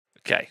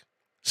Okay,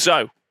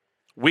 so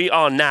we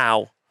are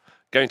now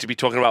going to be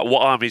talking about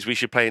what armies we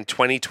should play in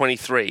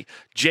 2023.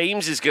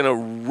 James is going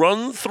to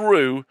run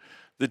through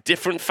the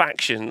different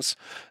factions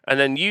and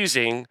then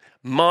using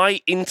my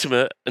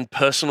intimate and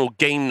personal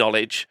game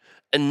knowledge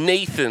and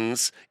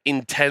Nathan's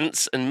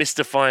intense and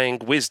mystifying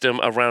wisdom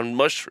around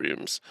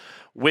mushrooms,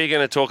 we're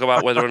going to talk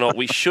about whether or not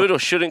we should or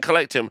shouldn't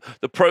collect them,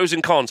 the pros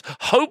and cons.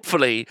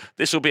 Hopefully,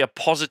 this will be a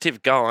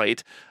positive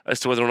guide as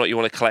to whether or not you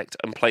want to collect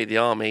and play the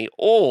army,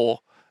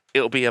 or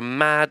it'll be a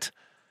mad,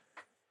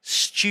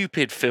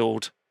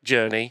 stupid-filled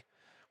journey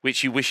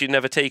which you wish you'd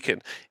never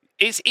taken.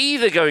 It's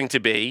either going to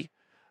be...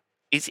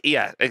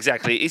 yeah,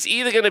 exactly. It's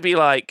either going to be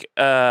like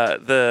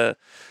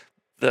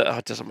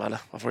it doesn't matter.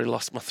 I've already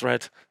lost my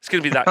thread. It's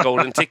going to be that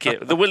golden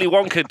ticket. The Willy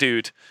Wonka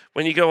dude.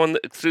 When you go on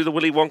through the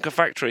Willy Wonka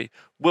factory,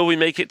 will we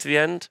make it to the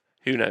end?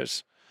 Who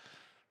knows?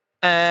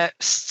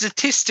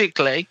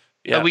 Statistically,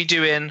 are we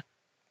doing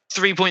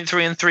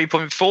 3.3 and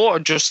 3.4 or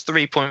just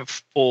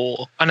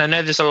 3.4? And I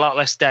know there's a lot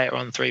less data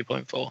on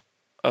 3.4.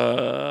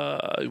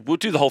 We'll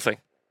do the whole thing.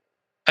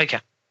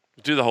 Okay.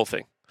 We'll do the whole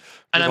thing.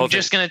 And I'm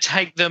just going to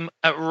take them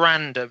at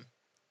random.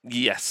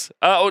 Yes.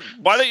 Why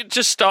don't you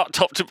just start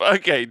top to...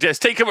 Okay,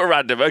 just take them at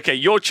random. Okay,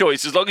 your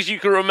choice, as long as you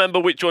can remember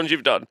which ones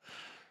you've done.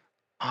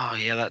 Oh,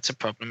 yeah, that's a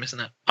problem, isn't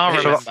it? I'll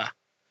remember.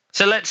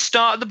 So let's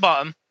start at the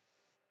bottom.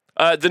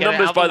 The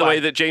numbers, by the way,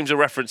 that James are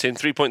referencing,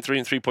 3.3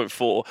 and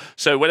 3.4.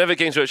 So whenever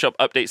Games Workshop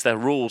updates their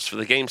rules for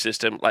the game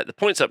system, like the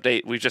points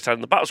update we've just had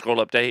in the Battle Scroll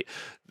update,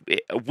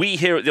 we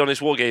here at The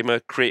Honest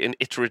Wargamer create an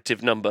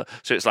iterative number.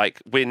 So it's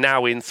like, we're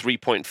now in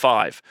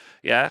 3.5,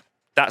 yeah?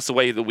 That's the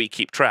way that we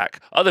keep track.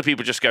 Other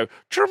people just go,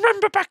 do you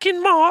remember back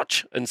in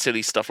March? And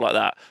silly stuff like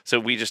that. So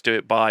we just do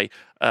it by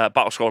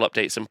Battle Scroll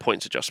updates and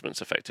points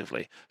adjustments,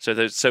 effectively. So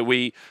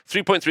 3.3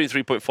 and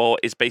 3.4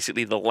 is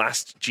basically the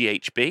last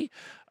GHB.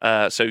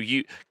 So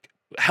you...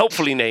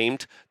 helpfully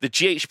named the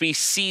GHB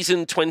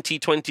Season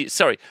 2020...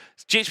 Sorry,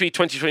 GHB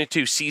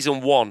 2022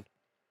 Season 1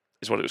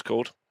 is what it was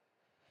called.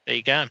 There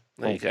you go.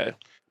 There you go.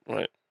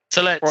 Right.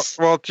 So let's...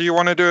 Well, do you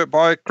want to do it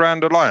by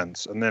Grand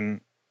Alliance? And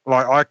then,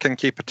 like, I can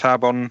keep a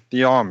tab on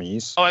the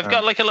armies. Oh, I've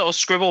got, like, a little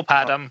scribble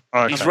pad.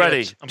 He's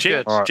ready. I'm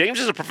good. Right. James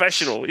is a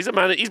professional. He's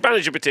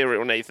manager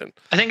material, Nathan.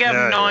 I think I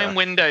have 9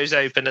 windows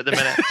open at the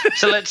minute.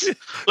 So let's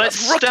rookie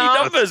start...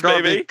 numbers, it's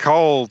gotta baby. be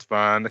cold,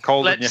 man. The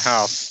cold in your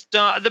house.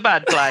 Start at the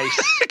bad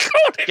place.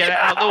 Get it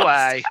out the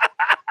way.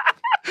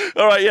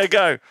 All right, yeah,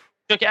 go.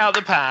 Chuck it out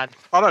the pad.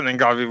 I don't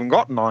think I've even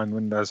got 9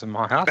 windows in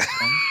my house.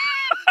 1,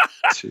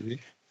 2,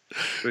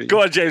 3.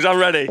 Go on, James. I'm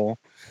ready. 4,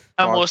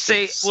 And 5, we'll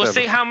see 6, we'll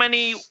 7. see how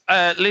many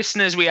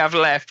listeners we have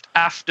left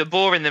after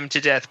boring them to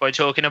death by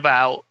talking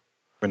about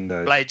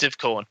Windows. Blades of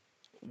Corn.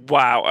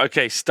 Wow.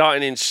 Okay,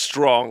 starting in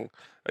strong.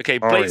 Okay,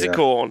 Blades of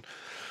Corn.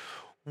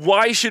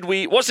 Why should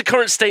we... What's the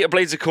current state of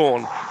Blades of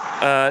Corn?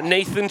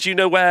 Nathan, do you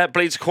know where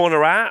Blades of Corn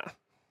are at?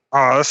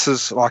 Oh, this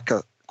is like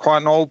quite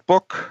an old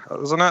book,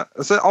 isn't it?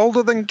 Is it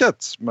older than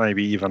Gits,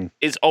 maybe even?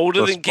 It's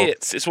older than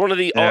Gits. It's one of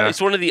the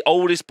it's one of the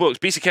oldest books.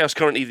 Beast of Chaos is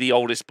currently the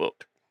oldest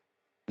book.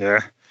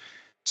 Yeah.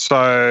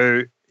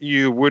 So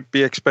you would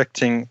be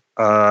expecting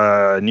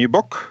a new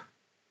book?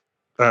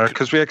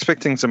 Because we're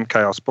expecting some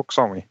Chaos books,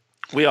 aren't we?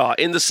 We are.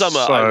 In the summer,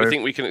 I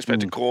think we can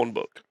expect a Corn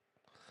book.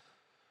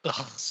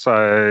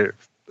 So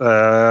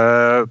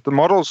the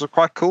models are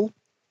quite cool.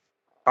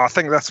 I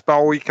think that's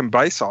about all you can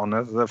base on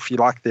it if you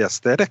like the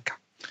aesthetic.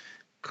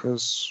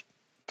 Because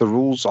the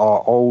rules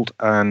are old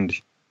and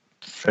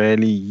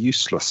fairly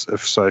useless.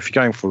 If you're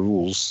going for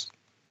rules.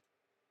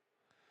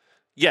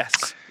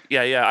 Yes.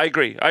 Yeah, I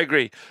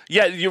agree.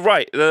 Yeah, you're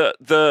right.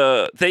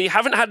 They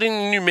haven't had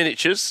any new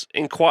miniatures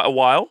in quite a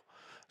while.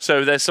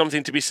 So there's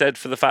something to be said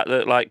for the fact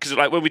that, like, because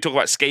like when we talk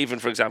about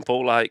Skaven, for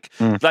example,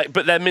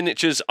 but their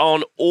miniatures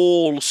aren't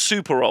all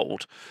super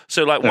old.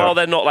 So while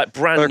they're not like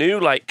brand new,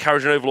 like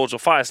Carriage and Overlords or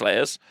Fire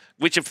Slayers,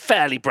 which are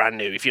fairly brand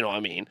new, if you know what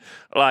I mean,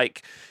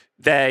 like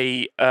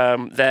they're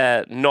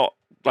not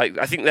like,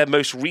 I think their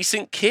most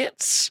recent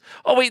kits.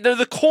 Oh wait, no,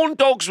 the Corn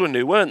Dogs were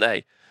new, weren't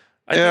they?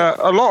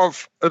 A lot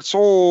of it's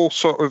all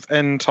sort of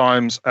End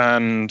Times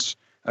and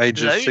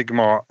Age of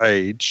Sigmar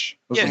age.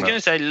 Yeah, I was going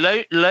to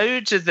say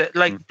loads of the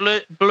like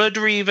Blood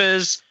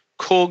Reavers,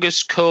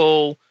 Korgus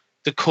Call,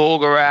 the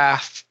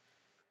Korgorath.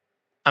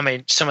 I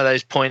mean, some of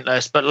those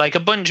pointless, but like a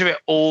bunch of it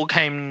all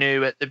came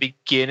new at the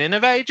beginning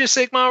of Age of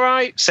Sigmar,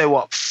 right? So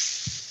what,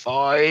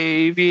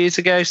 5 years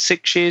ago,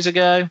 6 years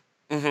ago?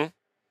 Mm-hmm.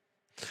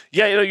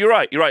 Yeah, you're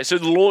right. So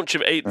the launch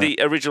of the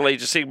original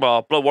Age of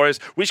Sigmar, Blood Warriors,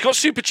 which got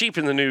super cheap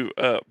in the new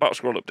Battle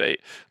Scroll update.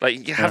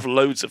 Like, you have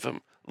loads of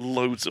them.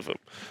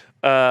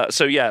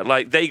 So yeah,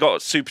 like they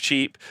got super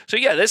cheap. So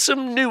yeah, there's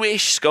some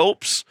newish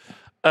sculpts.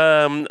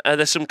 And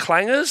there's some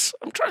clangers.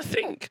 I'm trying to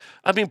think.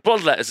 I mean,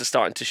 Bloodletters are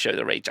starting to show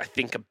their age, I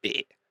think, a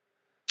bit.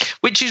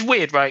 Which is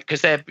weird, right? Because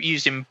they're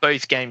used in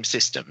both game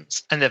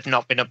systems and they've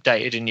not been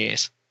updated in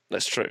years.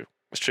 That's true.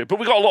 But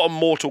we got a lot of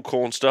Mortal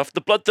Corn stuff.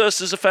 The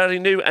Bloodthirsters are fairly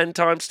new, End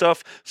Time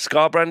stuff.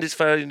 Scarbrand is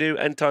fairly new,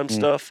 End Time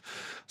stuff.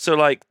 So,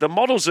 like, the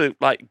models are,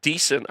 like,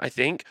 decent, I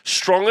think.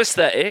 Strong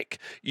aesthetic.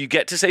 You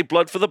get to say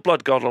blood for the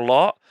Blood God a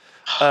lot.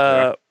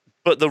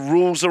 but the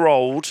rules are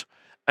old,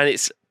 and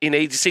it's in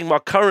Age of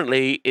Sigmar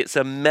currently. It's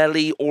a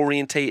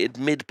melee-orientated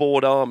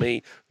mid-board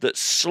army that's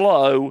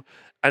slow,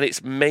 and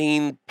its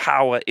main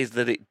power is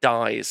that it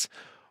dies.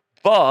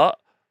 But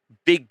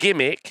big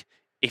gimmick: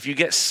 if you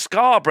get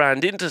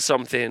Scarbrand into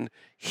something,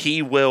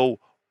 he will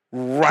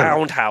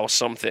roundhouse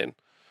something.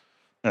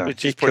 Yeah,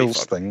 which he is pretty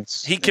kills fun.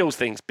 things. He kills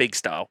things, big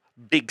style.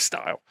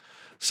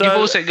 So You've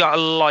also got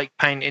a light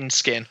painting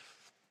skin.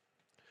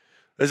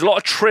 there's a lot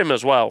of trim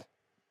as well.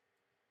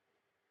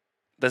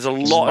 There's a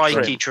lot of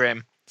Spiky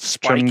trim.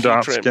 Spiky Trimmed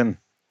out trim. skin.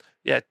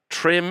 Yeah,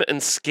 trim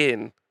and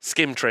skin.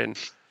 Skim trim.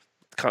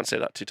 Can't say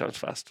that 2 times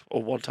fast,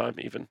 or 1 time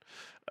even.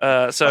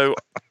 So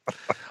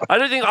I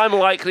don't think I'm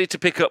likely to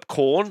pick up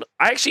Khorne.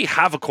 I actually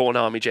have a Khorne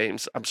army,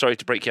 James. I'm sorry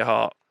to break your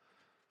heart.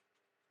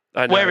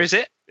 I know. Where is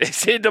it?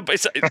 It's in the.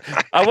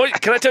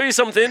 Can I tell you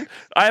something?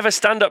 I have a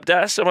stand-up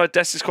desk, and my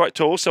desk is quite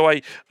tall. So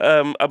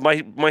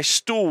my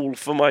stool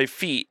for my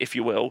feet, if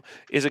you will,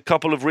 is a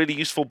couple of really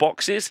useful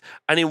boxes,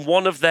 and in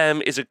one of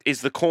them is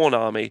the Khorne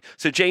army.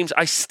 So James,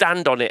 I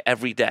stand on it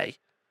every day.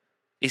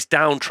 It's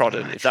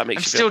downtrodden. If that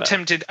makes you feel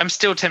better. I'm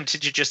still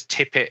tempted to just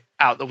tip it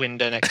out the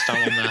window next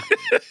time I'm there.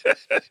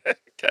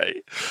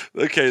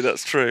 Okay,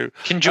 that's true.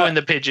 Can join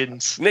the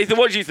pigeons. Nathan,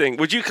 what do you think?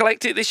 Would you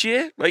collect it this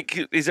year? Like,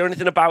 is there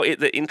anything about it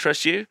that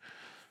interests you?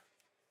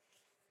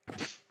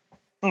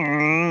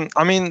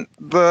 I mean,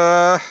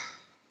 the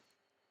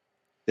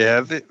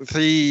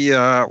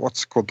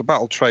what's it called? The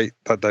battle trait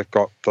that they've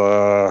got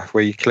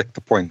where you collect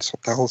the points.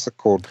 What the hell's it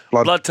called?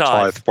 Blood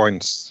tithe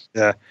points.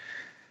 Yeah.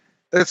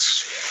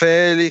 It's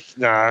fairly...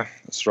 Nah,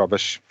 it's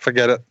rubbish.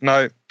 Forget it.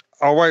 No,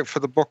 I'll wait for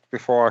the book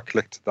before I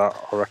collect that,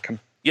 I reckon.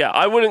 Yeah,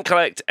 I wouldn't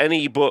collect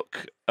any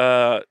book.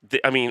 I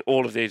mean,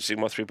 all of the Age of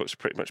Sigmar 3 books have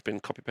pretty much been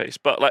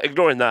copy-paste. But, like,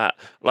 ignoring that,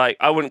 like,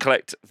 I wouldn't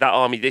collect that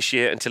army this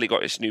year until it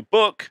got its new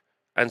book.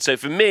 And so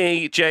for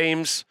me,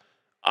 James,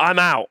 I'm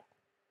out.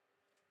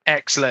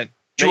 Excellent.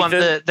 Do you Nathan?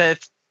 want the...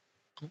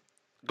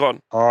 Go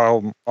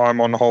on.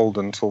 I'm on hold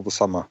until the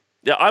summer.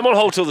 Yeah, I'm on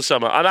hold till the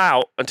summer. I'm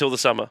out until the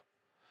summer.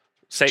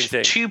 Same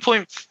thing.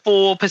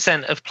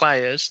 2.4% of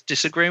players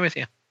disagree with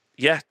you.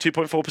 Yeah,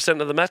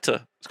 2.4% of the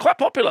meta. It's quite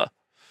popular.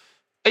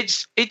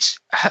 It's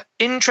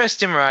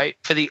interesting, right,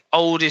 for the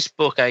oldest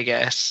book, I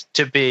guess,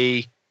 to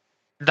be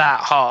that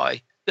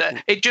high.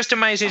 It just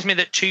amazes me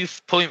that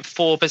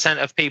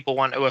 2.4% of people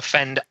want to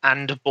offend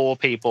and bore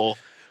people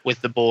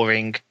with the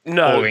boring.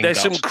 No,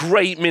 there's gods. some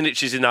great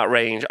miniatures in that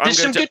range.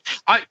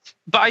 But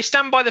I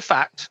stand by the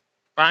fact,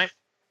 right?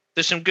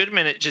 There's some good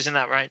miniatures in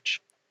that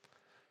range.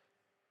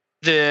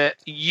 There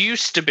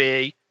used to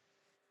be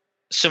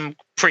some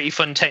pretty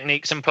fun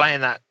techniques in playing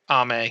that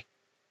army,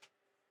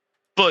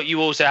 but you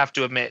also have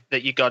to admit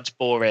that your god's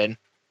boring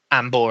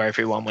and bore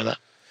everyone with it.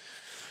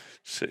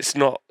 So it's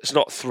not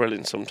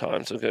thrilling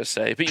sometimes, I'm going to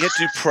say. But you get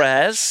to do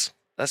prayers.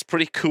 That's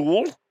pretty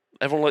cool.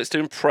 Everyone likes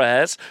doing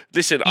prayers.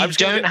 Listen, you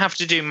don't have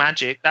to do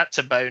magic. That's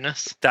a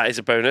bonus. That is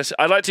a bonus.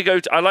 I like to go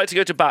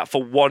to bat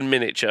for one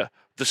miniature,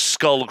 the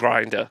Skull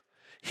Grinder.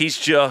 He's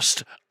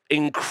just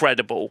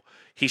incredible.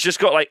 He's just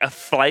got like a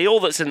flail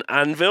that's an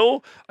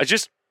anvil.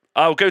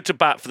 I'll go to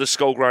bat for the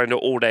Skull Grinder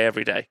all day,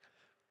 every day.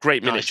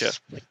 Great miniature.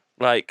 Nice.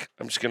 Like,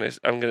 I'm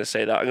gonna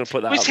say that. I'm gonna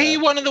put that. Was he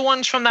one of the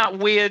ones from that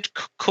weird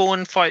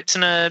Khorne fights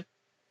in a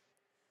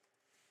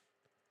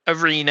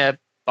arena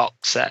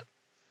box set?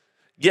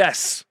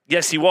 Yes,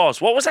 he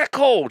was. What was that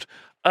called?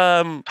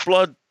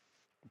 Blood,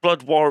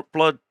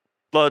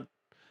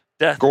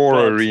 death, Gore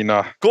blood.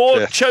 Arena. Gore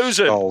Death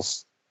Chosen.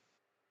 Skulls.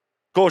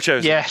 Gore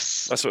Chosen.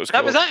 Yes, That's what it was that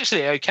called. was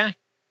actually okay.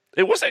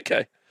 It was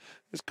okay.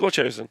 It's Gore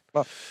Chosen.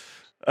 Oh.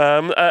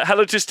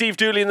 Hello to Steve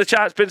Dooley in the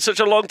chat. It's been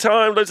such a long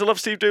time. Loads of love,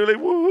 Steve Dooley.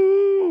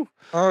 Woo!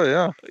 Oh,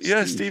 yeah.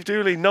 Yeah, Steve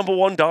Dooley,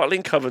 #1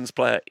 Darkling Covens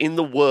player in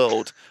the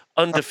world,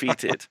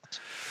 undefeated.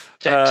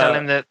 Tell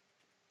him that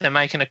they're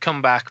making a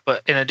comeback,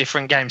 but in a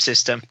different game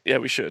system. Yeah,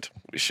 we should.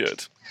 We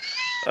should.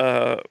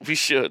 I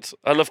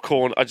love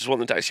Khorne. I just want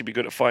them to actually be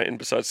good at fighting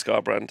besides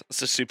Scarbrand.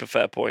 That's a super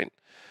fair point.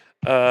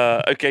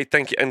 Okay,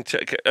 thank you. And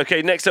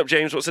okay, next up,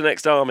 James, what's the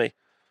next army?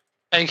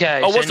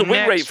 Okay. What's the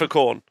win rate for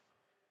Khorne?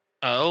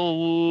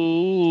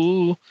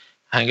 Oh,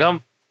 hang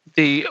on.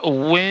 The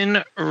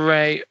win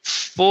rate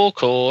for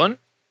Khorne,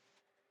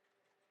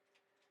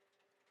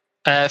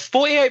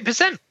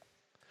 48%.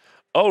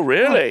 Oh,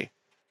 really?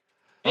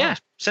 Yeah,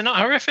 so not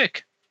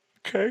horrific.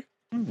 Okay.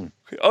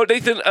 Oh,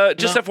 Nathan,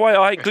 just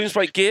FYI,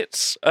 Gloomspite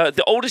Gits.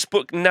 The oldest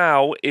book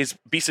now is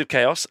Beasts of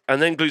Chaos,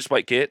 and then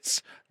Gloomspite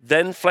Gits,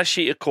 then Flesh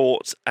Eater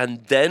Courts,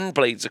 and then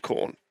Blades of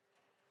Khorne.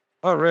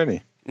 Oh,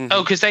 really? Mm-hmm.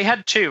 Oh, because they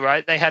had two,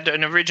 right? They had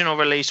an original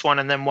release one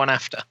and then one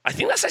after. I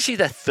think that's actually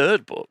their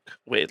third book,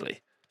 weirdly.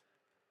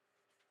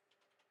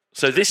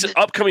 So this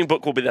upcoming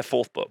book will be their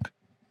fourth book.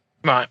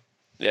 Right.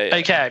 Yeah.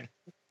 Okay.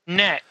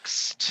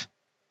 Next.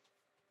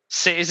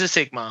 Cities of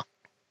Sigmar.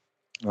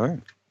 Oh.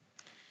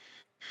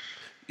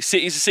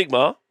 Cities of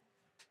Sigmar?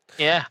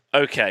 Yeah.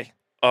 Okay.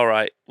 All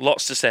right.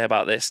 Lots to say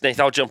about this.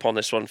 Nathan, I'll jump on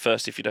this one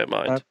first if you don't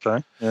mind.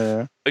 Okay.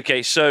 Yeah.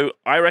 Okay, so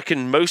I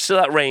reckon most of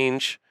that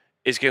range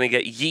is going to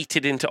get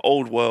yeeted into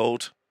Old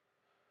World.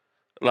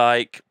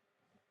 Like,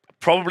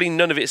 Probably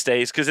none of it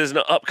stays because there's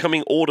an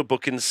upcoming order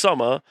book in the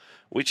summer,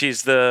 which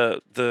is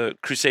the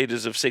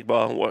Crusaders of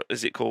Sigmar. What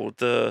is it called?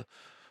 The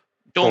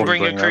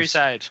Dawnbringer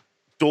Crusade.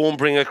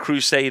 Dawnbringer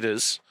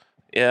Crusaders.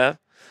 Yeah.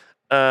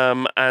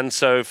 And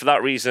so for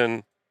that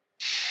reason,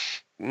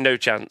 no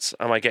chance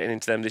am I getting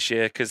into them this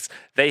year because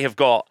they have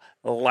got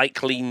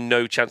likely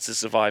no chance of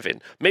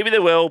surviving. Maybe they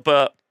will,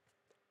 but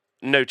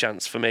no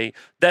chance for me.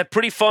 They're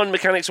pretty fun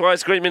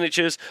mechanics-wise, great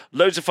miniatures,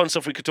 loads of fun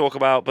stuff we could talk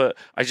about, but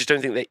I just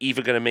don't think they're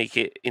even going to make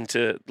it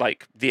into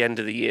like the end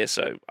of the year,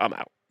 so I'm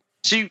out.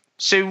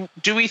 So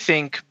do we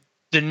think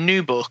the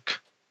new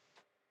book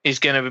is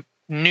going to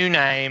new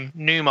name,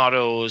 new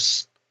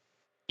models,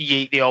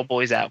 yeet the old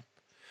boys out?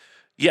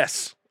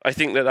 Yes, I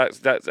think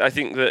that's. I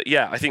think that.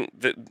 Yeah, I think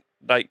that.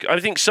 Like, I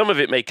think some of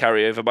it may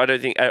carry over, but I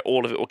don't think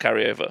all of it will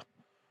carry over.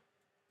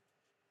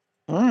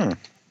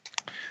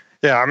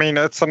 Yeah, I mean,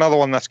 it's another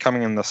one that's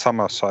coming in the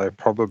summer, so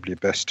probably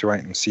best to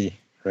wait and see,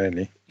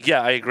 really.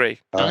 Yeah, I agree.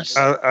 Nice.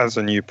 As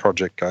a new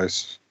project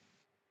goes.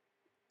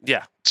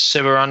 Yeah.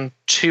 So we're on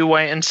 2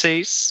 wait and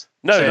sees.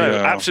 No,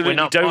 Yeah. absolutely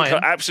We're not don't. buying.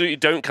 Absolutely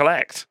don't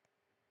collect.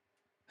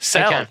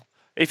 Sell. Okay.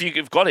 If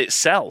you've got it,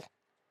 sell.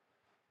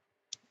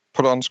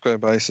 Put it on square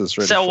bases,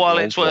 really. Sell for while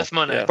the it's old worth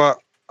money. Yeah. But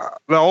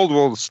the old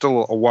world's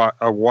still a while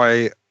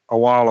away,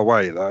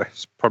 though.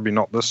 It's probably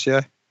not this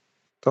year,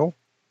 still.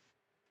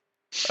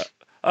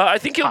 I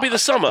think it'll be the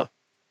summer.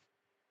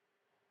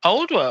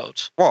 Old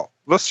World. What,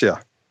 this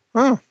year?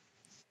 Oh,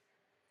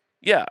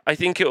 Yeah, I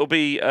think it'll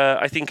be.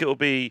 I think it'll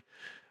be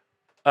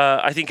the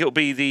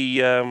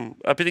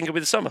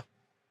summer.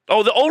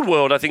 Oh, the old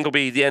world I think will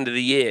be the end of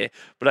the year,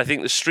 but I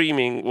think the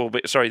streaming will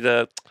be. Sorry,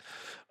 the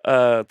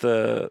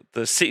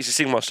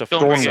Sigmar stuff.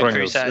 Dawnbringer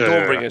Crusade.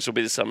 Dawnbringers will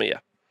be the summer. Yeah.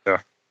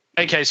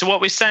 Okay, so what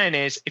we're saying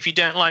is, if you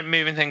don't like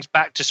moving things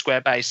back to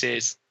square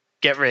bases,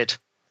 get rid.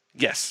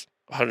 Yes,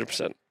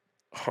 100%.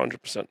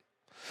 100%.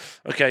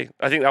 Okay,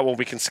 I think that one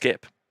we can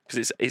skip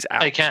because it's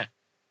out. Okay.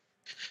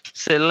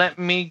 So let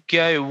me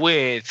go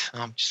with.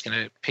 I'm just going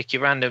to pick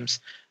your randoms.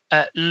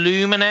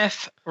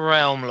 Lumineth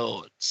Realm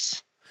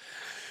Lords.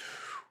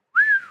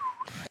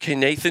 Okay,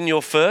 Nathan,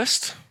 you're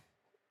first.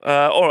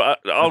 Or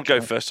I'll go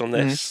first on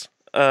this.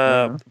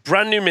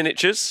 Brand new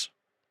miniatures.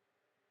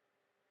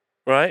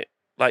 Right?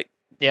 Like,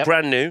 Yep.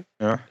 brand new.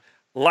 yeah.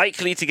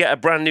 Likely to get a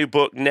brand new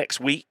book next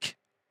week.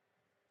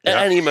 At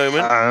Yeah. any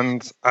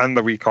moment. And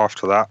the week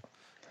after that.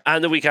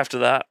 And the week after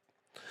that.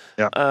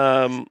 Yeah.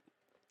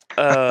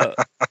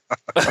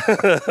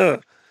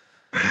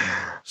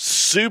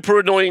 Super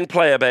annoying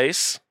player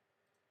base.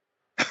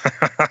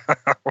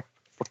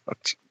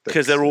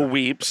 Because they're all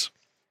weebs.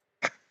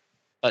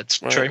 That's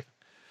Right. true.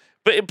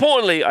 But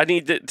importantly, I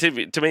need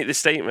to make this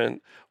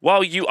statement.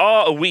 While you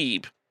are a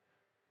weeb,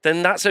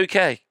 then that's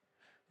okay.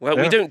 Well,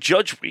 we don't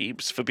judge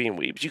weebs for being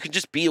weebs. You can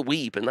just be a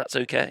weeb, and that's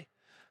okay.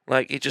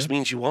 Like, it just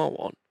means you are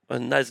one.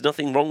 And there's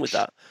nothing wrong with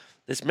that.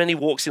 There's many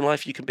walks in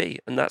life you can be,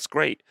 and that's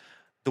great.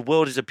 The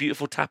world is a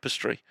beautiful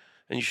tapestry,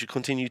 and you should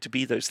continue to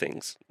be those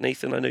things.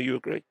 Nathan, I know you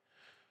agree.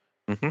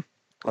 Mm-hmm.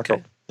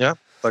 Okay.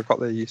 They've got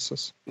their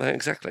uses.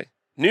 Exactly.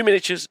 New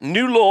miniatures,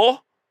 new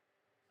lore,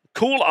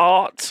 cool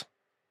art,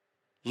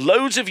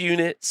 loads of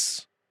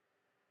units.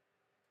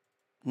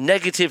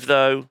 Negative,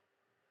 though,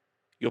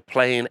 you're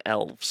playing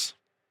elves.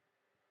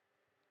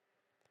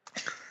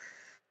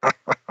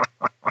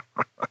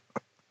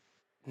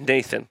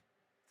 Nathan.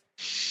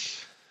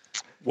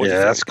 What do you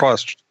Yeah, think?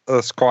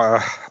 that's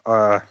quite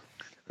a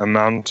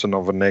mountain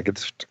of a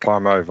negative to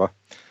climb over.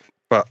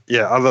 But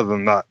yeah, other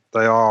than that,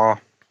 they are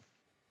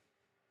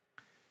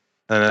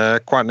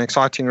quite an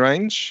exciting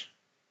range.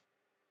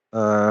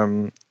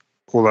 Although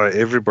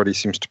everybody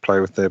seems to play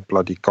with their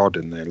bloody god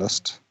in their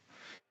list.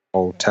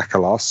 Old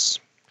Takalos.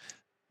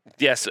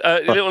 Yes,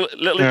 little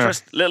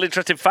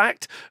interesting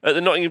fact. At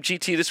the Nottingham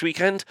GT this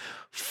weekend,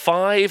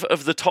 5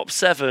 of the top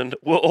 7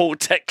 were all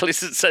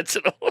Tech-less and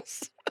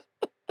Sentinels.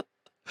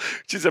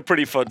 Which is a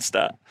pretty fun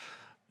stat.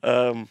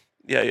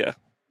 Yeah.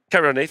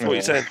 Carry on, Nathan, what are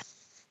you saying?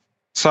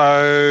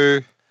 So,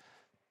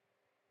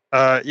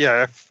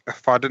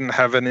 if I didn't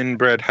have an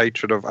inbred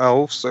hatred of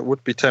elves, it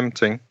would be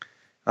tempting.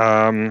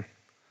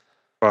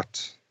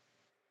 But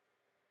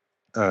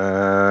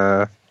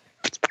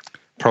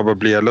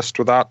probably a list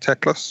without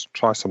Tech-less.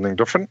 Try something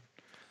different.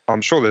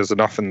 I'm sure there's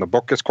enough in the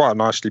book. It's quite a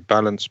nicely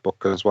balanced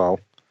book as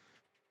well.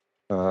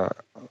 A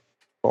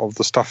lot of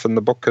the stuff in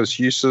the book has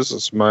uses.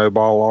 It's a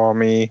mobile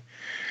army.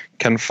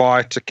 Can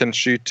fight, it can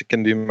shoot, it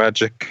can do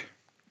magic.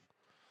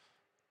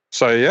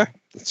 So yeah,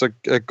 it's a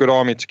good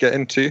army to get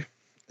into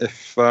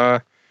if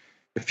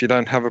you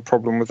don't have a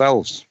problem with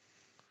elves.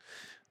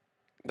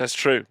 That's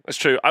true.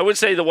 I would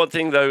say the one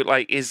thing though,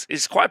 like, is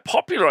quite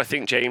popular. I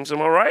think, James.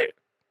 Am I right?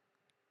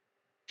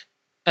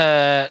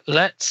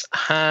 Let's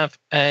have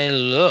a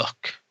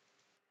look.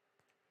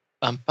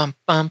 Bum bum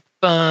bum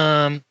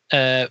bum.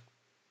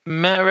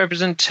 Meta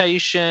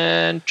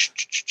representation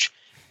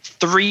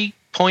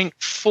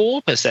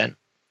 3.4%.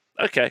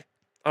 Okay.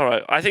 All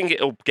right. I think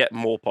it'll get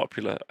more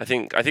popular. I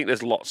think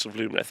there's lots of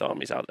Lumineth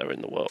armies out there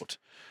in the world.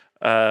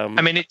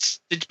 I mean, it's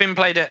been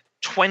played at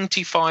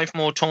 25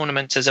 more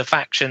tournaments as a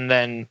faction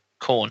than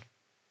Khorne.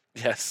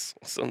 Yes,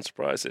 it's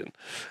unsurprising.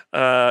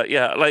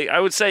 Yeah, like I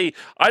would say,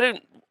 I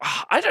don't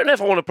know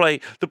if I want to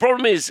play. The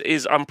problem is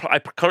I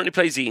currently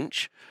play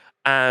Tzeentch,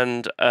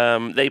 and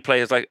they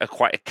play as like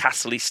quite a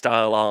castle-y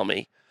style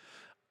army,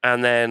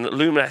 and then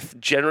Lumineth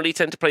generally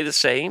tend to play the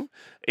same.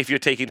 If you're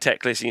taking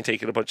Teclis and you're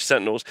taking a bunch of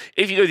Sentinels,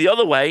 if you go the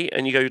other way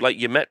and you go like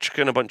Ymetrica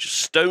and a bunch of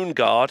Stone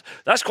Guard,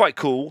 that's quite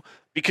cool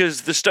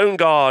because the Stone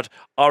Guard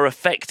are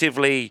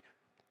effectively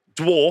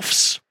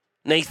dwarfs.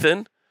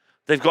 Nathan,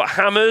 they've got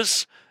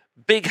hammers,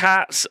 big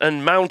hats,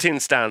 and mountain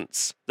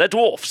stance. They're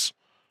dwarfs.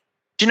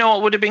 Do you know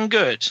what would have been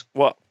good?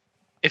 What?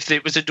 If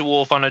it was a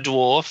dwarf on a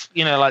dwarf,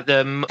 you know, like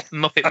the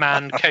Muppet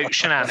Man coat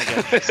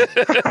shenanigans.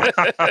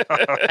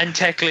 And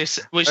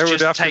Teclis was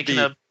just taking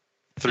a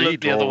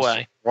look the other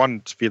way.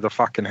 One to be the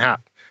fucking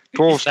hat.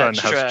 Dwarves don't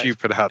have true.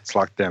 stupid hats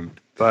like them.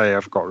 They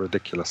have got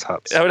ridiculous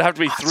hats. It would have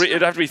to be three.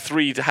 It'd have to be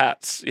 3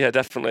 hats. Yeah,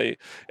 definitely.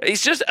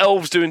 It's just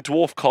elves doing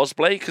dwarf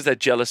cosplay because they're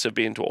jealous of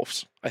being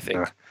dwarfs, I think.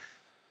 Yeah.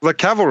 The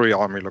cavalry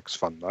army looks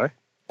fun though,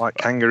 like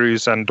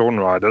kangaroos and dawn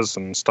riders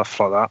and stuff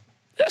like that.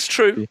 That's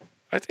true.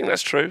 I think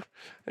that's true.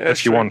 Yeah,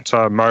 if you want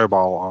a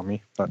mobile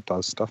army that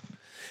does stuff.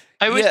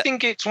 I always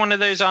think it's one of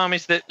those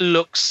armies that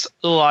looks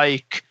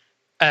like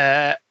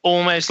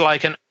almost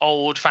like an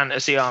old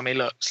fantasy army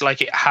looks.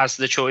 Like it has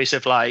the choice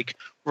of like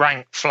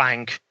rank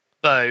flank,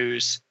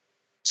 bows,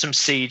 some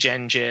siege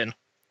engine.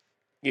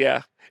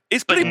 Yeah.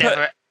 It's but pretty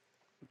never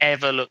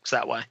ever looks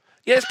that way.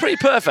 Yeah, it's pretty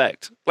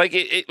perfect. Like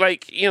it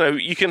like, you know,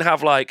 you can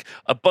have like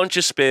a bunch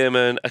of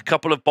spearmen, a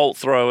couple of bolt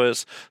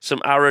throwers, some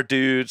arrow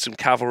dudes, some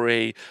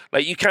cavalry.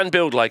 Like you can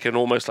build like an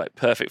almost like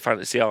perfect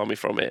fantasy army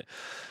from it.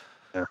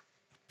 Yeah.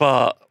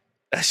 But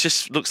it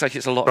just looks like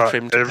it's a lot of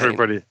trim to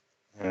paint.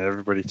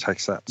 Everybody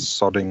takes that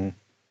sodding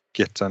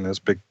git and his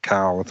big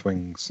cow with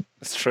wings.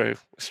 It's true.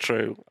 It's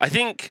true. I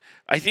think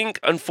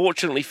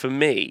unfortunately for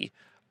me,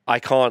 I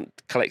can't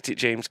collect it,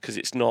 James, because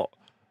it's not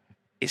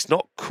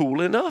cool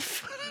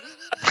enough.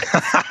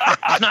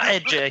 It's not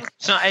edgy.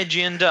 It's not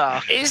edgy and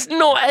dark. It's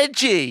not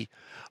edgy.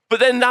 But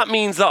then that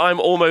means that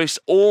I'm almost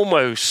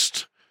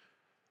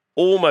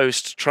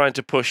trying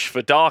to push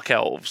for Dark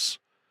Elves.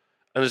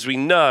 And as we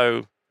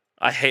know,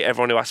 I hate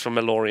everyone who asks for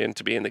Malorian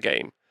to be in the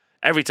game.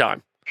 Every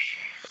time.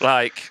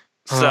 Like,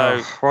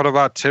 so... what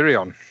about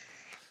Tyrion?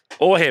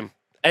 Or him.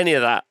 Any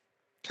of that.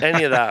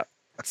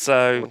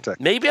 So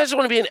maybe I just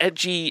want to be an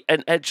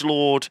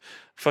edgelord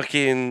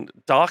fucking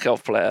Dark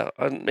Elf player.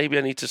 And maybe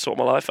I need to sort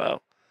my life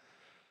out.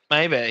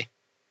 Maybe.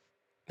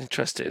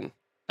 Interesting.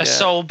 A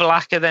soul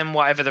blacker than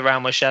whatever the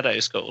Realm of Shadow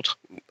is called.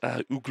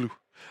 Uglu.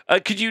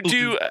 Can you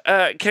do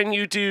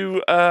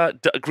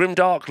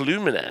Grimdark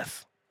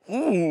Lumineth?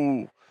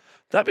 Ooh.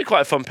 That'd be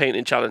quite a fun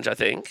painting challenge, I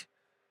think.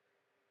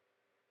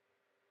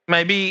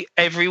 Maybe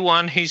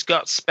everyone who's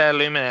got spare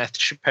Lumineth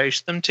should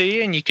post them to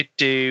you and you could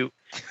do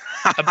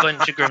a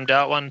bunch of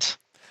Grimdark ones.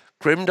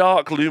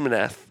 Grimdark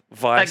Lumineth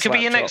via That could be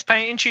your next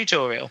painting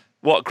tutorial.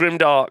 What,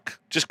 Grimdark?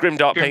 Just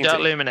Grimdark painting?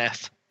 Grimdark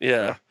Lumineth.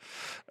 Yeah.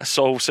 A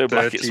soul so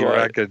black it's white.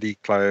 Raggedy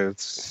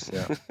clothes.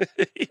 Yeah.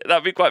 Yeah,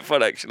 that'd be quite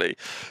fun, actually.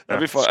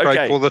 That'd be fun. Scrape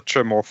Okay. all the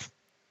trim off.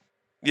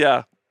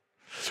 Yeah.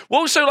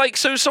 Well, so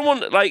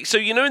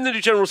you know in the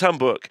new General's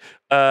Handbook,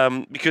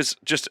 because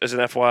just as an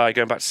FYI,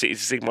 going back to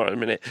Cities of Sigmar in a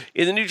minute,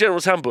 in the new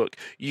General's Handbook,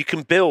 you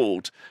can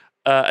build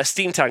a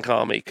steam tank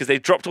army because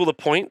they've dropped all the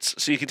points,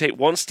 so you can take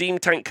 1 steam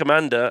tank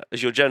commander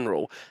as your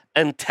general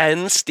and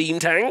 10 steam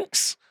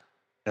tanks.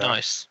 Yeah.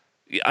 Nice.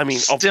 I mean,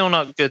 still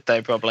not good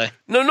though, probably.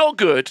 No, not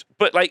good,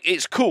 but like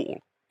it's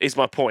cool. Is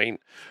my point.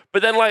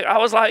 But then, like, I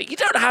was like, you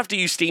don't have to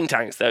use steam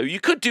tanks though.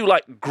 You could do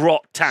like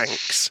grot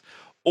tanks,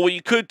 or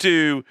you could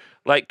do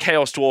like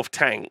Chaos Dwarf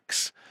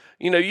tanks.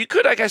 You know, you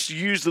could, I guess,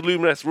 use the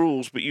Lumineth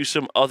rules, but use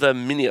some other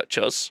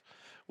miniatures,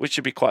 which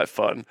would be quite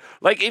fun.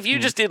 Like if you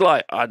just did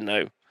like, I don't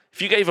know,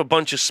 if you gave a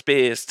bunch of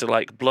spears to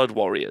like Blood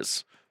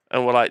Warriors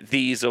and were like,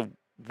 these are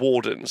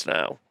Wardens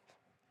now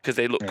because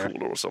they look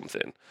cooler or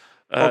something.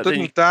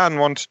 Didn't Dan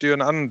want to do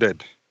an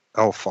undead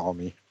elf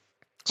army?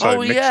 So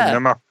mixing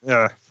them up.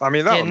 Yeah. I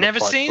mean, that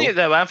never seen it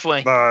though, have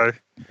we?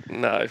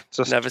 No.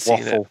 Just never waffle.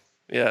 Seen it.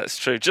 Yeah, it's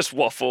true. Just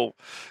waffle.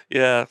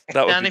 Yeah,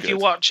 that would Dan, be if good. you're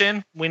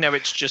watching, we know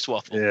it's just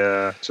waffle.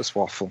 Yeah, just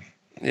waffle.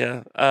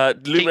 Yeah.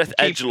 Lumineth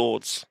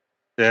Edgelords.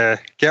 Yeah.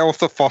 Get off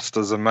the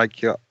Fosters and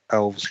make your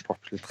elves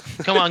properly.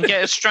 Come on,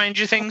 get a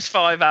Stranger Things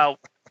 5 out.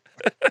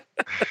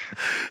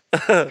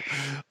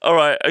 All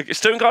right. Okay.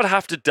 Stone Guard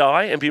have to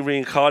die and be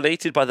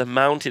reincarnated by the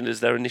mountain as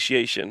their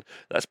initiation.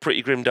 That's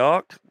pretty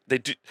grimdark.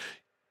 They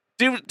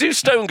do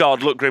Stone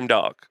Guard look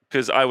grimdark?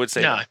 Because I would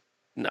say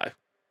no.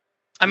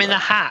 I mean, the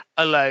hat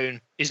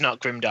alone is not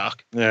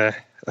grimdark. Yeah.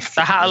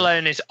 The hat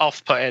alone is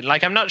off-putting.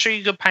 Like, I'm not sure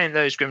you could paint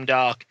those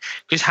grimdark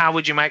because how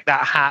would you make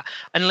that hat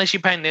unless you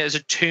paint it as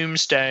a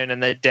tombstone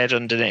and they're dead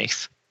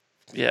underneath?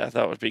 Yeah,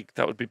 that would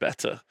be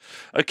better.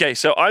 Okay,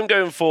 so I'm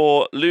going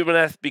for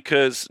Lumineth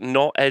because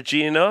not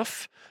edgy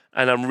enough,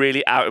 and I'm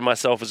really outing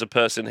myself as a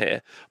person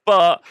here.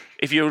 But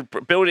if you're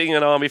building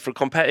an army for a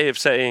competitive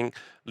setting,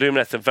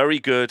 Lumineth are very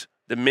good.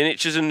 The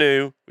miniatures are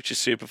new, which is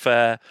super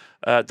fair.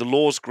 The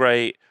lore's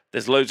great.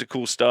 There's loads of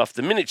cool stuff.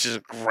 The miniatures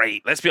are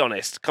great. Let's be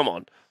honest. Come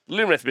on.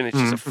 Lumineth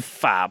miniatures are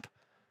fab.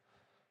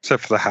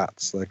 Except for the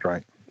hats, they're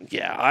great.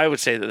 Yeah, I would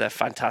say that they're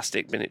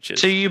fantastic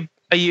miniatures. So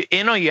are you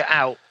in or you're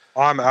out?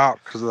 I'm out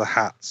because of the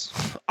hats.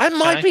 I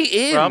might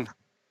be in. Rob?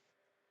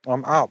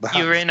 I'm out. The hats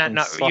You're in,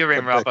 you're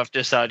in, Rob. dick. I've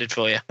decided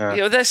for you. Yeah.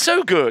 You know, they're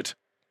so good.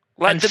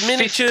 Like And the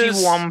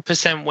miniatures.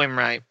 51% win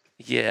rate.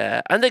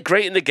 Yeah, and they're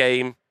great in the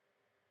game.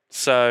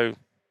 So,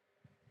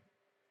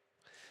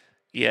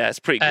 yeah, it's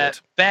pretty good.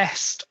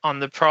 Best on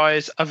the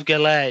prize of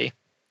Galay.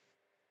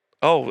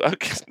 Oh,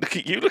 okay. Look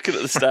at you looking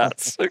at the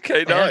stats.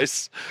 Okay, Yeah.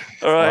 nice.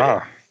 All right.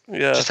 Wow.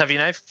 Yeah. Just have you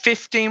know,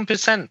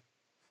 15%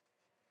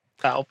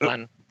 battle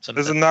plan.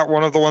 Something. Isn't that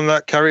one of the one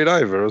that carried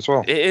over as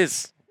well? It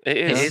is. It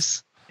It is.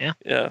 is. Yeah.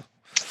 Yeah.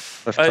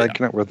 They've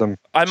taken it with them.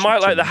 I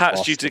might like the hats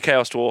Bastard. due to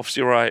Chaos Dwarfs.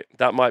 You're right.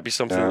 That might be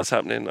something Yeah. that's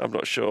happening. I'm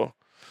not sure.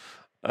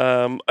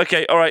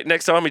 Okay. All right.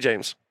 Next army,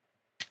 James.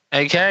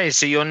 Okay,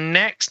 so your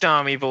next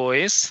army,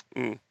 boys,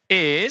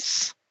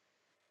 is.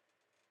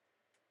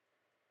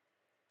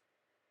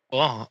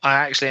 Well, I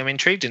actually am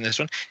intrigued in this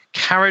one.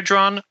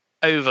 Caradron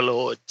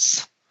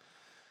Overlords.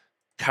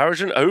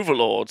 Karajan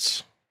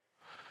Overlords.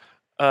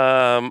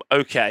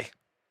 Okay.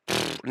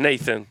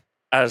 Nathan,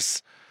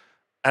 as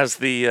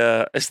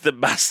the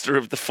master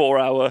of the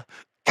 4-hour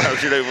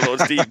Karajan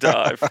Overlords deep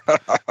dive.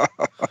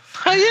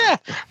 Oh, yeah.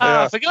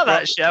 I forgot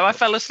that show. I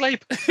fell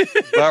asleep.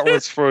 That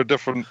was for a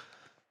different.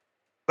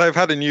 They've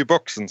had a new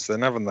book since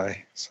then, haven't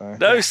they? So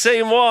No,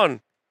 same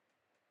one.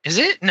 Is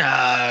it?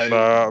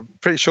 No.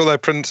 pretty sure they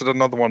printed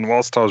another one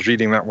whilst I was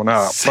reading that one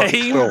out. but Same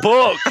still.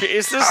 book.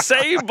 It's the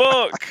same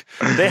book.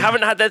 They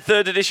haven't had their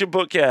 3rd edition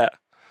book yet.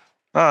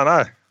 Oh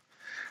no.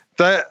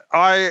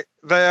 They're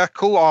a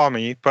cool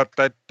army, but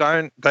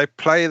they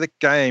play the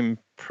game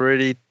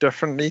pretty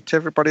differently to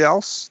everybody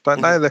else,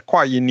 don't they? They're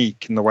quite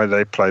unique in the way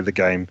they play the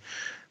game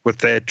with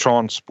their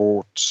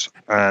transport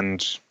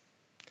and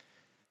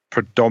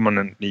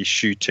predominantly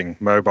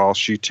mobile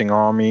shooting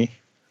army.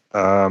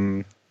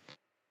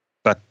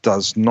 That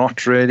does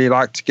not really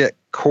like to get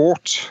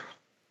caught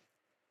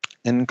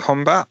in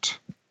combat.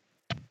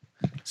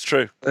 It's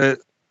true. The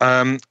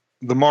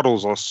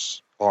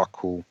models are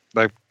cool.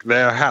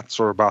 Their hats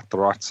are about the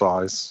right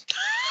size.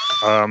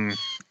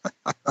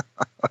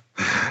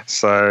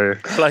 So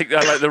Like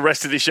the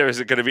rest of the show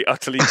isn't going to be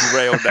utterly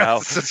derailed now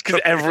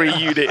because every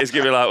unit is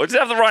going to be like, well, does it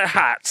have the right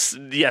hats?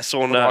 Yes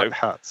or no? right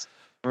hats.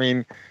 I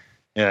mean,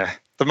 yeah.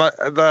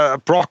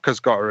 The Brock has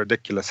got a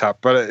ridiculous hat,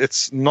 but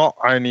it's not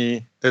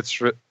only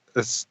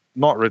it's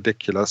not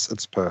ridiculous.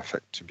 It's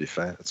perfect. To be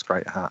fair, it's a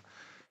great hat.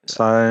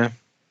 So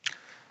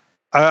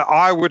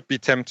I would be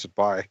tempted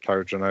by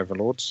Karajan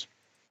Overlords,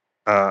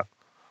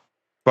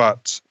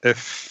 but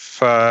if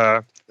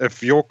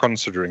you're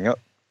considering it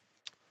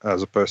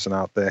as a person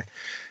out there,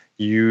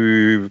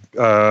 you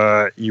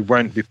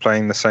won't be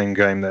playing the same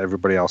game that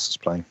everybody else is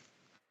playing.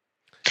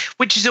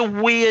 Which is a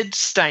weird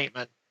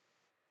statement,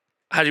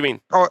 How do you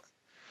mean? Oh,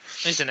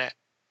 isn't it?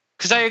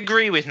 Because I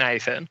agree with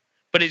Nathan,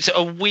 but it's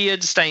a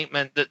weird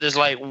statement that there's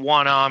like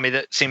one army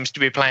that seems to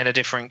be playing a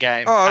different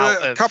game.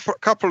 a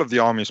couple of the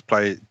armies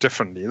play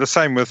differently. The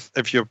same with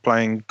if you're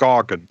playing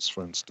Gargants,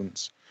 for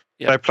instance.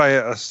 Yeah. They play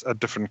a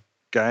different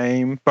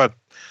game, but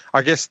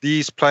I guess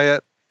these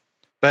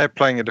they're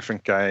playing a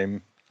different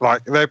game.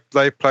 Like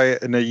they play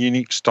it in a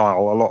unique style,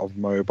 a lot of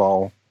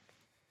mobile,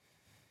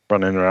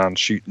 running around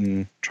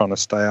shooting, trying to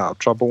stay out of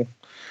trouble,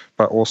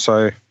 but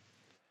also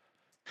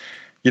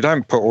you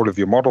don't put all of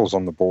your models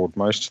on the board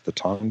most of the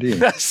time, do you?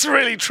 That's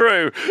really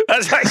true.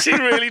 That's actually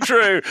really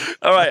true.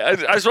 All right.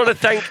 I just want to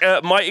thank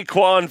Mighty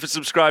Kwan for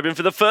subscribing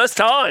for the first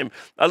time.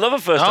 I love a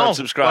first-time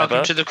subscriber.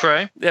 Welcome to the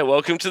crew. Yeah,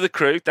 welcome to the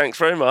crew. Thanks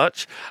very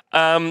much.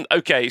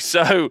 Okay,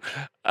 so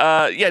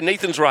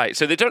Nathan's right.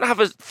 So they don't have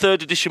a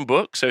 3rd edition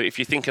book. So if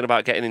you're thinking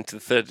about getting into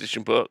the 3rd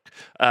edition book,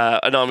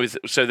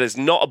 so there's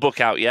not a book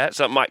out yet.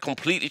 So that might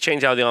completely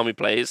change how the army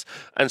plays.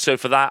 And so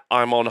for that,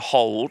 I'm on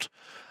hold.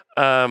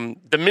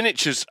 The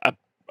miniatures are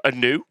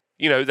new.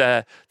 You know,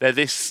 they're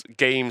this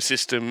game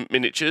system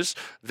miniatures.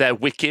 They're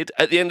wicked.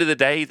 At the end of the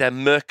day, they're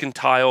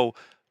mercantile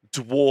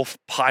dwarf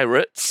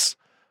pirates.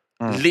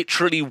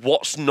 Literally,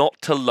 what's not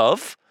to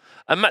love?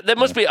 And there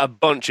must be a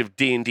bunch of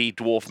D&D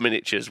dwarf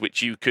miniatures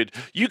which you could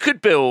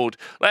build.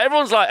 Like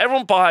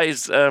everyone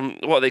buys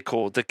what are they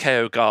called? The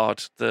KO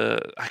Guard. I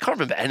can't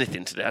remember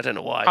anything today. I don't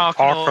know why.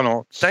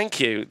 Arcanauts. Thank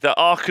you. The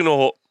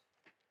Arcanaut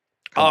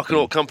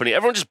Company.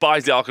 Everyone just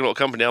buys the Arcanaut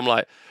Company. I'm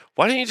like,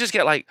 why don't you just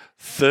get like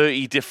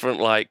 30 different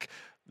like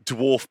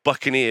dwarf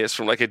buccaneers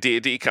from like a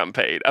D&D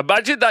campaign?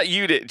 Imagine that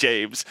unit,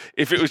 James,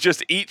 if it was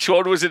just each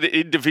one was an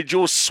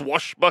individual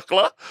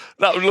swashbuckler.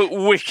 That would look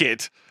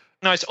wicked.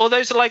 Nice. Or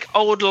those are like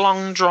old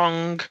long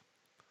drong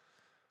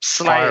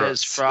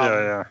slayers from.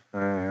 Yeah.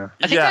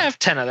 I think I have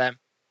 10 of them.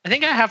 I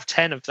think I have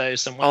 10 of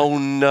those somewhere. Oh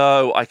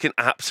no, I can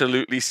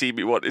absolutely see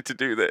me wanting to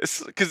do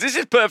this. Because this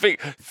is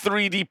perfect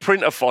 3D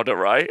printer fodder,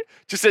 right?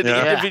 Just an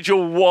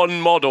individual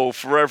one model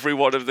for every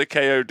one of the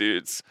KO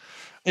dudes.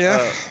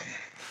 Yeah.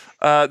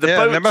 The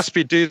boats, there must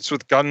be dudes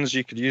with guns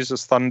you could use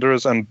as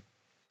thunderers, and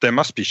there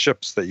must be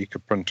ships that you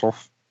could print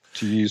off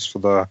to use for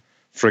the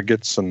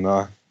frigates and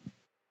the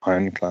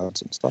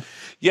ironclads and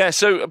stuff. Yeah,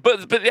 so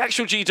but the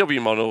actual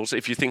GW models,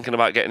 if you're thinking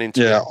about getting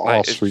into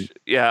are sweet.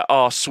 Yeah,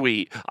 are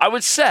sweet. I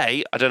would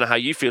say, I don't know how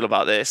you feel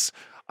about this.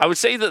 I would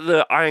say that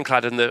the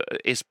ironclad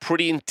is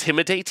pretty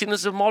intimidating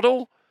as a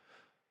model.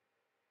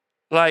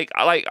 Like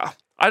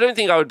I don't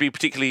think I would be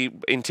particularly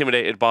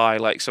intimidated by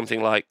like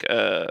something like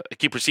a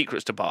Keeper of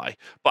Secrets to buy.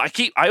 But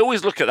I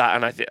always look at that,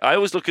 and I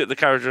always look at the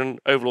Karajan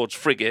Overlord's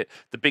frigate,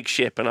 the big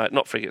ship, and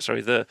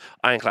the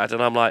ironclad,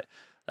 and I'm like,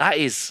 that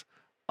is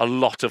a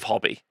lot of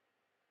hobby.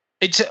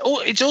 It's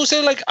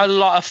also like a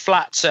lot of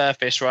flat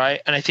surface,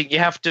 right? And I think you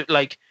have to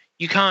like,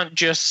 you can't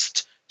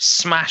just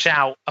smash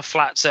out a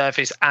flat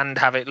surface and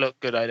have it look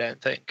good, I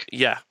don't think.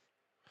 Yeah.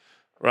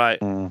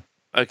 Right.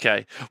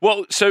 Okay.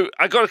 Well, so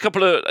I got a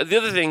couple of the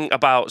other thing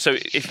about, so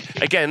if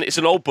again, it's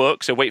an old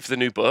book, so wait for the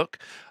new book.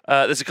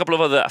 There's a couple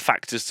of other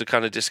factors to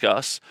kind of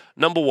discuss.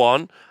 Number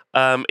one,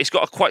 it's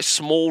got a quite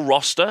small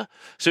roster.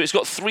 So it's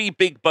got 3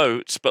 big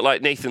boats, but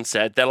like Nathan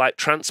said, they're like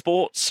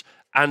transports.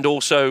 And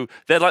also,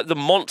 they're like the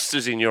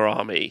monsters in your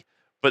army,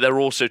 but they're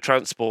also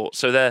transport.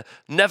 So they're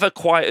never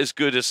quite as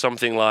good as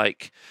something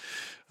like,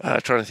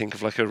 trying to think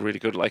of like a really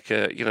good, like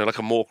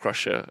a Maw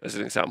Crusher as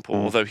an example,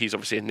 although he's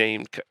obviously a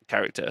named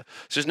character.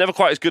 So it's never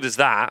quite as good as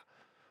that,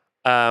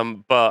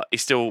 but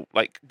it's still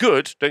like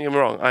good. Don't get me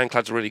wrong,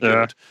 Ironclads are really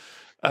good.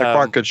 They're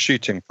quite good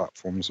shooting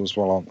platforms as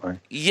well, aren't they?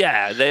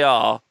 Yeah, they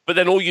are. But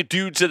then all your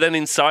dudes are then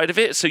inside of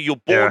it, so your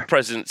board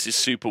presence is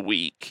super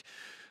weak.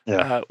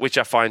 Which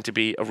I find to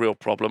be a real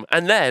problem.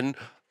 And then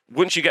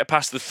once you get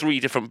past the 3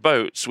 different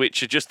boats,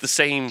 which are just the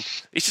same,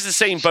 it's just the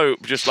same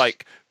boat, just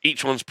like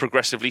each one's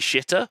progressively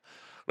shitter.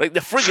 Like the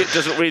frigate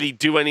doesn't really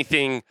do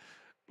anything.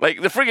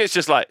 Like the frigate's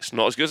just like, it's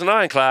not as good as an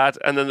ironclad,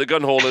 and then the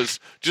gun hauler's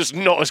just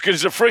not as good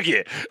as a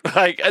frigate.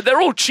 Like, and they're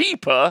all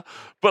cheaper,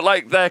 but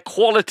like their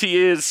quality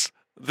is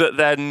that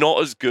they're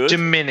not as good.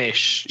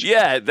 Diminished.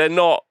 Yeah, they're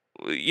not,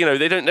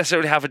 they don't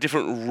necessarily have a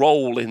different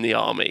role in the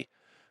army.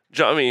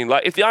 Do you know what I mean?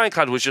 Like, if the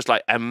ironclad was just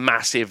like a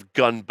massive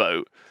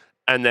gunboat,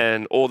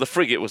 or the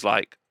frigate was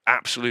like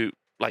absolute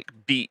like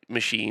beat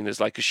machine as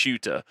like a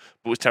shooter,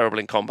 but was terrible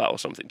in combat or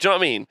something. Do you know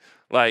what I mean?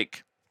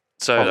 Like,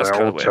 so that's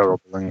kind of weird.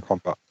 Terrible in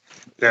combat.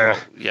 Yeah.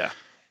 Yeah.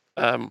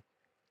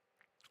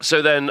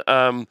 So there's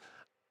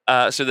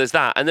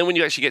that, and then when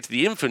you actually get to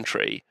the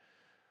infantry,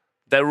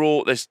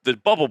 there's the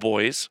Bubble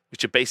Boys,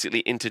 which are basically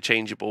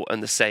interchangeable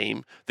and the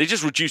same. They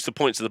just reduced the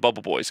points of the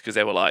Bubble Boys because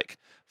they were like,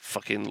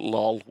 fucking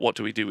lol, what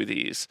do we do with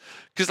these?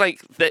 Because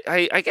like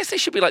I guess they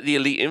should be like the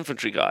elite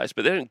infantry guys,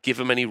 but they don't give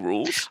them any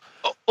rules.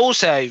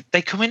 Also,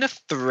 they come in a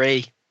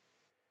 3.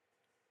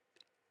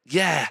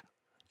 Yeah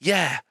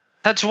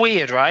That's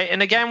weird, right?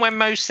 And again, when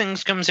most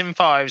things comes in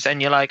 5s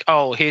and you're like,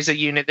 oh, here's a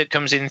unit that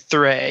comes in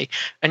 3,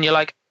 and you're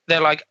like,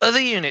 they're like,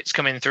 other units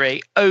come in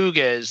 3,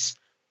 ogres,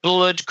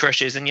 blood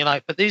crushers, and you're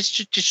like, but these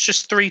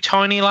just 3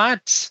 tiny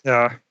lads.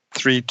 Yeah.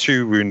 3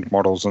 2-wound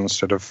models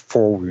instead of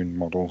 4-wound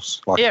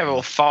models. Like,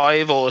 or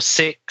 5 or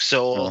 6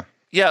 or...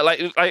 Yeah,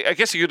 like I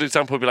guess a good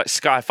example would be like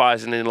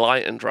Skyfires and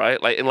Enlightened,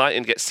 right? Like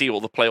Enlightened gets see all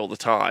the play all the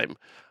time,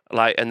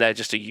 like, and they're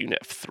just a unit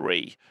of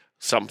 3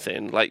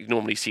 something, like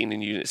normally seen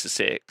in units of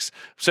 6.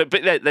 So,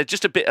 but they're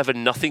just a bit of a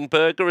nothing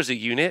burger as a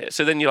unit.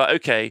 So then you're like,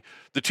 okay,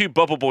 the 2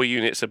 Bubble Boy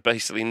units are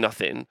basically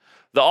nothing.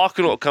 The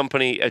Arcanaut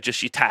Company are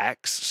just your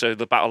tax, so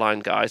the battle line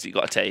guys that you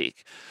got to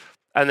take.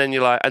 And then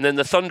you're like, and then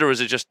the Thunderers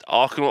are just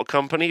Arcanaut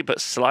Company, but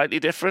slightly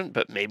different,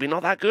 but maybe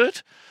not that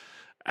good.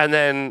 And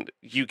then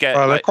you get.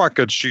 Well, they're quite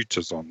good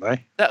shooters, aren't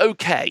they? They're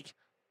okay,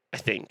 I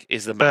think,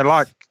 is the. They're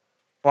like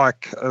what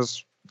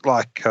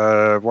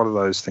are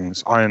those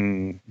things?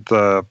 Iron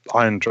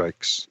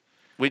Drakes,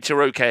 which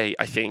are okay,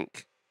 I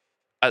think,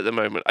 at the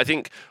moment. I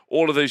think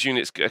all of those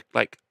units are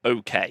like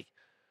okay.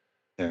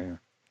 Yeah,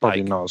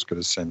 probably not as good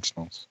as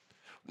Sentinels.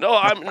 No,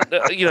 I'm.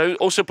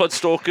 Also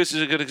Bloodstalkers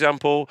is a good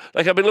example.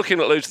 Like I've been looking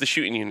at loads of the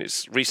shooting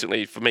units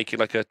recently for making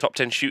like a top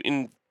 10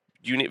 shooting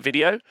unit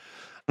video,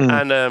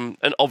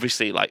 and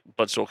obviously like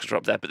Bloodstalkers are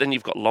up there. But then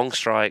you've got Long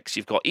Strikes,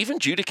 you've got even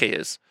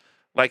Judicators,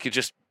 like you're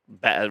just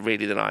better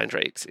really than Iron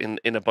Drakes in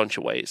a bunch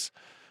of ways.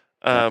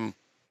 So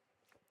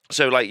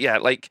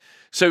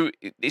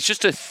it's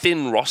just a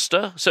thin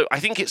roster. So I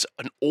think it's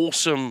an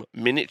awesome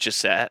miniature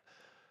set.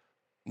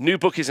 New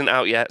book isn't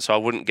out yet, so I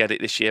wouldn't get it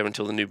this year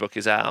until the new book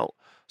is out.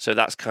 So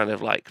that's kind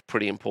of like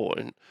pretty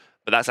important,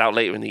 but that's out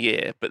later in the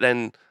year. But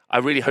then I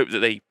really hope that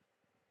they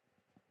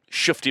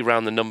shufty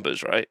around the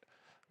numbers, right?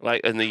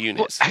 Like in the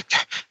units. Well,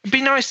 it'd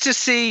be nice to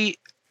see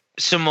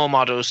some more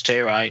models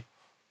too, right?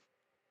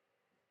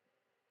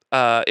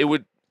 It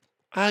would,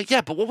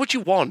 yeah. But what would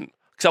you want?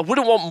 Because I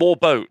wouldn't want more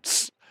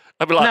boats.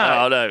 I'd be like,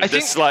 no. I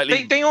think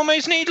slightly. They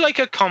almost need like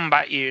a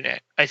combat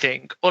unit, I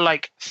think, or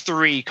like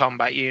 3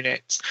 combat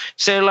units.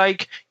 So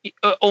like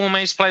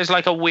almost plays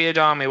like a weird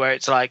army where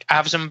it's like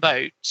have some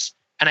boats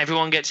and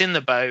everyone gets in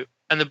the boat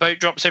and the boat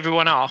drops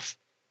everyone off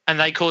and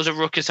they cause a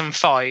ruckus and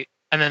fight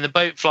and then the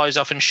boat flies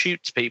off and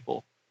shoots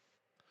people.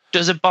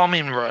 Does a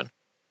bombing run.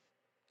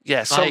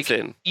 Yeah,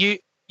 something. You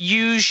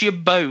use your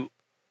boat,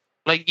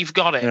 like you've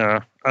got it.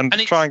 Yeah, and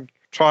try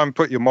and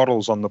put your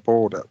models on the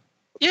board at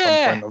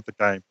some point of the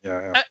game.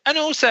 Yeah. And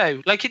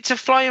also, like, it's a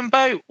flying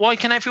boat. Why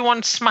can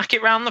everyone smack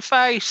it round the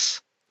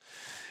face?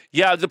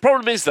 Yeah, the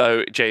problem is,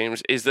 though,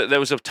 James, is that there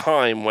was a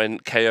time when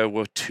KO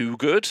were too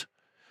good.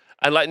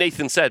 And like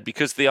Nathan said,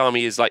 because the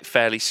army is like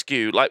fairly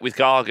skewed, like with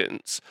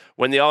Gargants,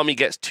 when the army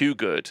gets too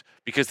good,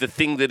 because the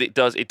thing that it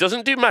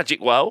doesn't do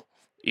magic well,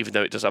 even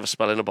though it does have a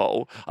spell in a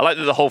bottle. I like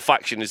that the whole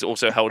faction is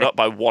also held up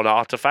by one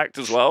artifact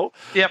as well.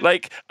 Yeah.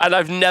 Like, and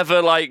I've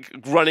never like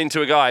run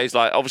into a guy who's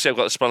like, obviously I've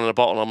got the spell in a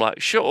bottle. And I'm like,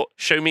 sure,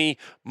 show me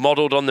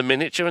modelled on the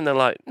miniature. And they're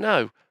like,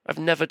 no, I've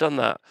never done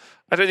that.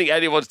 I don't think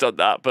anyone's done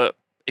that, but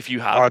if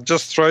you have, I'd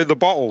just throw the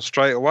bottle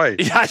straight away.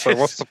 Yeah, so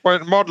what's the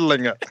point of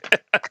modelling it?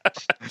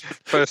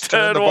 First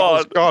turn, the one.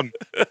 bottle's gone.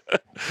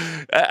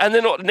 And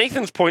then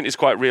Nathan's point is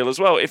quite real as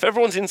well. If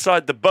everyone's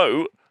inside the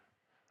boat,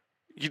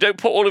 you don't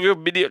put all of your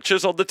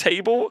miniatures on the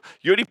table.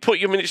 You only put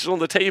your miniatures on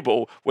the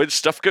table when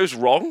stuff goes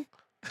wrong.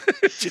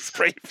 Which is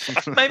pretty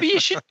fun. Maybe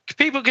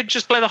people could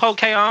just play the whole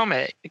KO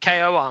army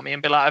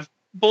and be like, I've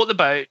bought the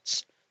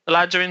boats, the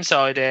lads are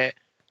inside it,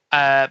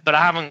 but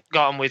I haven't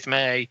got them with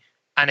me.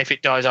 And if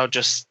it dies, I'll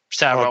just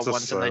say I rolled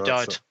once and they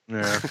died.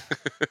 Yeah.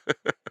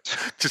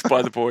 Just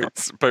buy the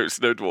points.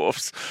 Boats, no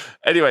dwarfs.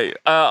 Anyway,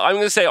 I'm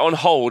going to say on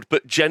hold,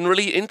 but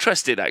generally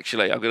interested,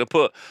 actually. I'm going to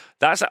put...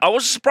 I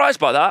was surprised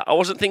by that. I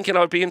wasn't thinking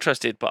I would be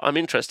interested, but I'm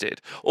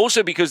interested.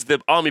 Also because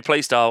the army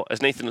playstyle,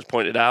 as Nathan has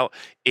pointed out,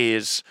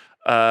 is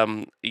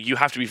you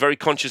have to be very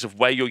conscious of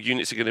where your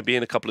units are going to be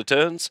in a couple of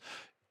turns.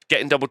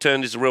 Getting double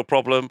turned is a real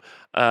problem.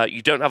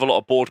 You don't have a lot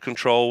of board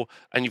control,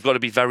 and you've got to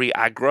be very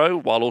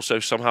aggro while also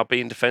somehow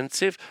being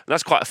defensive. And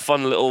that's quite a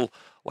fun little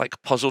like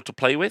puzzle to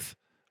play with,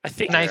 I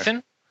think.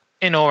 Nathan,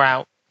 in or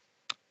out?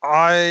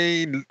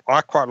 I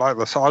quite like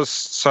this.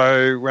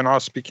 So when I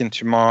was speaking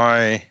to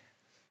my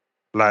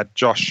lad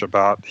Josh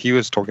he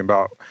was talking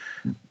about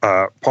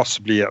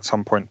possibly at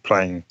some point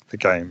playing the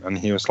game, and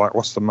he was like,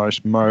 what's the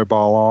most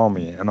mobile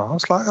army? And I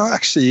was like, oh,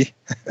 actually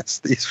it's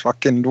these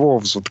fucking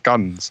dwarves with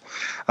guns.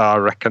 I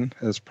reckon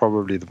is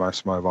probably the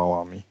most mobile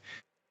army.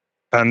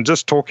 And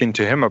just talking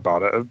to him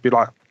about it, it'd be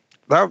like,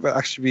 that would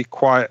actually be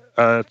quite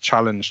a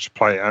challenge to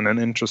play and an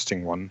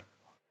interesting one,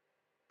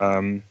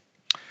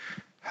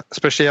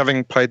 especially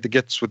having played the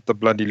Gits with the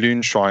bloody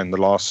Loonshrine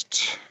the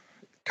last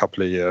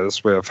couple of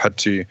years, where I've had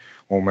to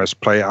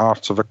almost play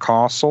out of a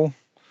castle.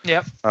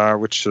 Yep.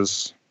 Which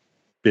has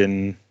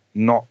been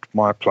not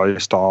my play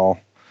style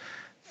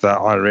that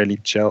I really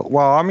gel.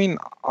 Well, I mean,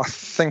 I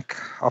think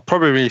I'll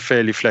probably be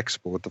fairly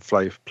flexible with the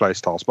play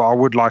styles, but I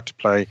would like to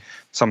play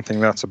something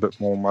that's a bit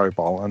more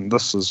mobile, and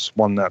this is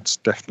one that's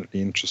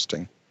definitely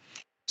interesting.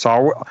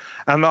 So,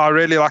 I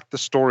really like the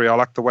story. I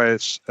like the way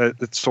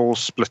it's all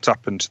split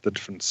up into the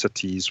different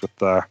cities with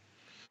the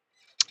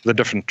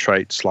different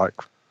traits like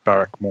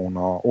Barrack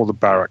Mornar, all the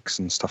barracks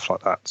and stuff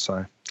like that.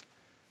 So,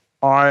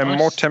 I am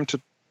more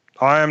tempted.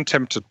 I am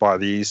tempted by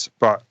these,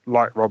 but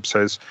like Rob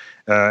says,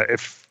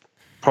 if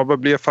I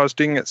was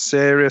doing it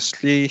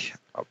seriously,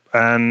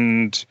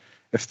 and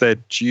if they're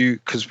due,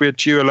 because we're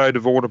due a load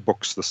of order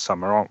books this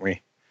summer, aren't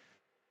we?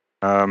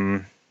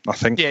 I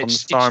think on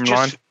the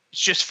timeline.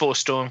 It's just 4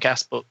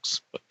 Stormcast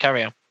books, but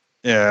carry on.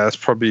 Yeah, it's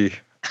probably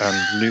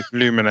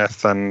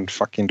Lumineth and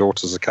fucking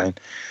Daughters of Cain.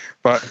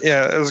 But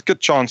yeah, there's a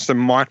good chance there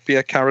might be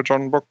a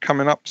Caradron book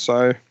coming up,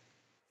 so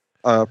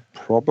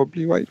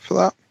probably wait for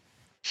that.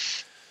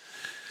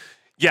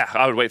 Yeah,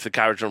 I would wait for the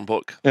Caradron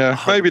book. Yeah,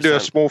 100%. Maybe do a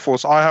small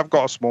force. I have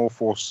got a small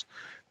force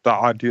that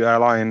I do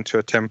ally into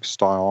a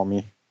Tempest-style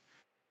army.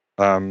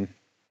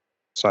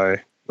 So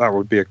that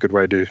would be a good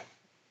way to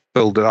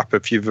build it up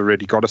if you've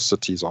already got a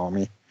cities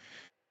army.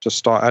 Just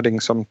start adding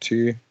some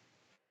to...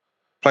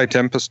 Play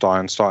Tempest-style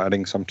and start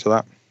adding some to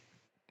that.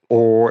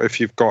 Or if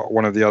you've got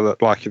one of the other...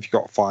 Like if you've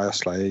got Fire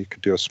Slayer, you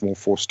could do a small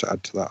force to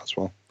add to that as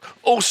well.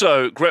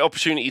 Also, great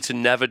opportunity to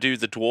never do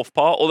the dwarf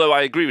part. Although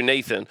I agree with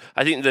Nathan,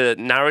 I think the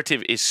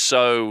narrative is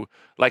so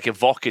like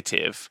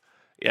evocative,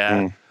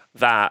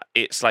 that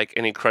it's like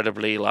an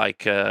incredibly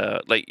like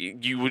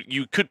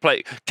you could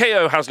play.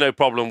 KO has no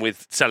problem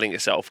with selling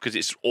itself because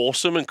it's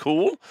awesome and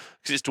cool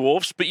because it's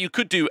dwarves. But you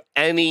could do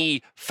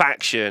any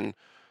faction.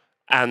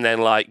 And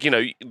then, like, you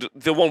know,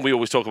 the one we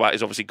always talk about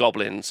is obviously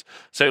goblins.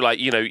 So, like,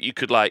 you know, you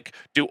could, like,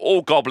 do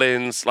all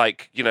goblins,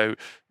 like, you know,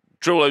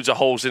 drill loads of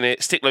holes in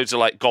it, stick loads of,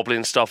 like,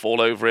 goblin stuff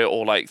all over it,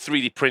 or, like,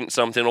 3D print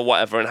something or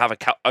whatever and have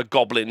a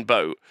goblin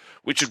boat,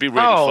 which would be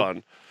really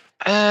fun.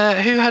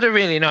 Who had a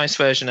really nice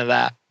version of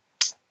that?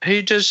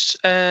 Who does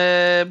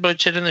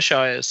Bloodshed in the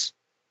Shires?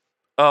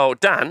 Oh,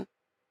 Dan?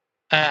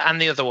 And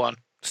the other one?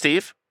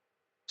 Steve?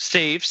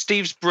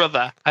 Steve's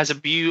brother has a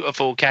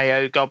beautiful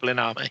KO goblin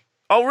army.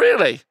 Oh,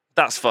 really?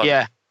 That's fun.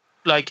 Yeah,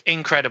 like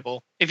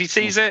incredible. If he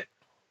sees it,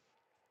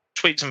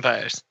 tweet some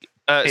photos.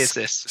 Here's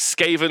this.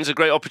 Skaven's a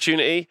great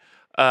opportunity.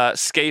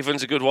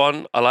 Skaven's a good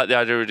one. I like the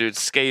idea of doing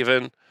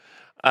Skaven.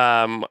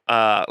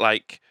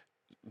 Like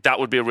that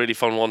would be a really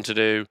fun one to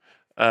do.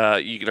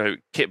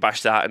 kit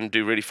bash that and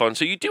do really fun.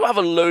 So you do have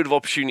a load of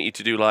opportunity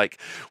to do like,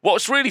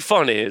 what's really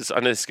fun is, I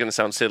know this is going to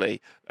sound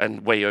silly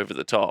and way over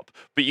the top,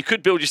 but you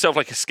could build yourself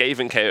like a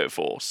Skaven KO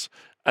force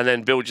and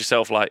then build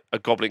yourself like a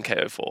Goblin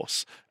KO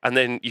force. And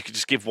then you could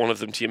just give one of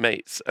them to your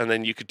mates. And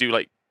then you could do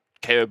like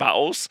KO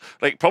battles,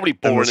 like probably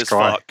boring as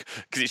fuck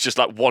because it's just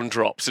like one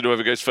drops and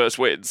whoever goes first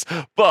wins.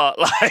 But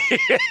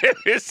like,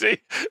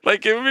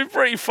 like it would be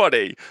pretty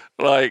funny.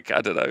 Like,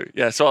 I don't know.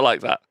 Yeah, so I like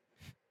that.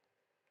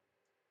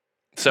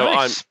 So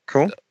Nice.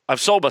 Cool. I've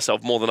sold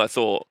myself more than I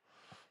thought.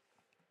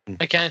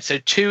 Okay, so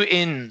 2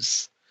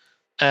 ins.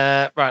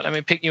 Right, let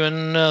me pick you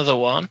another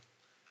one.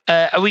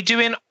 Are we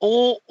doing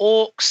all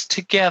orcs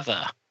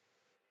together?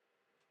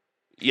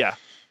 Yeah.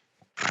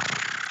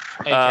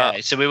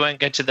 Okay, so we won't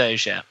get to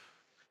those yet.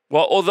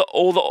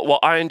 Well,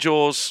 Iron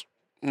Jaws.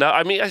 No,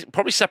 I mean I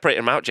probably separate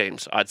them out,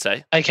 James. I'd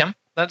say. Okay,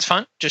 that's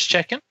fine. Just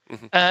checking.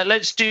 Mm-hmm.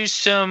 Let's do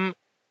some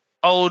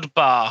old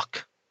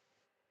bark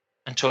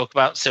and talk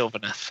about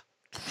Sylvaneth.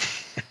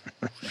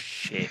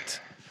 Shit.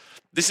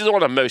 This is the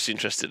one I'm most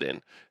interested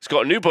in. It's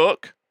got a new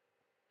book,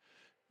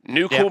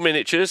 new cool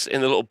miniatures in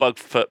the little bug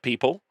foot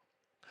people.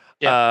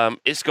 Yeah.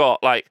 It's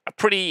got like a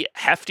pretty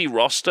hefty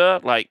roster.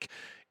 Like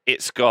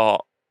it's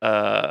got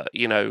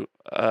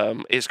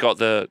it's got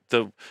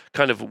the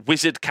kind of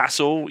wizard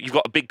castle. You've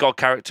got a big god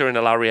character in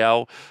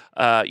Alariel.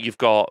 You've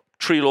got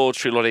Tree Lord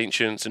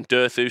Ancients, and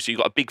Durthu. So you've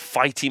got a big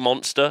fighty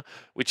monster,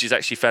 which is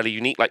actually fairly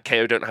unique. Like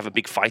KO don't have a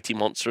big fighty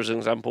monster as an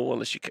example,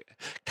 unless you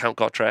count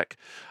Gotrek.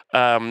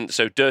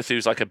 So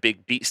Durthu's like a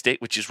big beat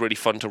stick, which is really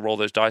fun to roll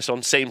those dice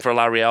on. Same for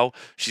Alariel.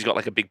 She's got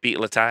like a big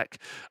beetle attack.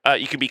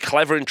 You can be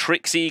clever and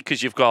tricksy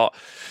because you've got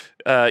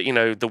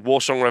the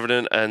Warsong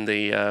Revenant and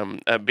the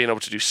being able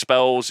to do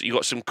spells. You've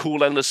got some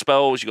cool endless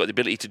spells. You've got the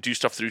ability to do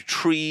stuff through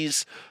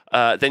trees.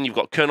 Then you've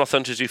got Kurnoth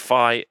Hunters who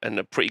fight and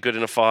are pretty good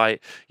in a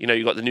fight.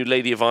 You've got the new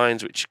Lady of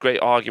Vines, which is a great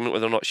argument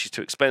whether or not she's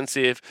too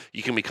expensive.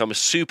 You can become a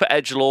super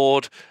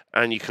edgelord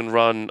and you can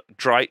run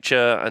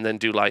Dreicher and then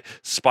do like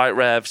spite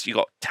revs. You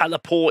got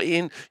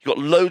teleporting. You got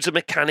loads of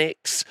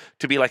mechanics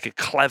to be like a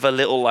clever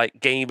little like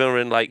gamer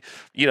and like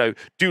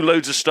do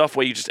loads of stuff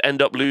where you just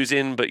end up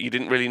losing, but you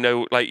didn't really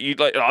know. Like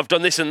I've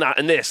done this and that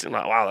and this, and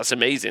like wow, that's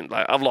amazing.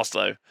 Like I've lost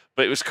though,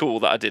 but it was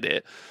cool that I did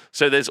it.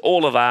 So there's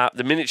all of that.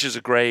 The miniatures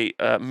are great.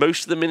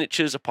 Most of the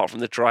miniatures, apart from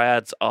the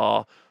Dryads,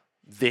 are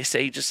this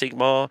Age of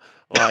Sigmar.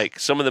 Like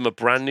some of them are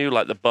brand new,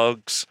 like the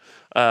bugs.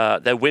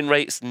 Their win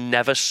rate's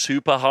never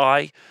super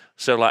high.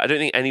 So like I don't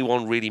think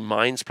anyone really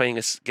minds playing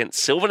against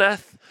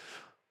Sylvaneth.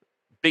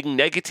 Big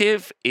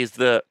negative is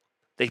that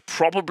they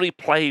probably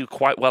play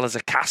quite well as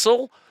a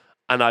castle,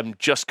 and I'm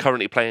just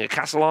currently playing a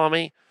castle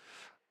army.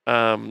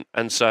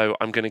 And so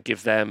I'm going to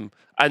give them...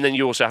 And then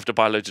you also have to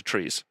buy loads of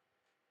trees,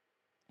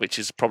 which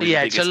is probably the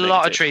biggest it's a negative.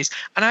 lot of trees.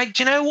 And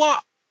do you know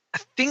what? I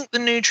think the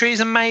new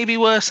trees are maybe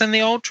worse than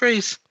the old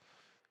trees.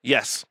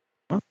 Yes.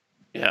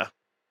 Yeah.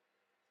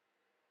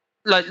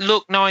 Like,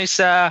 look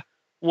nicer,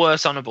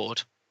 worse on a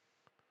board.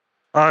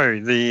 Oh,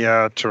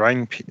 the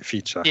terrain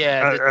feature.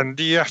 Yeah. And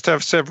do you have to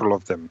have several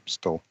of them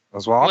still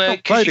as well? Well, I've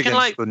not played you can,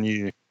 against the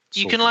new...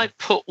 You can like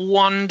put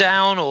 1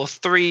 down or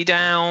 3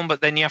 down,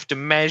 but then you have to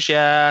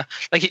measure.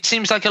 Like it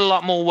seems like a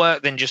lot more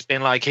work than just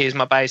being like, here's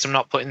my base, I'm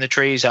not putting the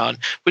trees on,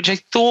 which I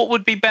thought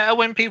would be better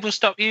when people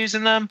stop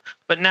using them.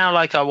 But now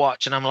like I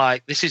watch and I'm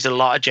like, this is a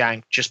lot of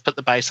jank. Just put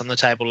the base on the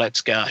table,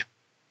 let's go.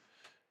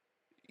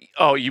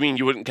 Oh, you mean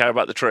you wouldn't care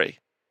about the tree?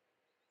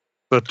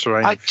 The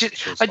terrain I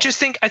just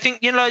think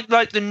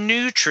like the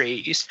new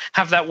trees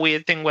have that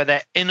weird thing where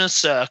they're in a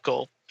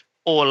circle.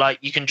 Or like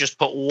you can just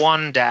put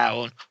 1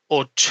 down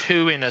or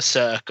 2 in a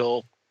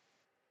circle.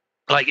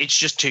 Like it's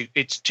just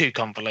too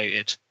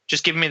convoluted.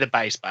 Just give me the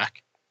base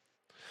back.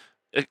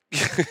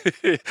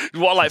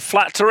 What, like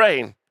flat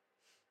terrain?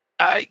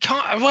 I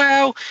can't.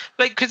 Well,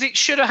 like because it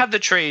should have had the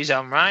trees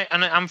on, right?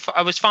 And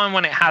I was fine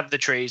when it had the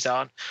trees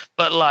on,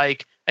 but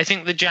like I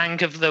think the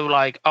jank of the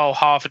like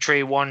half a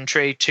tree, 1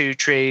 tree, 2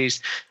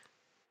 trees,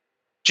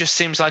 just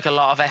seems like a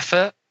lot of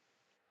effort.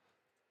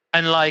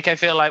 And like I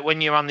feel like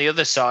when you're on the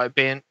other side,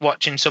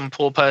 watching some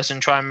poor person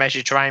try and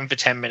measure terrain for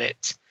 10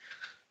 minutes,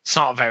 it's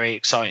not a very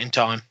exciting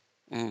time.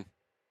 Mm.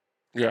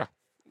 Yeah.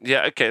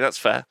 Okay, that's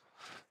fair.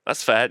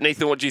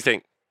 Nathan, what do you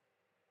think?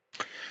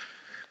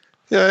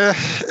 Yeah,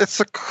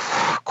 it's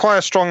quite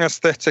a strong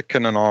aesthetic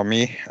in an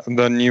army.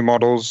 The new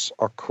models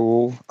are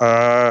cool.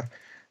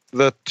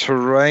 The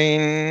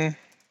terrain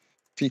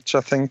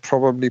feature thing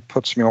probably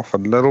puts me off a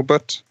little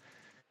bit,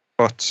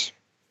 but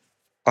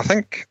I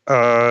think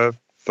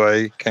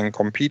they can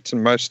compete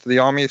in most of the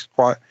armies.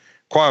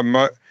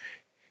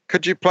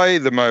 Could you play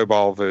the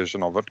mobile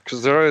version of it?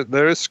 Because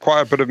there is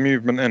quite a bit of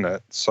movement in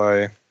it.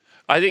 So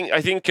I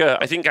think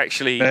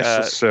actually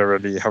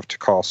necessarily have to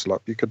castle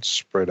up. You could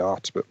spread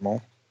out a bit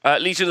more.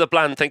 Legion of the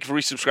Bland, thank you for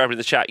resubscribing in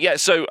the chat. Yeah,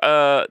 so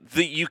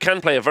you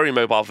can play a very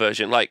mobile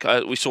version. Like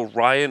we saw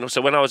Ryan.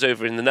 So when I was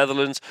over in the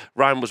Netherlands,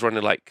 Ryan was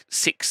running like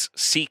 6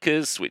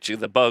 Seekers, which are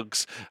the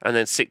bugs, and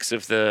then 6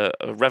 of the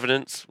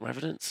Revenants.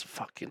 Revenants?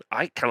 Fucking,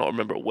 I cannot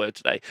remember a word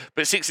today.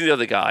 But 6 of the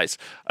other guys,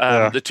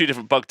 the 2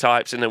 different bug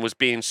types, and then was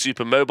being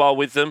super mobile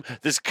with them.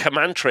 There's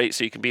command traits,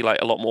 so you can be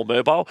like a lot more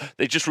mobile.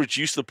 They just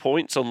reduce the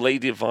points on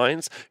Lady of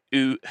Vines,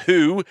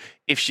 who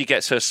if she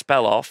gets her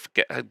spell off,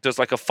 does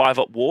like a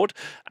 5-up ward.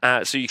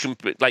 So you can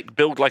like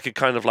build like a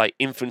kind of like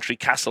infantry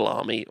castle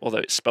army, although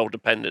it's spell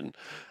dependent.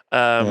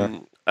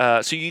 So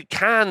you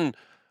can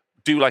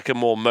do like a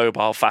more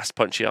mobile, fast,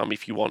 punchy army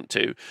if you want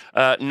to.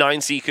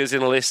 9 Seekers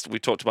in a list. We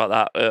talked about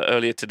that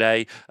earlier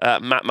today.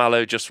 Matt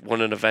Mallow just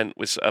won an event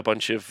with a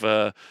bunch of...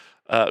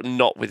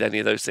 not with any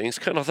of those things.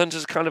 Colonel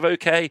Thunder's kind of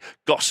okay.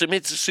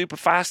 Gossamids are super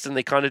fast, and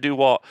they kind of do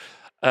what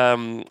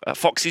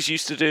Foxes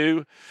used to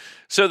do.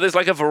 So there's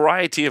like a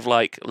variety of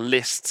like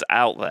lists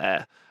out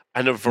there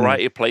and a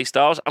variety of play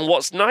styles. And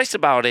what's nice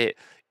about it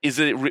is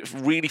that it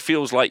really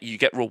feels like you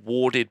get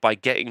rewarded by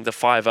getting the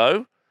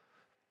 5-0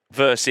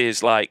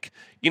 versus like,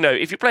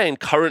 if you're playing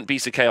current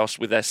Beasts of Chaos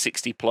with their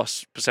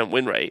 60+%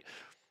 win rate,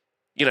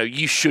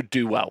 you should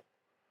do well.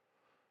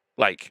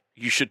 Like,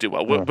 you should do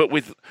well. Yeah. But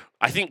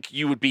I think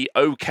you would be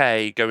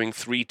okay going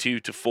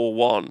 3-2 to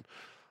 4-1.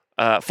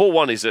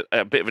 4-1 is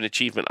a bit of an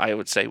achievement, I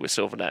would say, with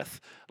Sylvaneth.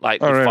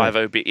 Like, with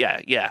 5-0,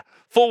 yeah.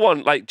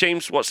 4-1, like,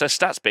 James, what's their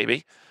stats,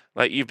 baby?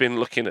 Like, you've been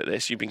looking at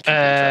this. You've been keeping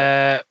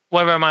track.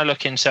 Where am I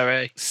looking,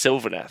 sorry?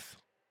 Sylvaneth.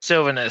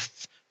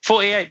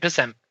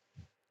 48%.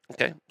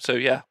 Okay, so,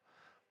 yeah.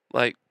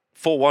 Like,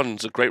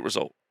 4-1's a great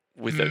result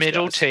with those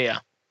middle guys. Tier.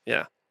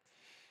 Yeah.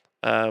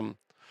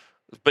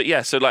 But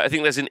yeah, so like I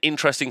think there's an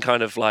interesting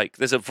kind of like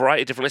there's a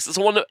variety of different lists. There's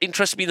the one that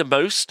interests me the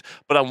most,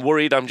 but I'm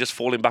worried I'm just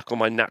falling back on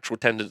my natural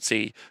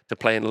tendency to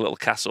play in a little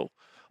castle.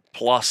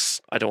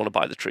 Plus, I don't want to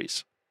buy the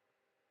trees.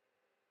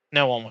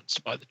 No one wants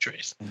to buy the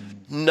trees.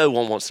 No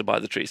one wants to buy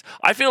the trees.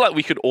 I feel like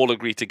we could all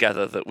agree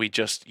together that we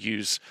just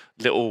use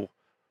little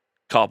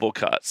cardboard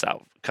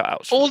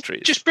cutouts for the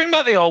trees. Just bring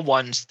back the old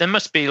ones. There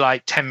must be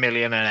like 10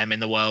 million of them in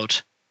the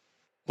world.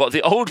 What,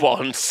 the old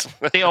ones?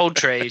 The old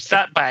trees,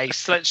 that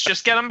base. Let's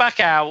just get them back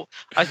out.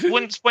 I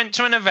once went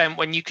to an event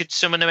when you could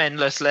summon them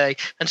endlessly,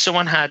 and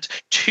someone had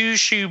 2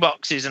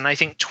 shoeboxes and I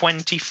think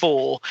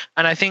 24.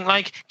 And I think,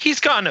 like,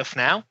 he's got enough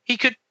now. He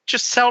could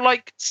just sell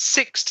like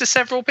 6 to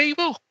several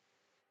people.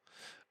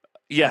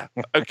 Yeah.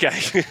 Okay.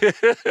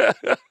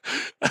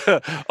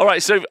 All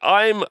right. So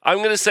I'm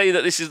going to say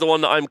that this is the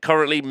one that I'm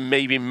currently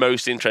maybe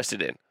most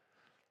interested in.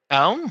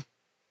 Oh.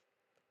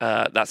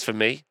 That's for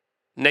me.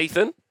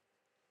 Nathan?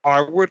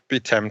 I would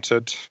be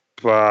tempted,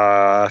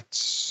 but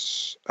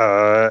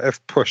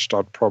if pushed,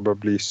 I'd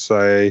probably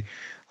say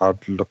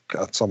I'd look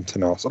at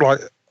something else. Like,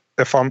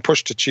 if I'm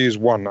pushed to choose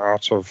one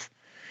out of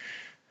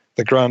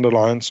the Grand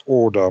Alliance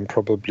order, I'm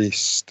probably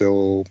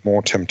still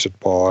more tempted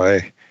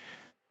by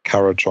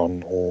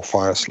Karajon or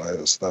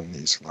Fireslayers than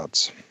these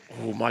lads.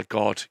 Oh my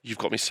God, you've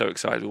got me so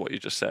excited with what you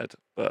just said,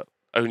 but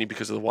only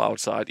because of the wild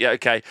side. Yeah,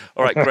 okay.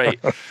 All right, great.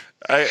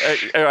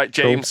 All right,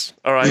 James.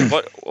 Cool. All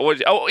right.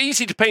 What,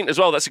 easy to paint as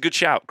well. That's a good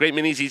shout. Great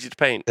minis, easy to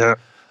paint. Yeah.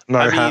 No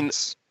I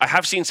hats. I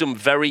have seen some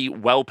very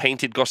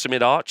well-painted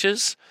Gossamer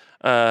archers.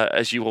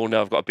 As you all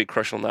know, I've got a big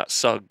crush on that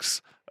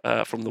Suggs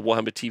from the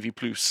Warhammer TV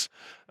Plus.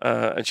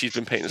 And she's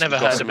been painting some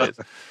Gossamids.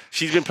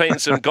 She's been painting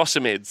some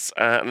Gossamids,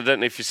 and I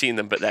don't know if you've seen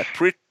them, but they're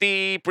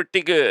pretty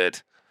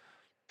good.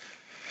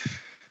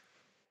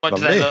 What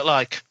do they look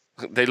like?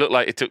 They look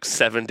like it took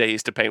 7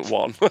 days to paint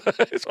one.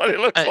 That's what it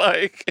looks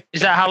like.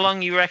 Is that how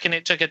long you reckon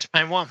it took it to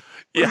paint one?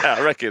 Yeah,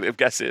 I reckon. I'm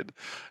guessing.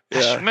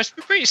 Yeah. It must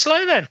be pretty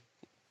slow then.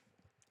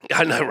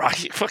 I know,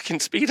 right?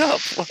 Fucking speed up.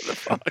 What the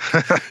fuck?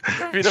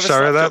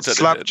 Sorry, that's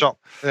slap chop.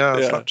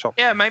 Yeah, slap chop.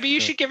 Yeah, maybe you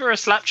should give her a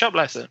slap chop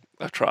lesson.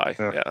 I'll try.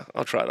 Yeah,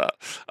 I'll try that.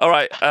 All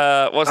right.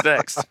 What's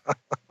next?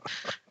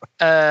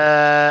 We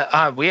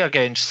are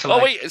going to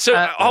select... Oh, wait. So,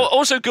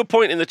 also, good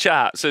point in the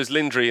chat, says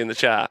Lindry in the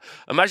chat.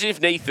 Imagine if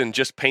Nathan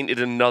just painted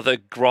another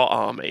Grot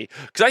army.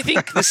 Because I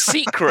think the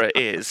secret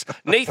is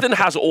Nathan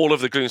has all of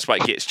the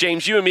Gloomspite kits.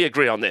 James, you and me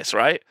agree on this,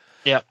 right?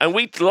 Yeah. And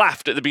we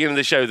laughed at the beginning of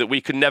the show that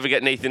we could never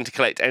get Nathan to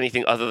collect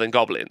anything other than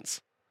goblins.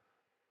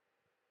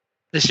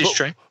 This is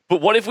true.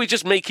 But what if we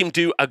just make him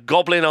do a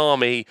goblin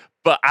army,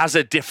 but as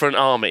a different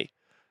army?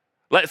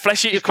 Like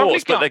Flesh Eater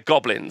Courts, but they're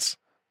goblins.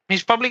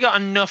 He's probably got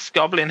enough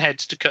goblin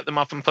heads to cut them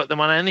off and put them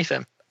on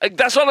anything.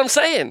 That's what I'm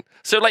saying.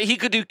 So, like, he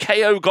could do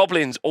KO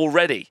goblins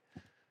already.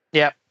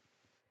 Yeah.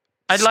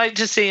 I'd like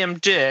to see him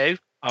do...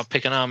 I'll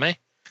pick an army.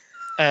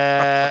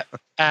 A...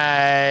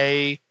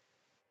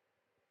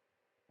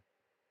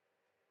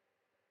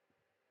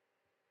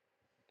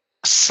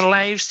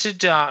 Slaves to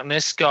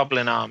Darkness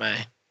goblin army.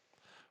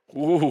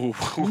 Ooh.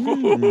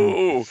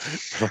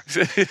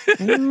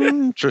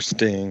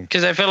 Interesting.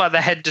 Because I feel like the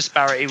head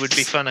disparity would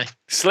be funny.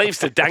 Slaves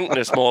to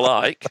Dankness, more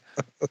like.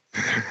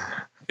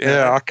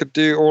 Yeah, I could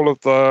do all of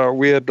the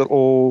weird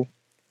little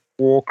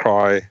war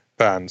cry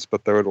bands,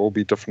 but they would all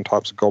be different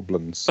types of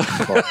goblins.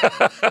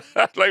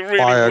 Like really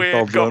fire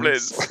weird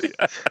goblins.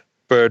 Yeah.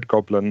 Bird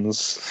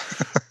goblins.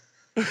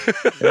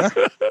 Yeah.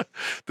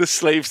 The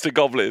slaves to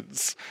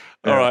goblins.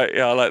 Yeah. All right,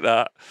 yeah, I like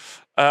that.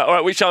 All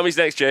right, which army's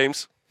next,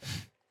 James?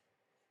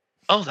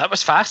 Oh, that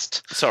was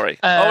fast. Sorry.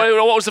 Wait,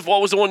 what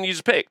was the one you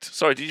just picked?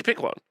 Sorry, did you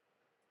pick one?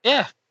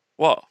 Yeah.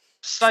 What?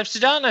 Slaves to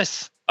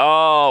Darkness.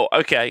 Oh,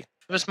 okay.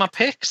 It was my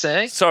pick,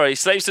 see? Sorry,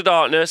 Slaves to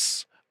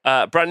Darkness,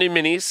 brand new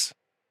minis,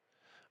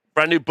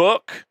 brand new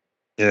book.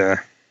 Yeah.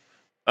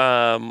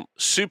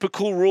 Super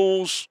cool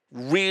rules,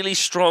 really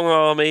strong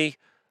army,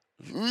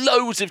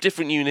 loads of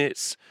different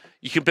units.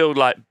 You can build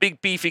like big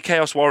beefy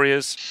Chaos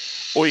Warriors,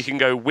 or you can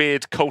go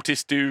weird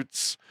cultist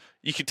dudes.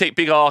 You can take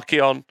big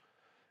Archeon.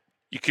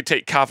 You could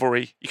take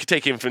cavalry. You could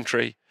take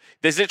infantry.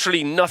 There's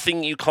literally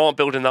nothing you can't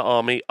build in that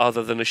army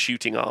other than a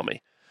shooting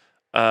army.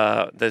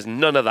 There's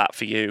none of that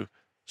for you.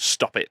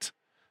 Stop it.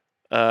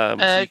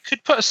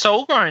 Could put a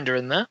Soul Grinder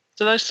in there.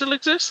 Do those still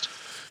exist?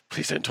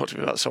 Please don't talk to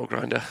me about Soul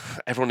Grinder.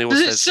 Everyone always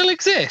Does says it still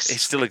exist? it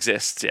still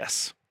exists.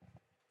 Yes.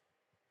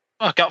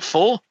 Oh, I got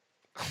 4.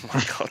 Oh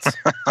my god.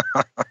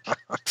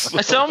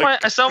 I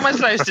sold my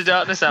Slaves to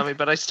Darkness army,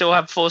 but I still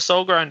have 4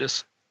 Soul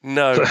Grinders.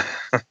 No.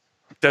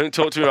 Don't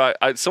talk to me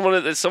about someone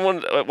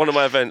at one of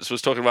my events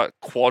was talking about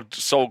quad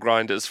Soul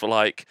Grinders for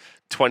like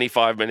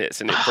 25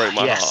 minutes, and it broke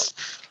my heart.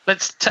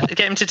 Let's get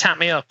him to tap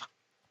me up.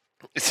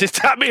 Just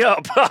tap me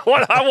up. I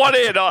want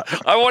in.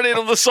 I want in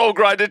on the Soul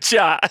Grinder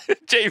chat.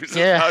 James,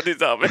 how did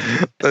that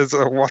mean? There's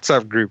a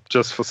WhatsApp group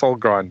just for Soul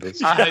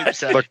Grinders. I hope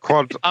so. The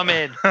quad. I'm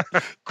in.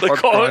 Quad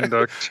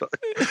grinder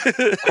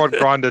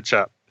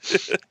chat.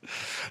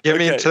 Get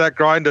me into that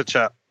grinder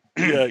chat.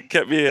 Yeah,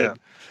 get me in. Yeah.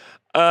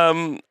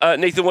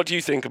 Nathan, what do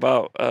you think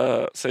about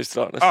Slaves to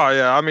Darkness? Oh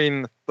yeah, I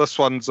mean this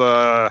one's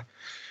a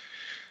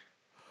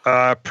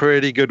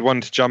pretty good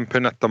one to jump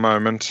in at the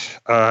moment.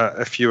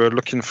 If you were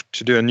looking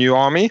to do a new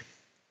army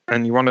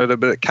and you wanted a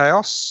bit of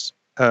chaos,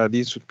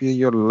 these would be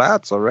your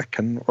lads, I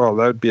reckon. Well,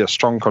 they would be a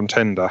strong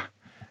contender.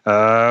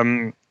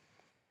 If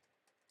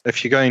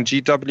you're going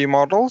GW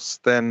models,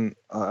 then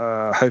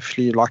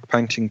hopefully you like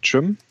painting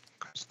trim,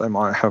 because they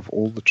might have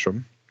all the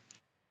trim.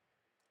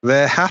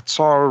 Their hats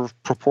are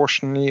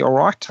proportionally all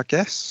right, I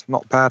guess.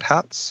 Not bad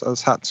hats,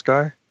 as hats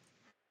go.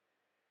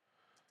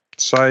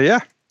 So, yeah,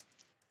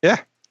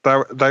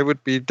 they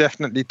would be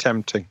definitely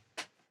tempting.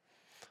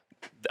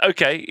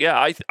 Okay,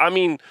 yeah, I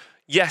mean,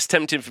 yes,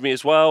 tempting for me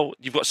as well.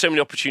 You've got so many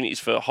opportunities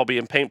for hobby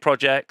and paint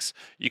projects.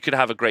 You could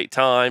have a great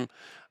time.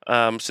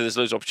 So there's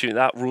loads of opportunity.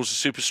 That rules are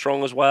super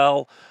strong as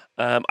well.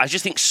 I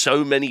just think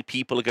so many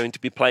people are going to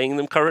be playing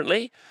them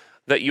currently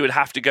that you would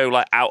have to go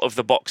like out of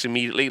the box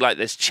immediately. Like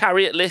there's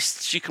chariot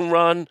lists you can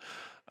run.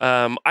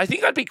 I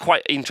think I'd be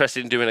quite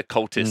interested in doing a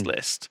cultist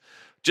list,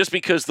 just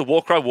because the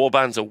Warcry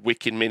warbands are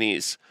wicked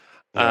minis.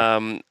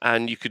 Yeah.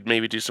 And you could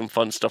maybe do some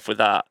fun stuff with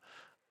that.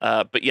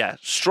 But yeah,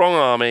 strong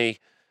army,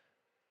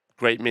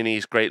 great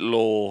minis, great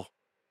lore,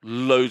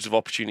 loads of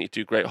opportunity to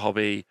do great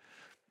hobby.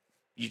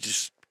 You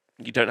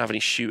don't have any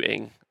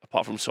shooting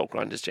apart from Soul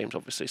Grinders, James,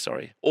 obviously,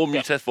 sorry. Or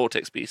Muteth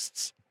Vortex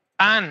Beasts.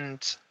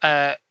 And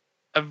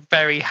a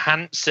very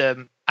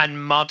handsome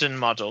and modern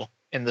model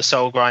in the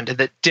Soul Grinder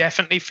that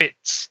definitely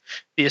fits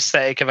the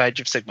aesthetic of Age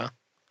of Sigmar.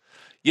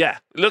 Yeah,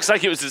 it looks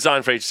like it was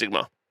designed for Age of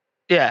Sigmar.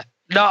 Yeah,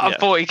 not a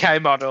 40k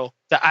model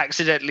that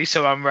accidentally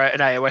someone wrote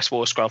an AoS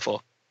war scroll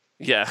for.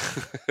 Yeah.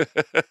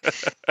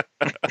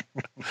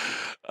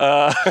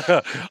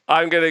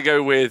 I'm going to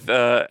go with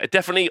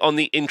definitely on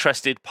the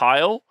interested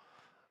pile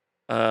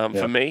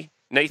for me.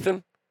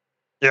 Nathan?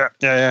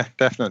 Yeah,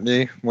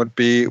 definitely. Would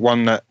be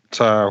one that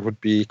would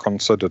be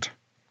considered.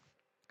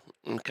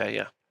 Okay,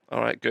 yeah. All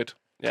right, good.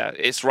 Yeah,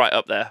 it's right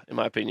up there, in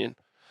my opinion.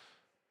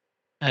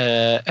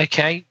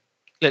 Okay,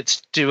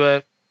 let's do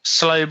a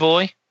slow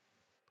boy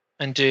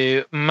and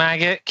do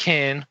Maggot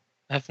Kin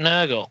of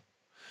Nurgle.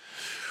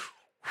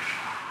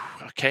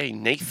 Okay,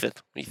 Nathan,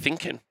 what are you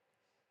thinking?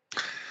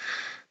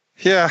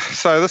 Yeah,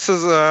 so this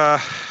is the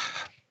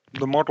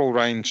model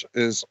range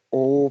is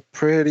all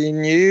pretty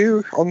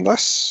new on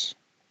this.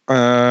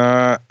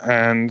 And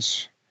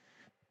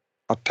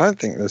I don't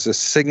think there's a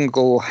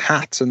single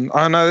hat, and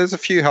I know there's a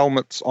few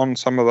helmets on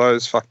some of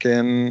those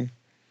fucking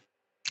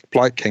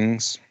Blight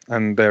Kings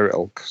and their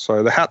ilk.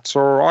 So the hats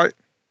are all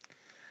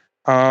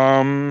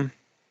right.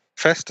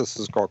 Festus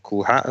has got a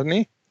cool hat, hasn't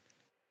he?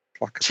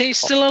 Is he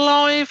still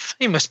alive?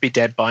 He must be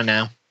dead by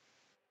now.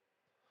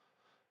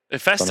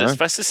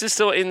 Festus is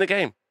still in the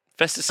game.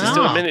 Festus is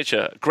still a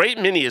miniature. Great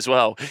mini as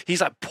well.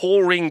 He's like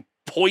pouring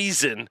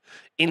poison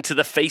into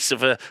the face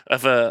of a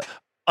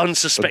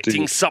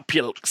unsuspecting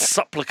supplicant.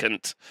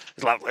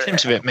 It's like,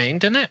 seems a bit mean,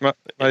 doesn't it?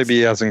 Maybe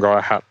he hasn't got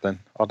a hat then.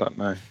 I don't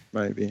know.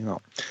 Maybe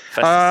not.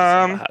 Festus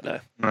doesn't have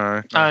a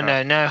hat,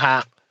 no. No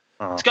hat.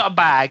 Oh. He's got a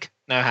bag,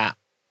 no hat.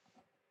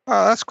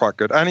 Oh, that's quite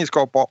good. And he's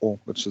got a bottle,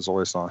 which is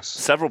always nice.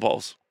 Several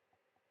bottles.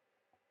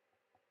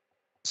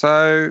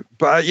 So,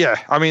 but yeah,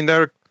 I mean,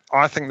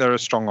 I think they're a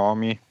strong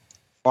army.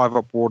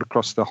 5-up ward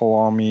across the whole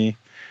army.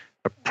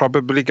 They're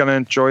probably going to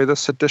enjoy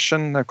this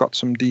edition. They've got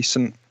some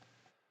decent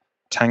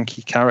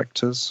tanky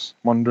characters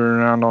wandering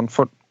around on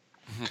foot.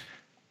 Mm-hmm.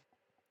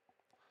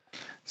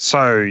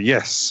 So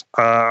yes,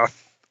 I'm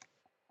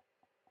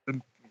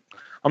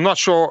not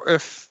sure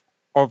if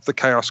of the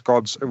Chaos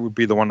Gods it would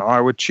be the one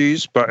I would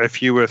choose, but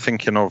if you were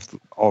thinking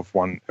of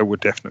one, it would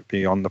definitely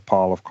be on the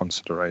pile of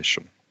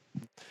consideration.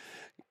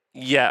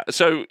 Yeah,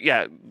 so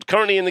yeah,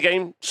 currently in the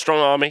game, strong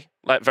army,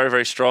 like very,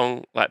 very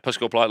strong. Like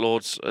Pusgoyle Blight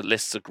Lords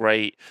lists are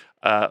great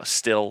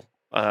still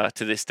to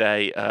this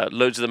day.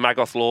 Loads of the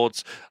Maggoth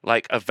Lords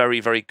like are very,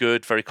 very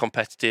good, very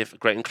competitive.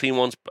 Great and Clean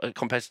ones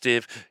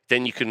competitive.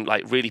 Then you can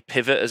like really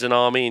pivot as an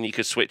army, and you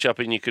could switch up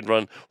and you could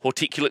run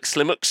Horticulus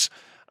Slimmux.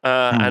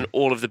 And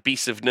all of the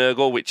Beasts of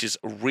Nurgle, which is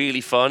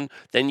really fun.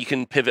 Then you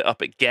can pivot up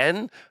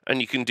again,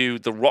 and you can do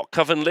the Rock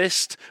Coven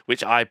list,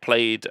 which I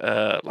played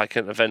like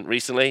an event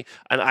recently,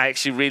 and I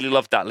actually really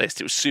loved that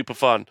list. It was super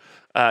fun,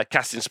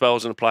 casting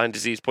spells and applying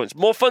disease points.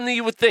 More fun than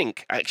you would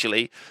think,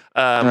 actually.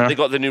 They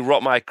got the new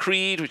Rotmire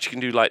Creed, which you can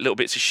do like little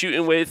bits of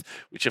shooting with,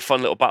 which are a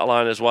fun little battle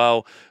line as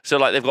well. So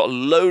like they've got a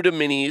load of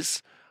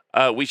minis,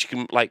 which you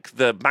can like.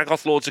 The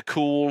Maggoth Lords are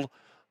cool.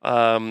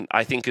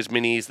 I think as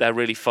minis they're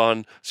really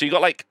fun. So you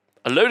got like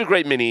a load of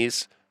great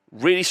minis,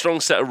 really strong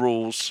set of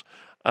rules.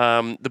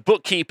 The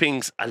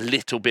bookkeeping's a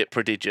little bit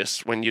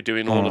prodigious when you're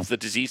doing all of the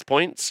disease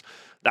points.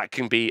 That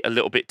can be a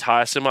little bit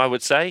tiresome, I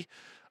would say,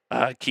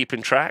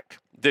 keeping track.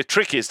 The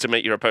trick is to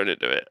make your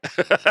opponent do it.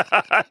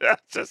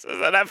 Just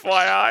as an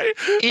FYI.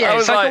 Yeah,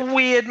 it's like a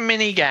weird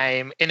mini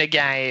game in a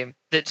game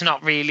that's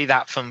not really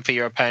that fun for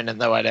your opponent,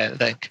 though, I don't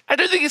think. I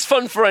don't think it's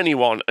fun for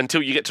anyone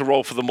until you get to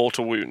roll for the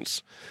mortal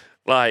wounds.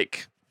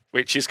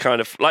 Which is kind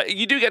of like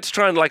you do get to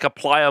try and like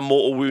apply a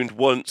mortal wound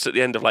once at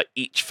the end of like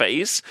each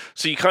phase,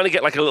 so you kind of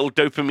get like a little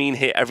dopamine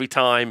hit every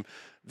time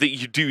that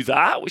you do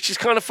that, which is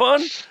kind of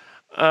fun.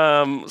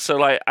 So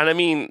like, and I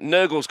mean,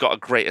 Nurgle's got a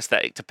great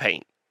aesthetic to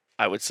paint,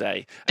 I would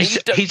say.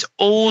 He's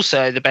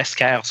also the best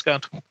Chaos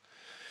God.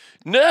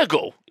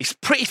 Nurgle, he's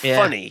pretty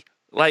funny.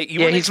 Like,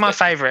 he's my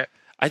favorite.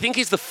 I think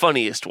he's the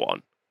funniest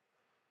one.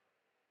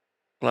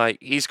 Like,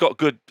 he's got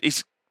good.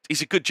 He's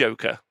a good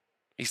Joker.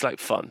 He's like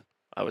fun,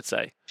 I would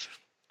say.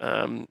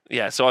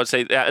 So I'd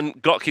say that,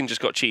 and Glotkin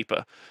just got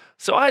cheaper.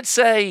 So I'd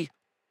say,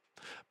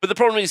 but the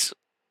problem is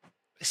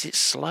it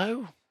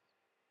slow?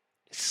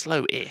 It's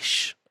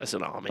slow-ish as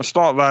an army. It's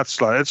not that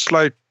slow. It's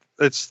slow.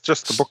 It's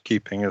just the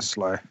bookkeeping is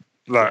slow.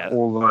 Like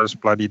all those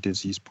bloody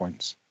disease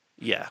points.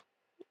 Yeah.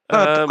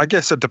 I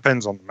guess it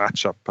depends on the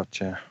matchup, but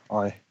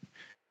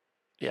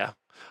yeah.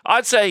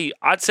 I'd say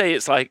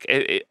it's like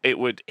it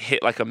would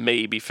hit like a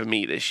maybe for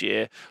me this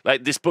year.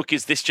 Like this book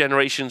is this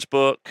generation's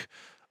book.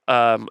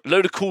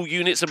 Load of cool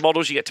units and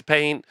models you get to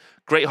paint.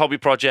 Great hobby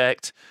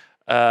project.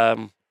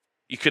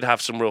 You could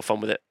have some real fun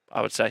with it,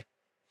 I would say.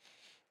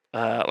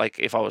 Like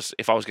if I was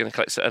going to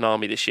collect an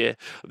army this year,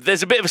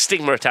 there's a bit of a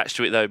stigma attached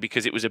to it though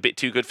because it was a bit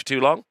too good for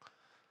too long.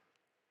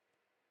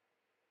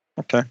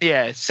 Okay.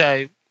 Yeah,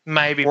 so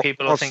maybe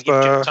people will think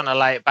you've jumped on a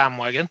late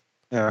bandwagon.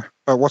 Yeah,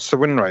 but what's the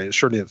win rate?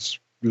 Surely it's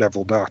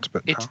leveled out a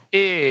bit. It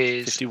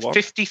is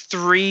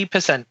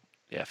 53%.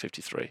 Yeah,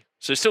 53.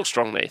 So it's still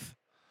strong, Nath.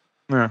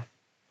 Yeah.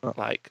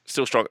 Like,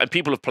 still strong. And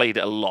people have played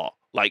it a lot.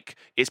 Like,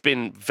 it's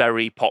been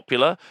very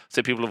popular,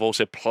 so people have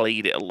also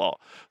played it a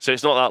lot. So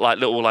it's not that,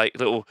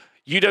 little...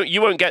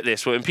 You won't get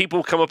this. When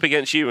people come up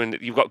against you and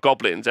you've got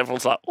goblins,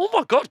 everyone's like, oh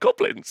my God,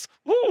 goblins.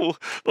 Ooh.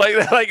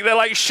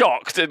 They're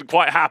shocked and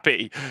quite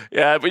happy.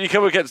 Yeah, but you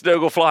come against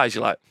Nurgle Flies,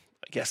 you're like,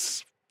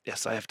 yes,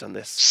 I have done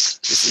this.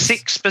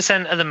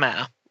 6% of the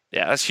meta.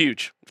 Yeah, that's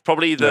huge. It's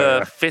probably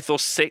the 5th or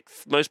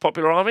 6th most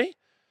popular army?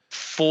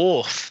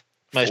 4th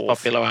most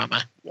popular army.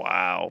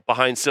 Wow.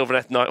 Behind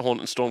Sylvaneth, Nighthaunt,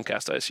 and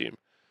Stormcast, I assume.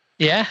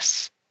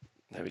 Yes.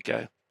 There we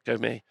go. Go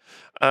me.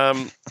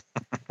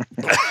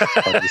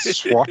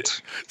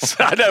 SWAT.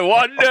 I know,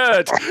 what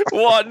nerd.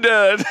 What a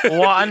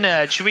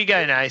nerd. Should we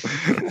go,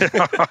 Nathan?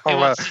 Who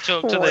wants to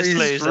talk to this he's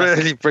loser?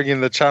 Really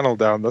bringing the channel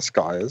down, this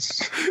guy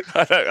is.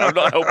 I'm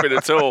not helping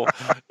at all.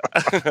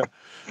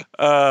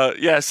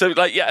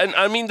 And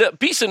I mean, the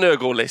Beast of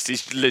Nurgle list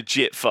is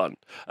legit fun.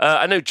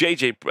 I know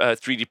JJ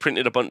 3D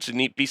printed a bunch of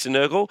neat Beast of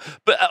Nurgle,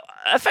 but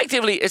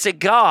effectively it's a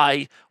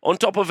guy on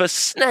top of a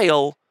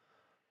snail.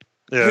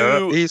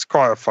 Yeah, he's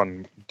quite a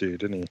fun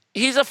dude, isn't he?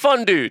 He's a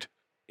fun dude.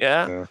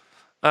 Yeah. He's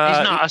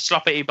not a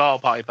sloppity ball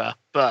piper,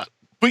 but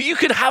you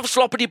could have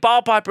sloppity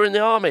bar piper in the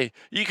army.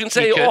 You can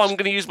say, I'm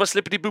going to use my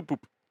slippity boop boop.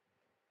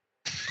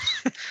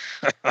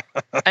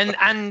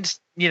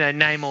 and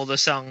name all the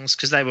songs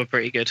because they were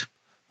pretty good.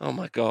 Oh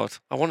my God,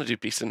 I want to do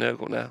Beast of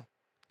Nurgle now.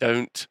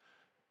 Don't.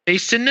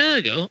 Beast of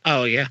Nurgle?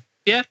 Oh yeah.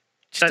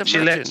 That's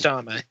your next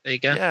army. There you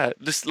go. Yeah,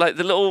 just like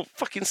the little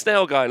fucking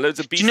snail guy, loads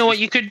of beasts. Do you know what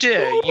you could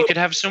do? You could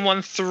have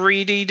someone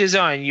 3D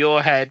design your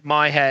head,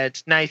 my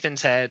head,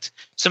 Nathan's head,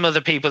 some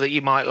other people that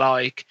you might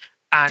like,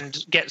 and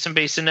get some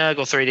Beast of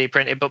Nurgle 3D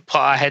printed, but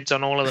put our heads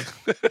on all of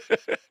them.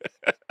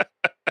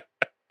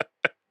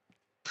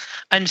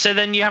 And so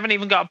then you haven't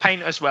even got to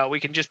paint us well. We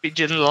can just be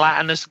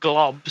gelatinous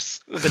globs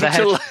with a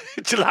head.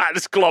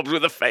 Gelatinous globs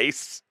with a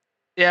face.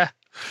 Yeah.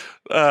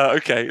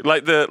 Okay,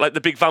 like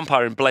the big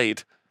vampire in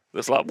Blade.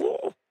 That's like,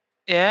 whoa.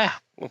 Yeah.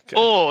 Okay.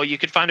 Or you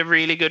could find a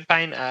really good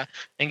painter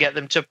and get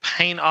them to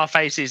paint our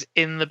faces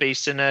in the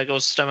Beast and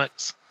Nurgle's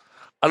stomachs.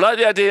 I like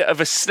the idea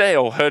of a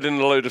snail herding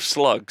a load of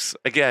slugs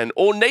again.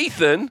 Or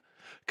Nathan,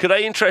 could I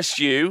interest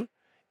you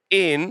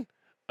in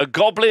a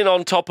goblin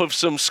on top of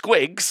some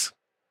squigs,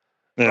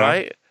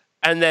 right?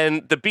 And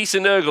then the Beast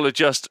and Nurgle are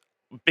just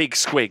big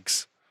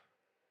squigs.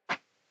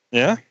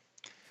 Yeah.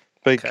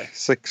 Big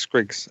 6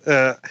 squigs.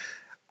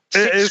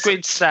 6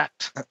 squids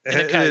stacked.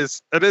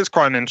 It is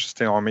quite an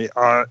interesting army.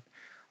 I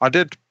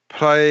did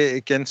play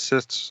against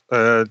it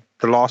the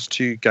last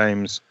 2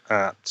 games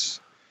at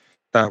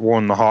War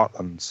in the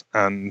Heartlands,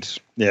 and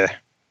yeah,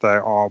 they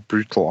are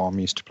brutal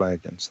armies to play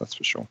against. That's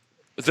for sure.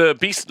 The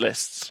beast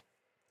lists.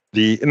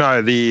 The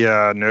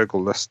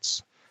Nurgle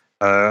lists.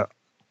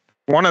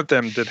 One of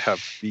them did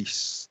have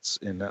beasts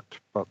in it,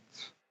 but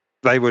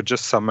they were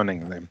just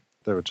summoning them.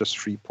 They were just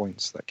 3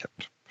 points that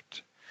kept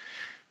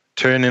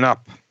turning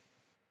up.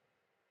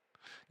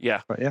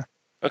 Yeah. But yeah.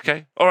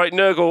 Okay. All right.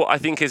 Nurgle, I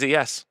think, is a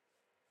yes.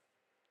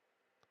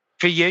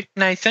 For you,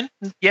 Nathan?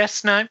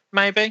 Yes, no,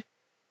 maybe?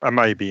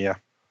 Maybe, yeah.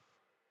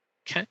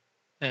 Okay.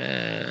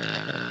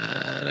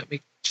 Let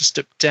me just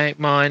update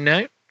my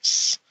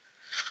notes.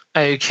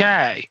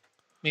 Okay.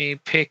 Let me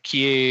pick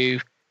you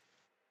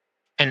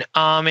an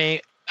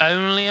army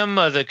only a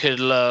mother could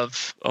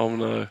love. Oh,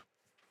 no.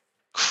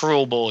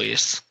 Cruel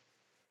Boys.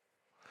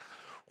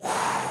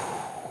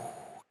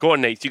 Go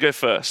on, Nate. You go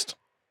first.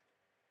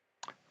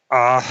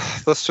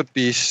 This would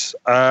be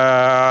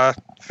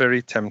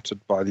very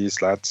tempted by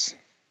these lads.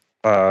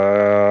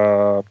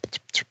 They're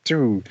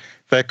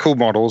cool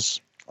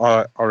models.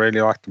 I really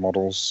like the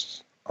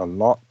models a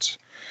lot.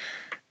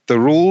 The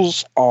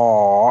rules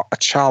are a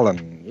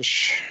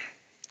challenge,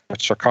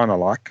 which I kind of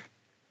like.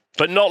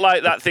 But not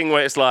like that thing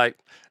where it's like,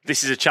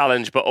 this is a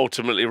challenge, but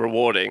ultimately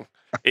rewarding.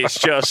 It's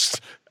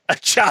just a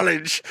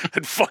challenge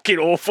and fucking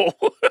awful.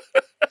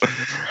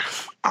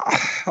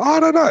 I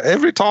don't know.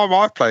 Every time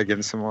I play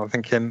against them, I'm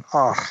thinking,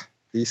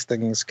 these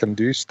things can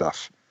do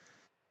stuff.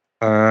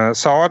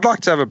 So I'd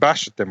like to have a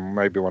bash at them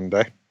maybe one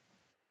day.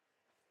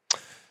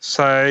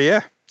 So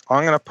yeah,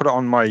 I'm going to put it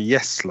on my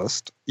yes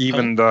list,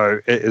 even though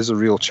it is a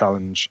real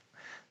challenge.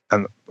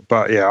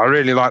 But yeah, I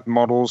really like the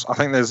models. I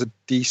think there's a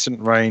decent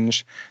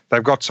range.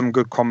 They've got some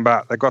good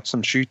combat. They've got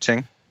some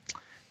shooting,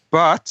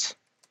 but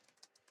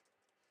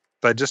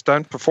they just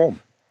don't perform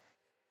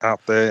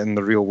out there in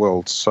the real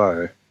world.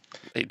 So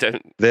they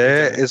don't.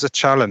 There is a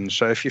challenge.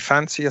 So if you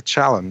fancy a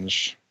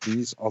challenge,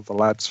 these are the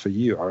lads for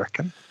you, I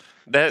reckon.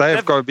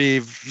 They've got to be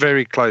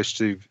very close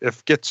to.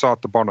 If Gits are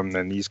at the bottom,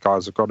 then these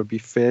guys have got to be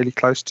fairly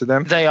close to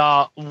them. They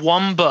are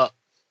one butt.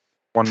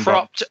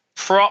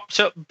 Propped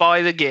up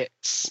by the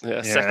Gits.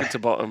 Yeah, second to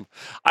bottom.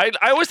 I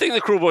always think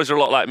the Cruel Boys are a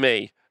lot like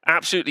me.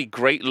 Absolutely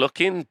great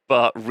looking,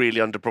 but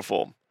really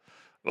underperform.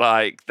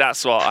 Like,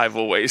 that's what I've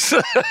always...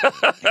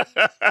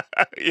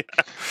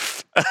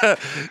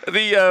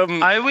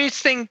 I always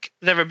think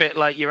they're a bit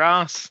like your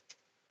ass.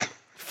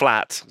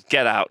 Flat.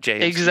 Get out,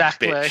 James.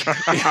 Exactly.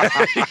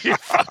 You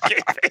fucking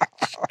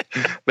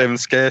bitch. Them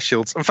scare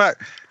shields. In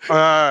fact,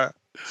 so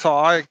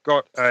I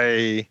got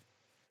a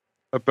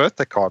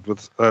birthday card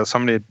with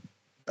somebody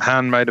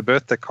handmade a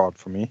birthday card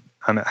for me,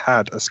 and it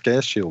had a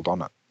scare shield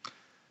on it.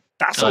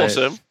 That's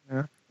awesome.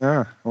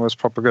 Yeah, it was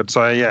proper good.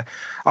 So yeah,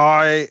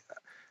 I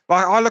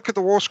look at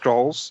the war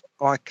scrolls,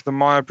 like the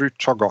Maya Brute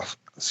Chogoth.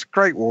 It's a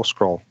great war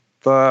scroll.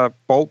 The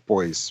Bolt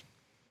Boys,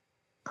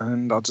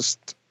 and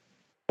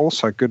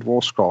also good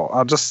war scroll.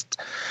 And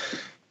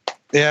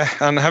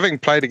having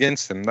played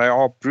against them, they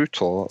are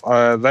brutal.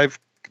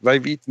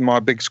 They've eaten my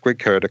big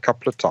squig herd a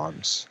couple of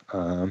times.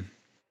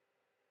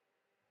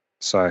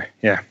 So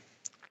yeah.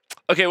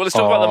 Okay, well let's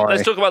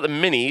talk about the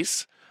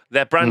minis.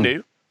 They're brand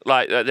new.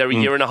 Like they're a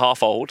year and a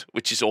half old,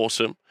 which is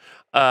awesome.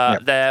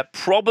 They're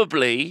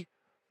probably,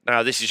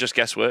 now this is just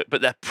guesswork,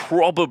 but they're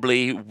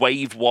probably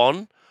wave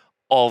 1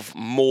 of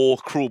more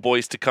Cruel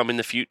Boys to come in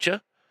the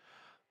future.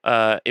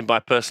 In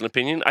my personal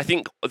opinion, I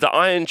think the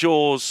Iron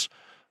Jaws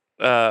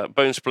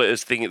Bone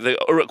Splitters thing, the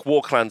Uruk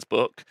War Clans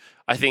book,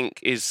 I think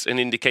is an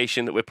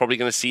indication that we're probably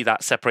going to see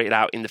that separated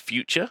out in the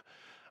future.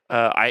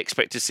 I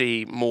expect to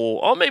see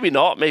more, or maybe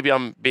not. Maybe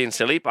I'm being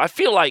silly, but I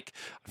feel like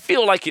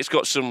it's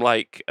got some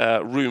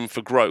room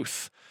for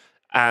growth.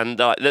 And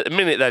the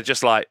minute they're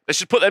just like, let's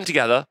just put them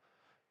together,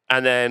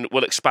 and then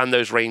we'll expand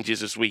those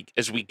ranges as we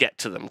get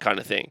to them, kind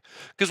of thing.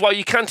 Because while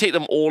you can take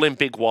them all in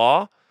Big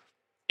War,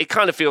 it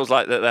kind of feels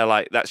like that they're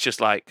like, that's just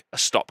like a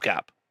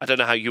stopgap. I don't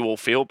know how you all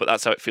feel, but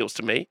that's how it feels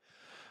to me.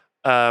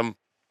 But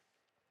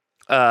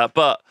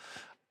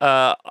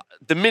the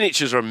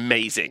miniatures are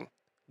amazing.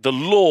 The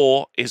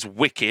lore is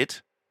wicked.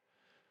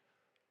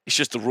 It's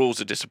just the rules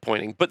are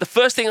disappointing. But the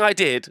first thing I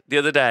did the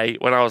other day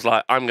when I was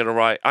like, I'm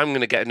going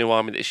to get a new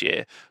army this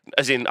year,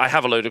 as in I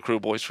have a load of Cruel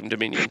Boys from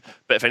Dominion,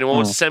 but if anyone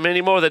wants to send me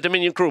any more of the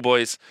Dominion Cruel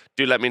Boys,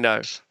 do let me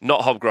know.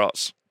 Not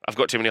Hobgrots. I've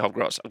got too many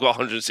Hobgrots. I've got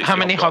 160. How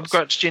many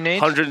Hobgrots do you need?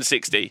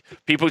 160.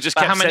 People just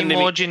kept sending me. How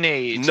many more do you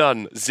need?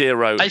 None.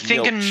 Zero. I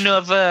think Nilch.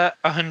 another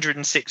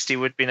 160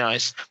 would be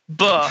nice,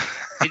 but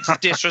it's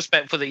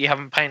disrespectful that you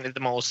haven't painted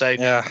them all. So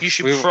you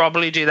should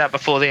probably do that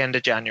before the end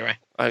of January.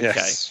 Okay.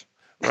 Yes.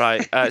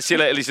 Right. See you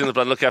later, Lisa in the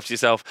Blood. Look after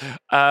yourself.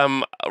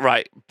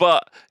 Right.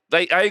 But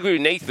I agree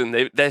with Nathan.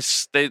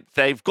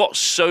 They've got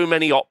so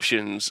many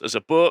options as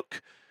a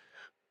book.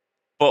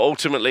 But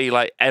ultimately,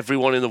 like,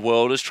 everyone in the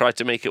world has tried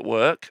to make it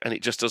work, and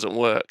it just doesn't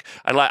work.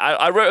 And like,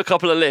 I wrote a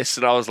couple of lists,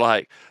 and I was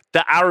like,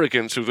 the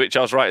arrogance with which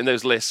I was writing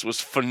those lists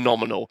was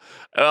phenomenal.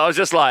 And I was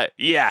just like,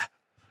 yeah.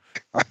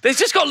 They've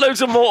just got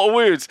loads of mortal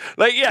wounds.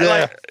 Like,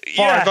 like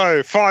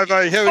 5-0,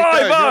 5-0, here we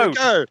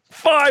go.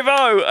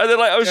 5-0. And then,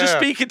 like, I was just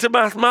speaking to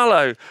Math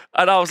Mallow,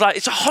 and I was like,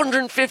 it's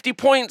 150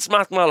 points,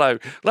 Math Mallow.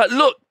 Like,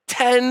 look,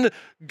 10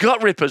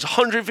 gut rippers,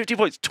 150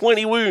 points,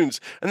 20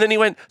 wounds. And then he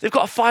went, they've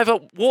got a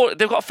 5-up war,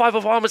 they've got a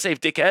 5-up armor save,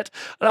 dickhead.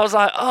 And I was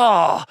like,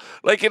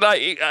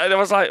 and I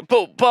was like,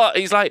 but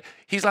he's like,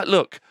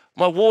 look,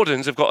 my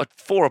wardens have got a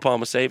 4-up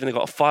armor save and they've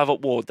got a 5-up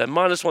ward. They're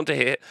 -1 to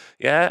hit,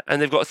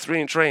 and they've got a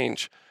 3-inch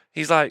range.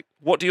 He's like,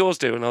 what do yours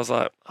do? And I was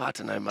like, I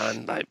don't know,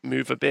 man. Like,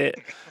 move a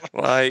bit.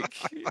 Like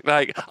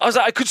I was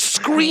like, I could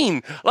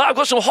screen. Like, I've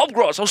got some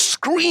Hobgrots. I'll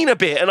screen a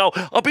bit, and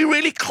I'll be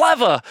really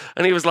clever.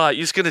 And he was like,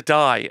 you're just gonna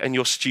die, and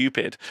you're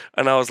stupid.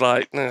 And I was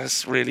like,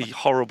 that's really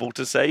horrible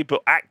to say,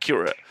 but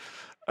accurate.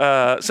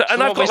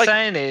 What we're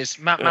saying is,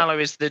 Matt Mallow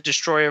is the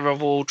destroyer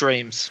of all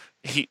dreams.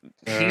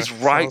 He's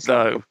right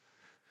though.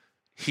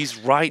 He's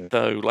right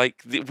though.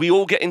 Like, we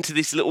all get into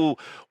this little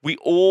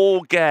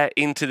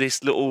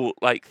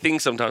like thing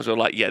sometimes. We're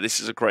like, yeah, this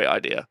is a great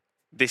idea.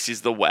 This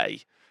is the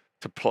way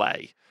to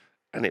play,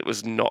 and it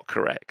was not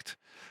correct.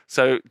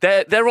 So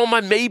they're on my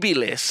maybe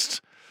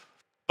list,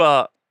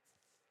 but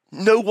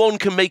no one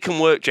can make them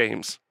work,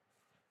 James.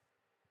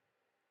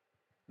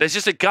 There's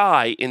just a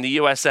guy in the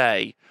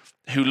USA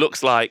who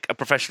looks like a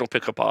professional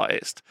pickup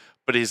artist,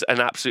 but is an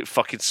absolute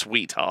fucking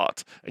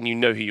sweetheart, and you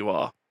know who you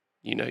are.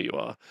 You know you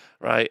are,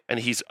 right?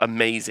 And he's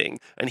amazing.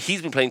 And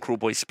he's been playing Cruel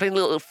Boys. He's playing a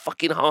little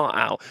fucking heart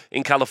out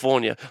in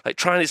California, like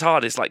trying his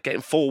hardest, like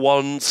getting 4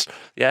 1s.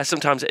 Yeah,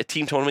 sometimes at a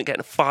team tournament getting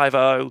a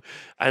 5-0.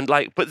 And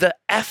like, but the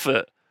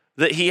effort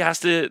that he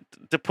has to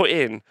put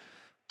in.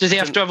 Does he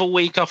have to have a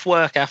week off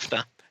work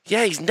after?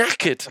 Yeah, he's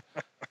knackered.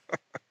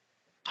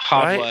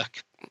 Hard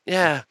work.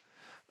 Yeah.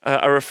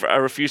 I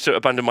refuse to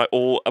abandon my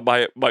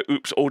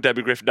oops all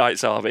Debbie Griff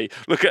Knights army.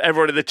 Look at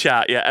everyone in the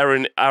chat. Yeah,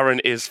 Aaron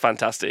is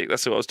fantastic.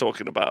 That's what I was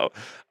talking about.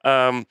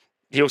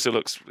 He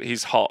also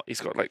he's hot.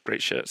 He's got like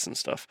great shirts and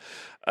stuff.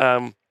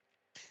 I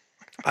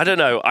don't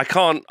know.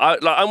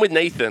 I'm with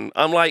Nathan.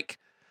 I'm like,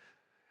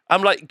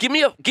 give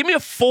me a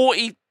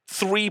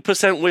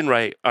 43% win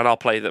rate and I'll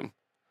play them.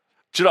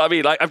 Do you know what I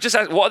mean? Like, I've just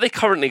asked, what have they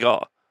currently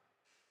got?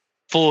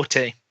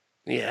 40.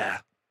 Yeah.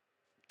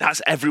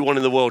 That's everyone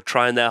in the world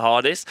trying their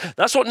hardest.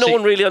 That's what no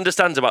one really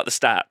understands about the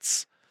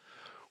stats.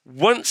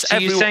 You're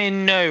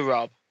saying no,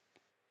 Rob?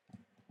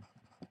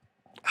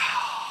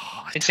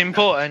 It's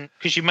important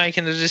because you're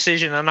making the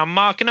decision, and I'm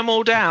marking them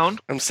all down.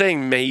 I'm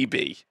saying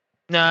maybe.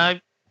 No,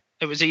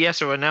 it was a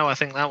yes or a no. I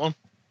think that one.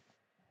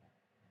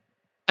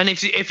 And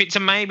if it's a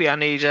maybe, I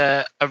need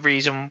a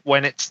reason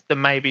when the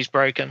maybe's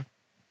broken.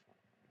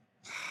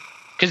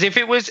 Because if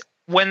it was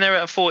when they're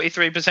at a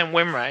 43%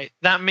 win rate,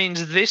 that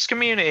means this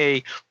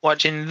community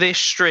watching this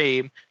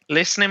stream,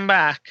 listening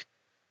back,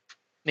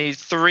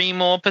 needs 3%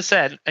 more,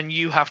 and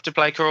you have to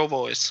play Cruel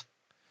Boys.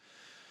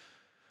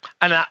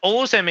 And that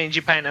also means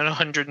you're paying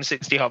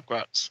 160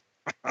 Hobgrots.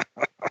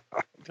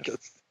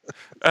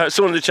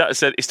 Someone in the chat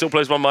said, it still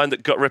blows my mind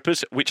that Gut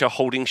Rippers, which are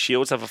holding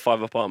shields, have a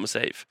 5-up armor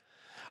save.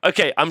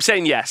 Okay, I'm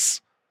saying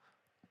yes.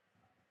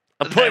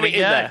 I'm putting it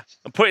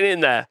in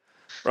there.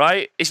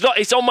 Right?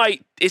 It's on my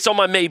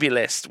maybe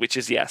list, which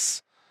is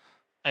yes.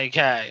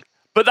 Okay.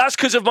 But that's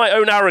because of my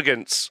own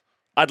arrogance.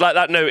 I'd like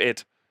that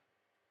noted.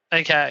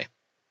 Okay.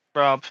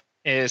 Rob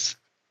is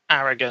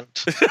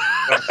arrogant.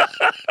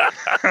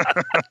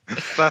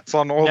 That's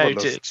on all the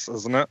lists,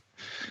 isn't it?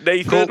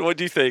 Nathan, cool. What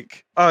do you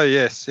think? Oh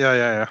yes,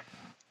 yeah.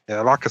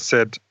 Like I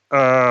said,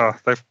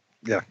 they've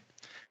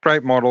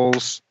great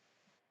models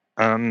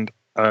and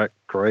a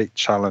great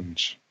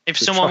challenge. If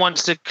someone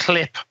wants to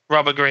clip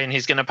Robert Green,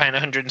 he's going to paint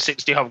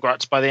 160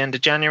 Hobgrots by the end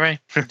of January.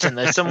 It's in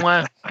there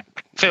somewhere.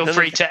 Feel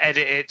free to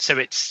edit it so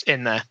it's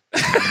in there.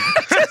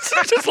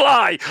 Just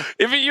lie.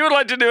 If you would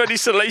like to do any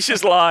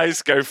salacious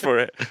lies, go for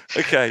it.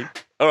 Okay.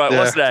 All right,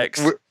 what's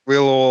next?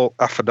 We'll all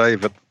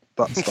affidavit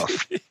that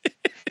stuff.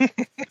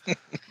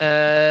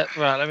 Right,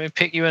 let me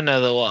pick you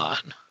another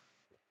one.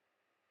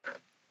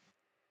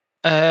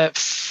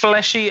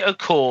 Fleshy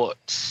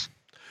Accords.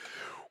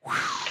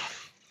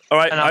 All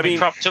right, and I've been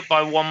propped up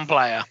by one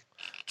player.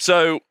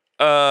 So,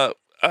 to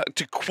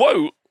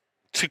quote,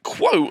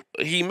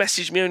 he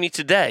messaged me only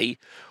today.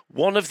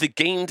 One of the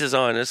game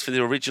designers for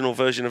the original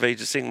version of Age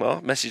of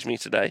Sigmar messaged me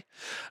today.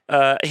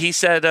 He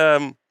said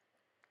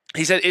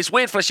it's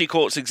weird fleshy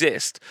courts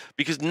exist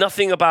because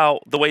nothing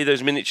about the way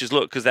those miniatures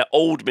look, because they're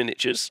old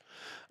miniatures,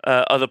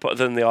 other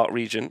than the art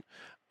region.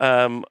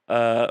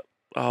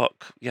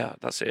 Yeah,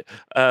 that's it.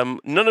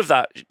 None of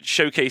that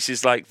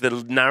showcases like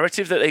the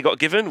narrative that they got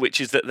given, which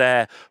is that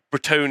they're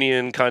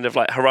Bretonnian kind of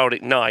like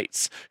heraldic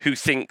knights who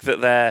think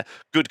that they're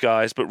good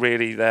guys, but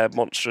really they're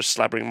monstrous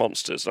slabbering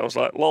monsters. And I was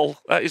like, lol,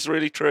 that is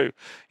really true.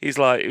 He was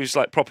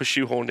like proper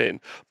shoehorned in.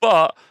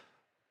 But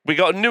we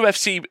got a new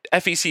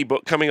FEC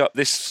book coming up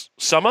this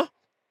summer.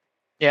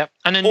 Yeah,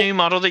 and a new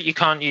model that you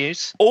can't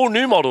use. All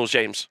new models,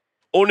 James.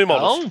 All new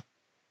models. Oh.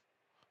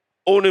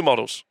 All new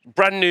models,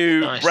 brand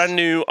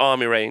new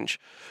army range.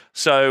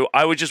 So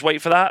I would just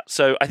wait for that.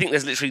 So I think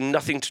there's literally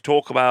nothing to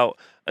talk about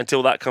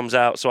until that comes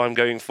out. So I'm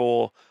going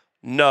for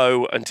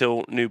no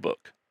until new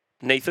book.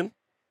 Nathan?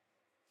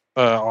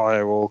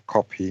 I will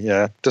copy.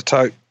 Yeah,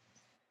 ditto.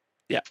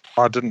 Yeah.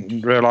 I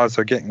didn't realise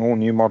they're getting all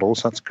new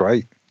models. That's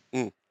great.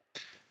 I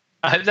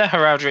hope they're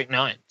heraldic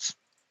knights.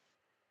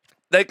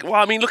 Well,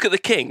 I mean, look at the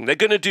king. They're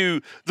going to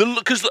do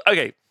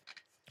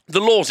the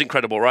law's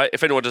incredible, right?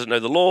 If anyone doesn't know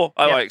the law,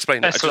 I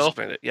explained it. I just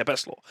explained it. Yeah,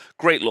 best law.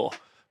 Great law.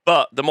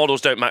 But the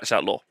models don't match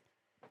that law.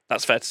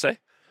 That's fair to say.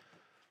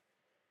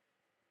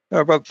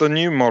 Yeah, but the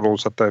new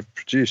models that they've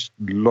produced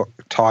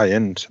tie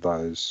into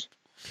those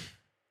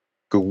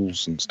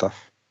ghouls and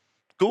stuff.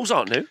 Ghouls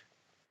aren't new.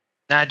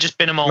 Nah, just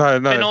bin them all. No,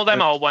 bin all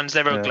them old ones.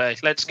 They're ugly.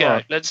 Let's go.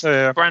 Right. Let's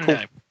brand new.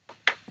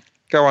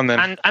 Go on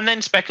then. And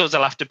then Speckles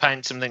will have to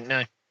paint something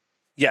new.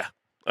 Yeah,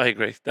 I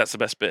agree. That's the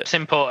best bit. It's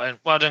important.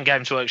 Well done,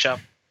 Games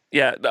Workshop.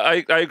 Yeah,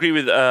 I agree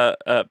with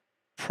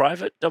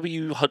Private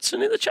W.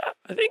 Hudson in the chat,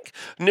 I think.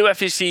 New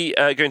FEC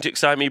going to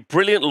excite me.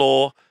 Brilliant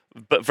lore,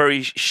 but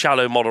very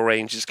shallow model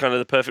range is kind of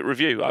the perfect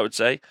review, I would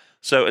say.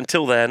 So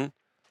until then,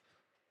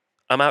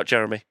 I'm out,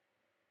 Jeremy.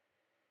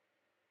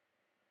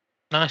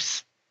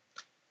 Nice.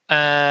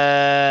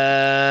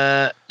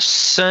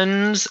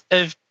 Sons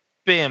of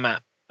Bahamut.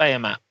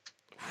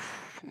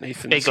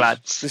 Nathan, Big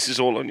lads. This is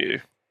all on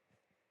you.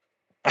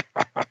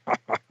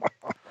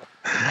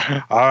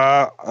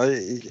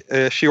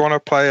 If you want to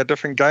play a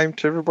different game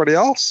to everybody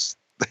else,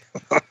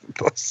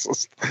 that's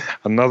just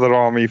another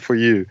army for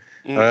you.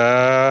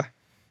 I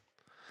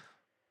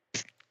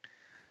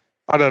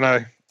don't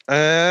know.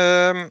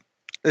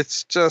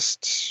 It's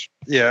just,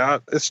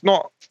 it's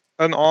not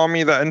an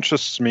army that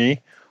interests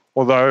me,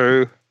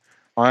 although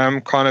I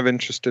am kind of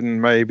interested in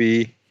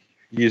maybe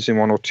using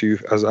one or two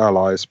as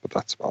allies, but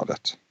that's about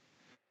it.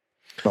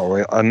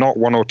 No, not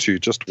one or two,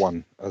 just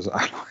one as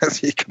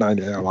allies. You can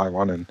only ally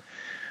one in.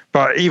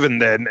 But even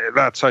then,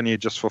 that's only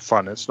just for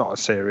fun. It's not a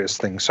serious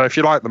thing. So if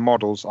you like the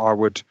models, I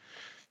would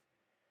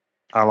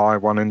ally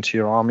one into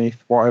your army,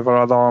 whatever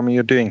other army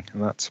you're doing,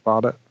 and that's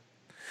about it.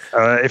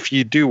 If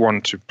you do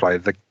want to play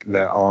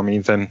their army,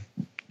 then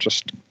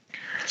just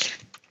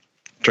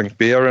drink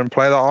beer and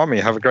play the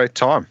army. Have a great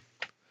time.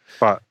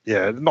 But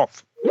yeah, I'm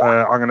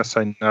going to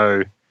say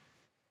no.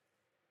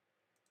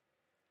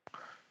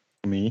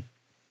 Me.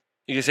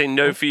 You can say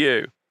no for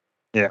you.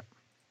 Yeah.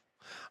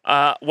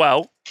 I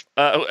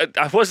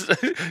was.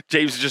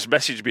 James just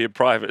messaged me in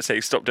private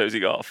saying stop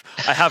dozing off.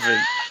 I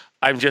haven't.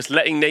 I'm just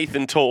letting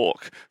Nathan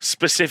talk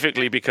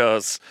specifically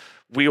because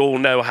we all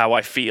know how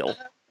I feel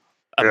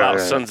about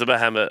Sons of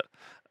Bahamut.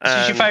 This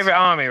is your favourite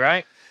army,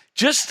 right?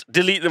 Just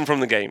delete them from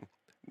the game.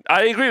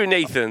 I agree with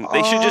Nathan.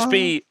 They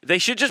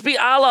should just be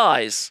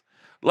allies.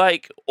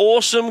 Like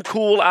awesome,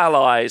 cool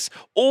allies.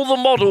 All the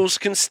models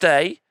can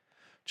stay.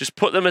 Just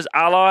put them as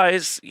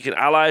allies. You can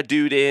ally a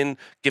dude in,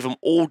 give them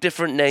all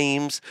different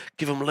names,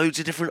 give them loads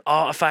of different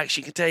artifacts.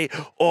 You can take,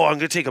 I'm going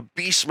to take a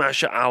Beast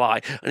Smasher ally,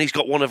 and he's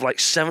got one of like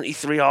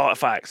 73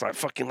 artifacts. Like,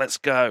 fucking, let's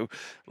go.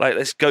 Like,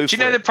 let's go. Do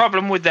you know the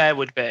problem with there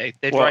would be?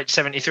 They'd write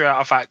 73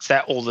 artifacts,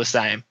 they're all the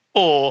same.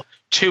 Or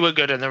 2 are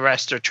good and the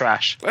rest are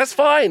trash. That's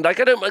fine.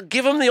 Like, I don't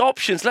give them the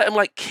options. Let them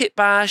like Kit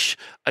Bash,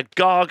 a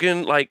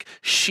Gargant like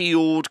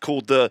shield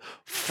called the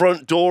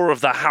front door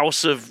of the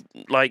House of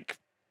like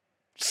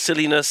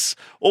silliness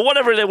or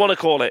whatever they want to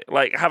call it.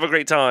 Like, have a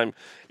great time.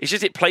 It's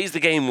just it plays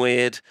the game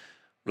weird.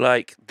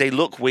 Like, they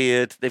look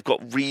weird. They've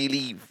got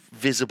really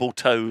visible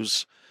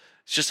toes.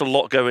 It's just a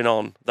lot going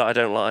on that I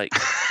don't like.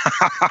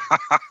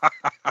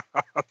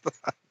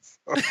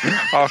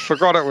 I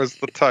forgot it was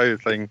the toe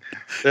thing.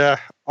 Yeah,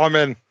 I'm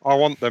in. I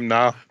want them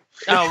now.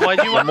 Oh, why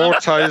do you want the more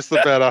toes,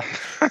 the better.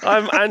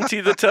 I'm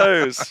anti the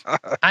toes.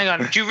 Hang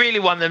on, do you really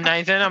want them,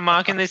 Nathan? I'm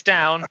marking this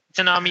down. It's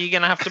an army you're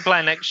going to have to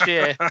play next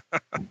year.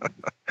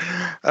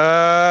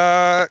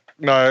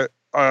 No.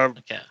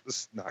 Okay.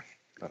 No.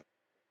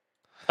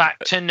 Back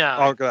to no.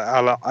 I'm going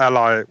to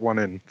ally one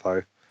in,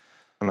 though.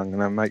 And I'm going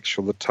to make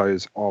sure the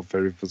toes are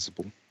very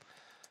visible.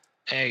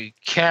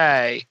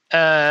 Okay.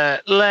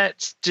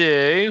 Let's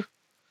do...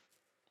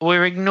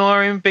 We're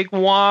ignoring Big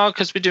War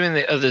because we're doing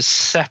the others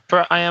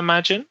separate, I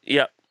imagine.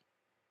 Yep.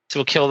 So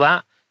we'll kill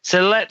that.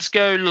 So let's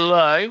go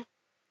low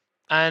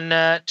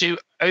and do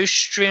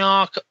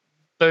Ostriarch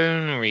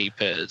Bone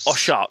Reapers.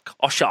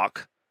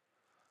 Oshak.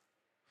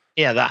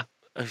 Yeah, that.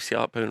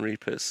 Ostriarch Bone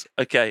Reapers.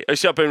 Okay,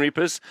 Ostriarch Bone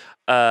Reapers.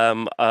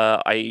 I'm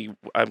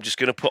just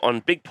going to put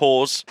on big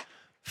pause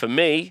for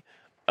me.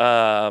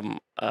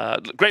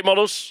 Great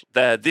models.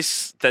 They're Age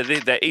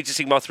of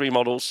Sigmar 3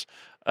 models.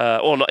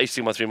 or not Age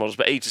of Sigmar 3 models,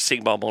 but Age of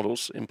Sigmar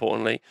models,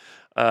 importantly.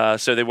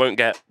 So they won't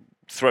get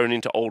thrown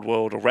into Old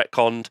World or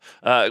retconned.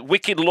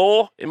 Wicked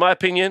lore, in my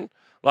opinion,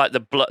 like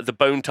the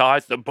bone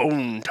tithe.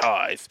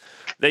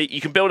 You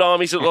can build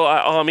armies that look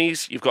like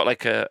armies. You've got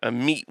like a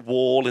meat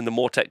wall in the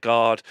Mortek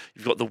Guard.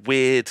 You've got the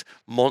weird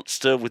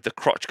monster with the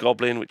crotch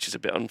goblin, which is a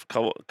bit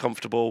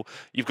uncomfortable.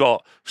 You've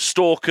got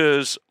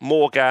stalkers,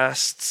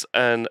 morghasts,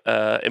 and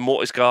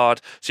Immortis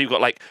Guard. So you've got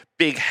like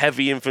big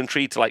heavy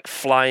infantry to like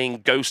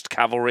flying ghost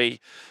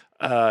cavalry.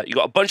 You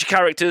got a bunch of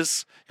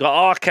characters. You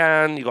got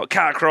Arcan. You got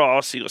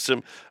Catacross. You got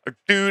a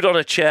dude on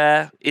a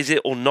chair. Is it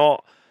or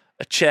not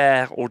a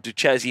chair, or do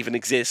chairs even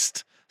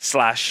exist?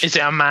 Is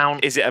it a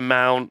mount? Is it a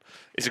mount?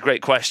 It's a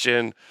great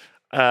question.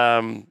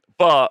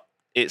 But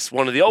it's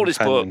one of the oldest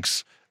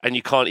books, and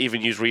you can't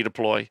even use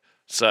redeploy.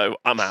 So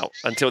I'm out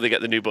until they get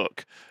the new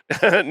book.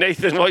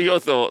 Nathan, what are your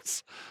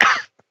thoughts?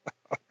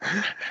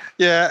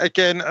 Yeah,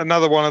 again,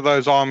 another one of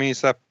those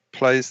armies that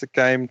plays the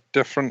game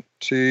different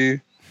to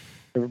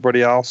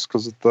everybody else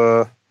because of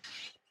the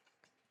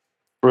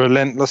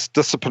relentless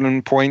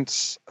discipline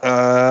points.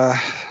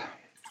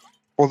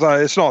 Although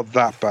it's not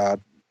that bad.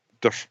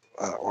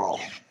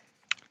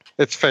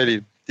 It's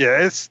fairly... Yeah,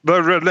 it's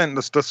the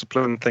relentless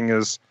discipline thing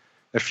is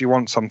if you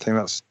want something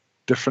that's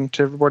different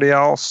to everybody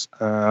else.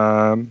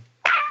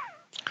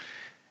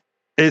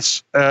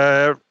 It's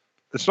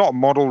not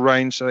model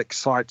range that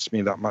excites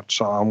me that much,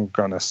 so I'm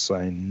going to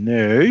say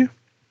no.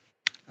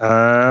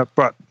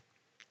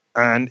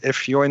 And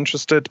if you're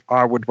interested,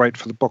 I would wait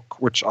for the book,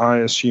 which I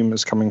assume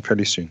is coming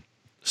fairly soon.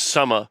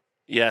 Summer,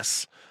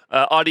 yes.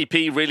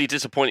 RDP, really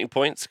disappointing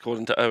points,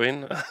 according to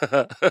Owen,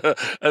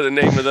 the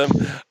name of them.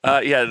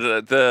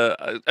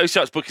 The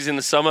Osiark's book is in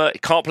the summer.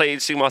 It can't play Age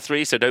of Sigmar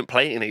 3, so don't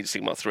play it in Age of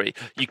Sigmar 3.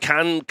 You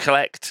can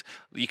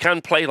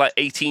play like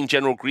 18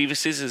 General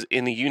Grievuses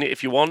in a unit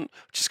if you want,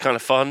 which is kind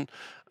of fun.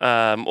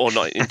 Or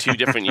not in two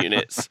different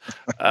units.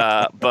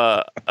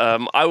 But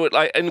I would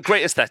like, and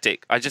great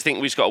aesthetic. I just think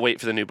we just got to wait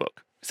for the new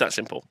book. It's that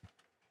simple.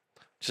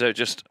 So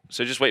just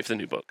wait for the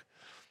new book.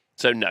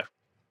 So no.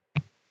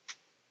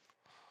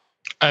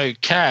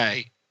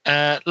 Okay,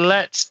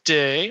 let's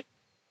do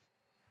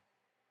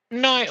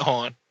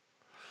Nighthorn.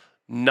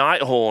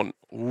 Nighthorn.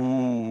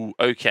 Ooh,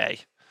 okay.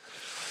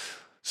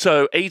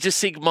 So Age of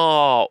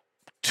Sigmar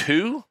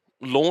 2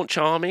 launch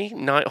army,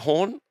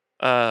 Nighthorn.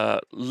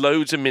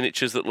 Loads of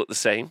miniatures that look the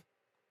same.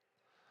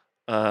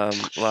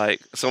 Like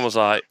someone's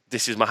like,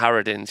 "This is my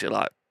Harridans." You're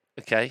like,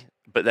 "Okay,"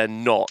 but they're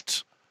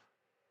not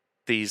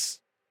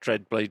these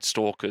Dreadblade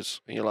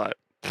Stalkers. And you're like,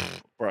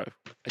 "Bro,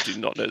 I do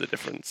not know the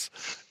difference."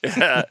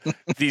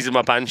 These are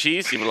my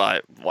Banshees. You're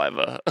like,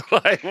 "Whatever."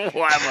 Like,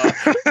 whatever.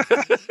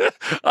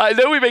 I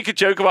know we make a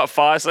joke about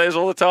Fire Slayers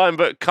all the time,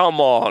 but come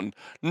on,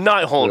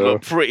 Nighthorn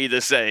look pretty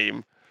the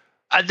same.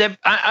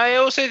 I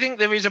also think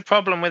there is a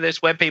problem with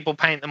this where people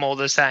paint them all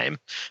the same,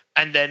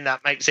 and then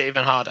that makes it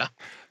even harder.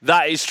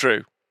 That is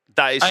true.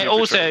 That is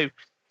true.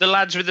 The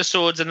lads with the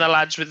swords and the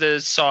lads with the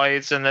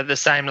scythes, and they're the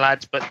same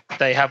lads, but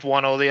they have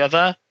one or the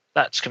other.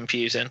 That's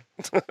confusing.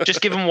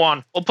 Just give them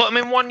one, or put them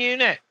in one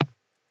unit.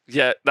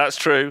 Yeah, that's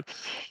true.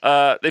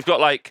 They've got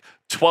like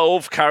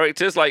 12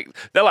 characters. Like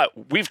they're like,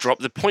 we've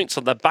dropped the points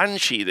on the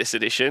Banshee this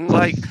edition.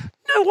 Like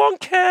no one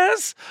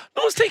cares.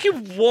 No one's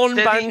taking one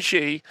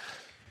Banshee.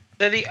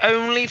 They're the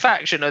only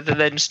faction other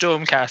than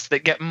Stormcast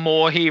that get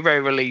more hero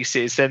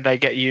releases than they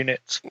get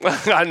units.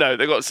 I know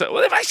they've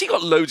actually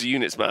got loads of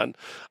units, man.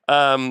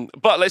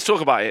 But let's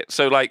talk about it.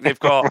 So like they've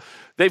got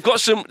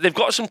some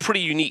pretty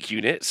unique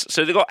units.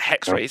 So they've got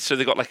Hex Wraith, so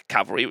they've got like a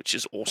cavalry, which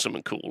is awesome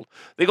and cool.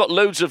 They've got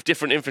loads of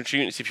different infantry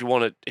units if you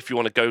want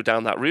to go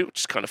down that route, which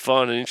is kind of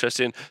fun and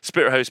interesting.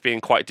 Spirit Host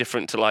being quite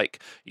different to like,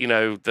 you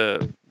know,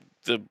 the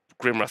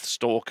Grimwrath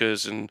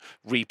Stalkers and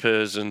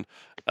Reapers and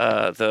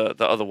the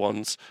other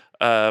ones.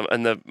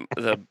 And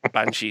the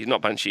Banshees,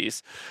 not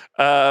Banshees.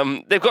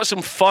 They've got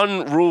some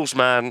fun rules,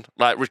 man.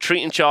 Like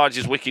retreating charge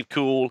is wicked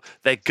cool.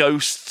 They're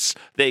ghosts.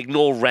 They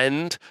ignore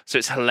rend, so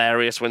it's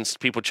hilarious when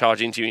people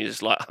charge into you and you're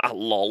just like,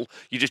 lol.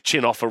 You just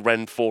chin off a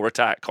rend 4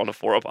 attack on a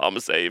 4-up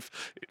armor save.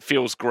 It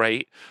feels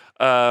great.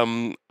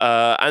 And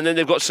then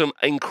they've got some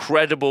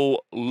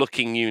incredible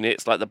looking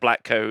units like the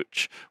Black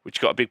Coach, which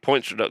got a big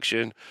points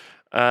reduction.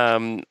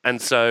 And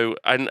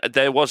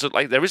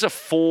there is a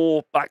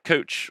 4 Black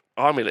Coach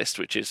army list,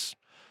 which is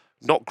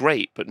not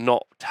great, but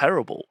not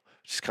terrible,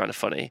 which is kind of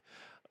funny.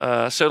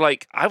 So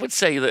like, I would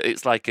say that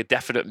it's like a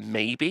definite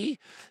maybe.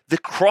 The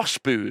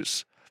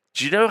crossbows.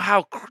 Do you know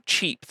how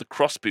cheap the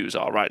crossbows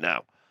are right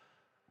now?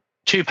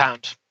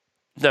 £2.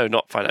 No,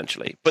 not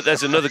financially. But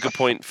there's another good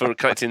point for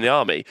collecting the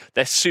army.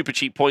 They're super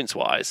cheap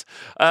points-wise.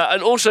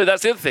 And also,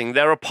 that's the other thing.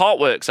 They're a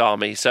Partworks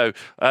army, so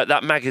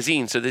that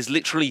magazine. So there's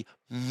literally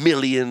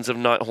millions of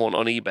Nighthorn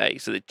on eBay,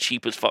 so they're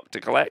cheap as fuck to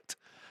collect.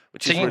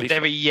 Which is really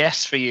they're a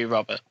yes for you,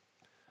 Robert?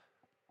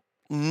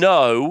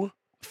 No,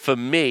 for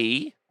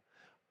me,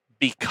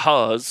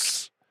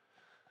 because...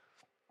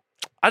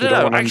 I don't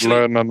know, want actually... to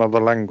learn another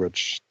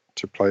language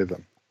to play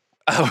them.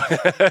 Oh.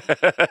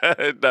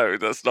 No,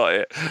 that's not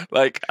it.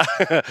 Like,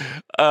 I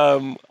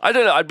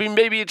don't know. I'd be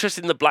maybe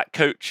interested in the Black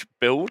Coach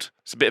build.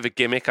 It's a bit of a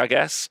gimmick, I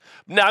guess.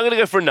 No, I'm going to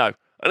go for a no.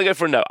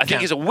 I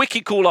think it's a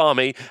wicked cool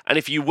army, and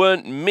if you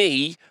weren't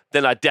me,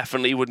 then I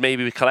definitely would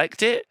maybe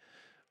collect it.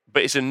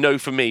 But it's a no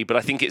for me. But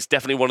I think it's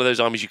definitely one of those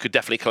armies you could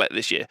definitely collect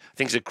this year. I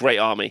think it's a great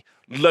army.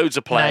 Loads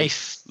of play.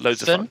 Nice.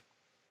 Loads of fun.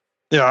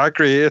 Yeah, I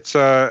agree. It's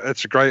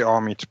a great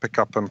army to pick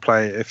up and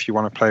play if you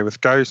want to play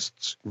with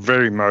ghosts.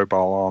 Very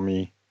mobile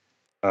army.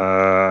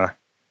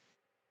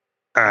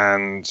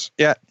 And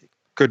yeah,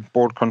 good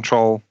board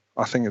control.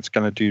 I think it's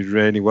going to do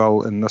really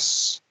well in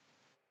this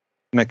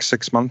next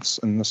 6 months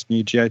in this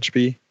new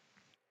GHB.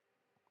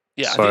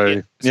 Yeah, so, I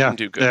think it's going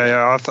to do good.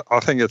 Yeah. I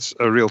think it's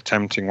a real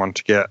tempting one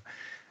to get.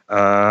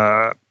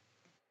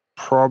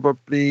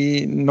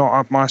 Probably not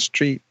up my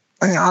street.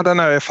 I don't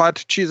know. If I had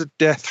to choose a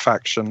death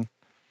faction,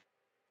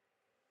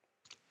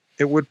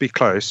 it would be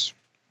close.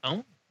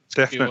 Oh,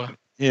 definitely.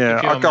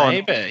 Yeah, I'll go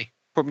maybe.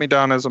 Put me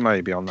down as a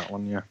maybe on that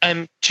one.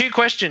 Yeah. 2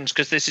 questions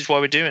because this is why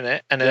we're doing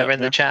it, and they're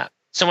in the chat.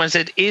 Someone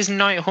said, "Is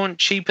Nighthaunt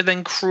cheaper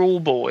than Cruel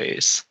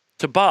Boys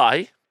to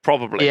buy?"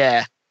 Probably.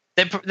 Yeah,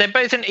 they're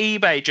both an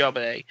eBay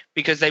jobby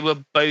because they were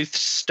both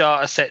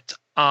starter set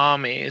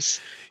armies,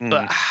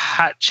 but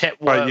Hatchet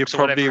works. But you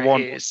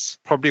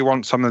probably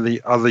want some of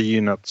the other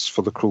units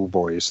for the Cruel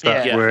Boys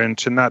that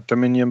weren't in that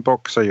Dominion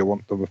book. So you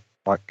want the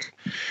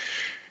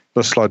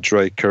the Sludge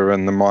Raker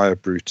and the Maya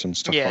Brute and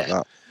stuff like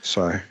that.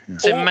 So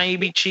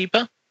maybe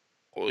cheaper.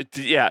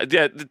 Yeah,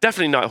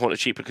 definitely Nighthaunt are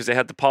cheaper because they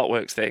had the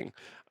Partworks thing.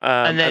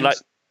 And then,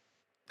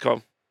 go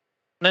on.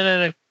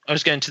 No. I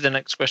was going to the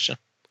next question.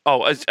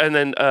 Oh, and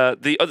then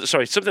the other.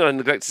 Sorry, something I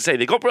neglected to say.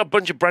 They got a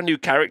bunch of brand new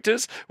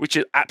characters, which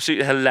is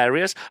absolutely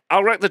hilarious.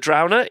 Alrak the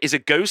Drowner is a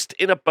ghost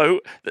in a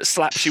boat that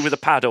slaps you with a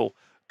paddle.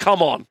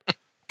 Come on.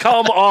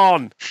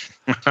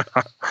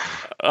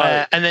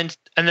 And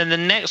then the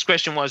next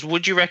question was: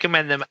 would you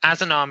recommend them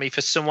as an army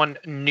for someone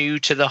new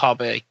to the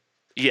hobby?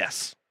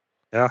 Yes.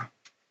 Yeah.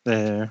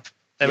 There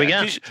we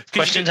go.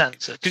 Questions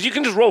answered. Because you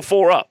can just roll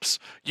 4-ups.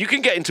 You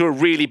can get into a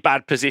really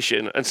bad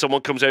position, and someone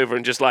comes over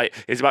and just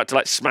is about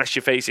to smash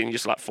your face in. You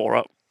just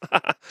 4-up,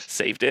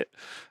 saved it,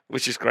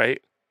 which is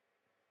great.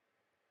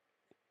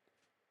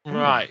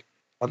 Right.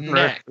 I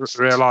didn't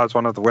realize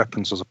one of the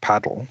weapons was a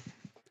paddle.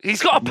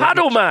 He's got a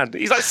paddle, man.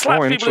 He's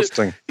slaps people.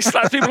 He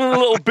slaps people in a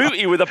little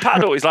booty with a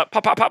paddle. He's like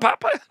pop, pop, pop,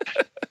 pop.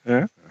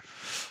 Yeah.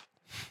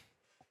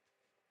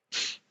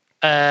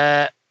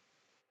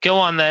 Go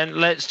on then.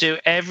 Let's do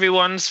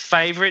everyone's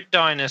favorite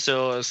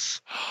dinosaurs.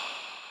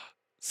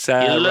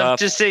 You love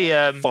to see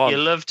them. You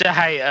love to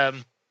hate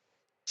them.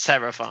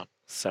 Seraphon.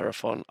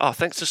 Oh,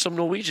 thanks to some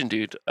Norwegian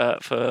dude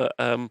for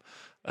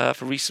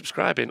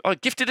resubscribing. I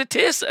gifted a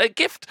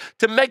gift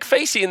to Meg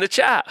Facey in the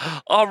chat.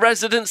 Our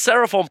resident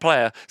Seraphon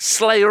player,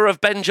 Slayer of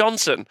Ben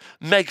Johnson,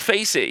 Meg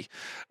Facey.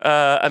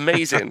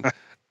 Amazing.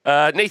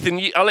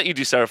 Nathan, I'll let you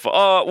do Seraphon.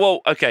 Oh, well,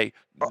 okay.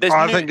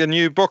 I think a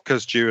new book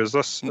is due. Is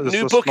this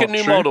new book and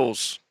new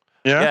models?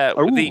 Yeah.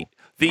 The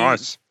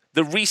nice.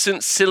 The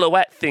recent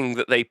silhouette thing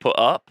that they put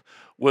up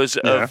was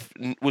of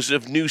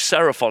new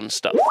Seraphon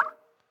stuff.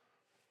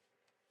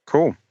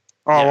 Cool.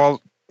 Oh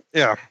well,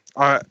 yeah.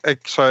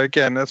 So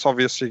again, it's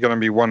obviously going to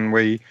be one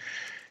we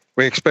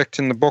expect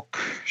in the book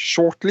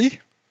shortly.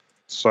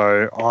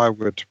 So I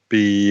would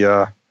be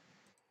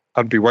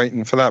I'd be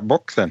waiting for that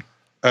book then,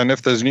 and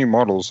if there's new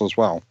models as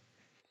well.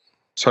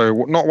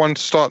 So not one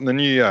to start in the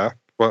new year,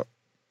 but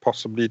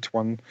possibly to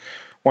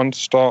one to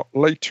start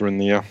later in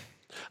the year.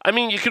 I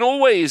mean, you can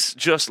always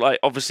just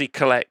obviously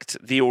collect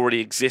the already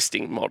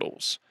existing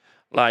models.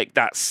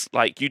 That's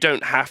you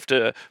don't have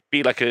to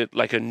be like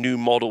a new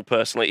model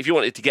person. If you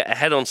wanted to get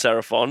ahead on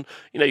Seraphon,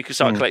 you could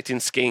start collecting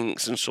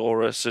Skinks and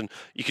Saurus, and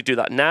you could do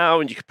that now,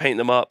 and you could paint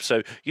them up.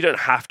 So you don't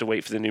have to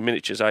wait for the new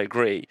miniatures. I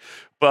agree,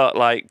 but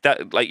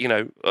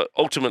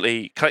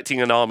ultimately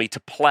collecting an army to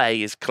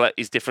play is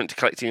different to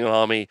collecting an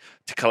army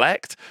to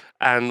collect,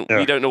 and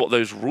we don't know what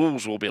those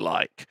rules will be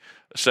like.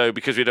 So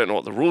because we don't know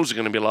what the rules are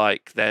going to be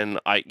like, then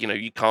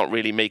you can't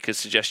really make a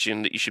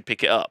suggestion that you should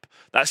pick it up.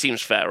 That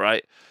seems fair,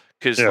 right?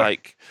 Because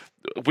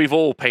we've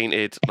all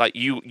painted,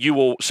 you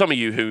all, some of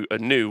you who are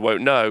new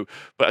won't know,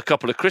 but a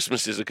couple of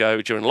Christmases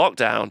ago during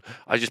lockdown,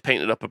 I just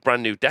painted up a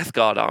brand new Death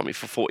Guard army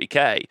for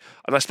 40k,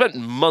 and I spent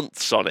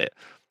months on it.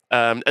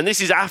 And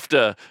this is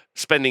after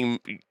spending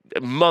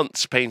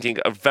months painting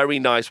a very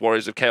nice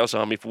Warriors of Chaos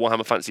army for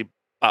Warhammer Fantasy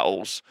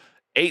Battles,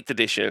 8th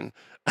edition.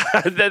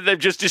 And then they're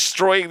just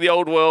destroying the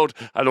old world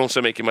and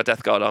also making my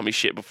Death Guard army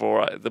shit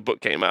before the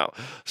book came out.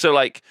 So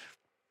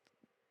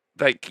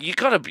you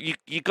gotta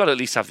at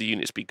least have the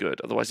units be good,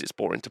 otherwise it's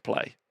boring to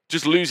play.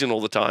 Just losing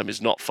all the time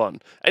is not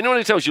fun. Anyone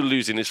who tells you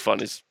losing is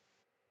fun is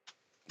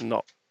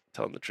not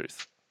telling the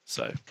truth.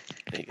 So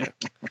there you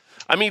go.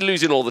 I mean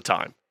losing all the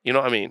time. You know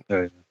what I mean?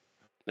 Yeah.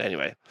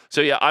 Anyway,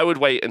 so yeah, I would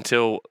wait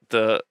until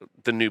the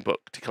new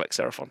book to collect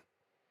Seraphon.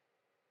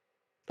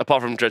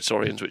 Apart from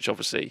Dreadsaurians, which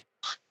obviously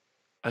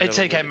It's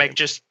okay. Meg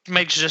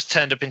just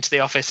turned up into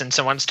the office and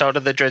someone's told her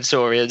the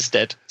Dreadsaurian's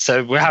dead.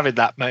 So we're having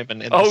that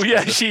moment.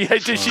 Did she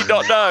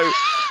not know?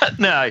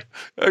 No.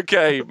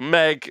 Okay,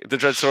 Meg, the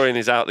Dreadsaurian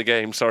is out the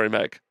game. Sorry,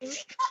 Meg.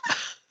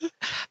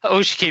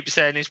 All she keeps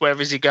saying is, "Where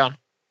has he gone?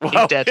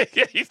 He's dead."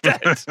 Yeah, he's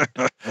dead.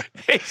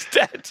 He's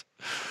dead.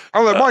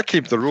 Oh, they might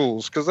keep the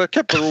rules because they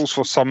kept the rules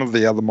for some of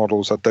the other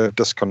models that they've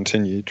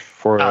discontinued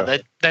for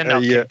they're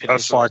not a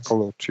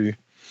cycle or two.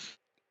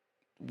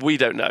 We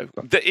don't know.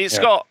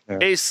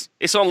 It's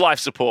it's on life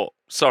support.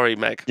 Sorry,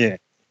 Meg.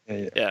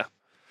 Yeah.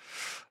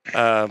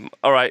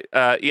 All right.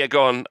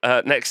 Go on.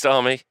 Next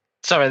army.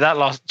 Sorry, that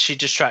lost. She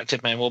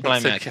distracted me. We'll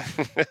blame Meg.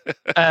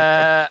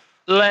 Okay.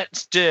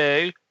 Let's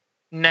do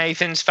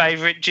Nathan's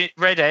favourite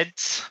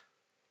redheads.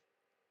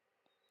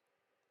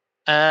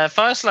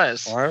 Fire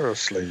Slayers. Fire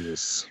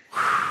Slayers.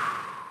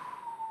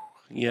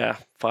 Yeah,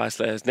 Fire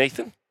Slayers.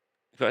 Nathan,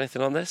 you got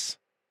anything on this?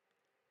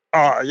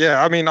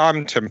 Yeah, I mean,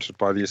 I'm tempted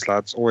by these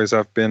lads. Always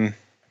have been.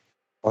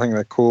 I think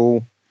they're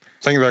cool.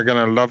 I think they're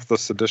going to love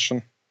this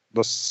edition,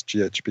 this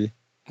GHB,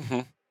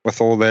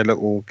 with all their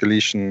little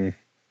Galician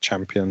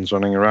champions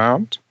running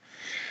around,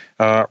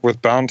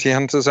 with bounty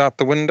hunters out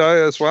the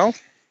window as well.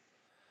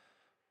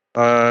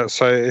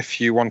 So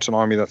if you want an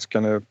army that's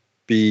going to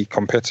be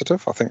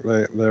competitive, I think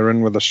they're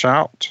in with a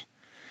shout.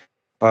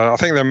 I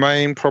think their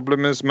main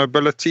problem is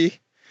mobility,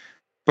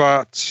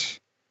 but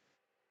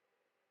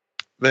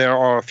there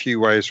are a few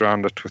ways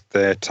around it with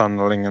their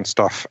tunneling and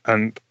stuff.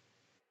 And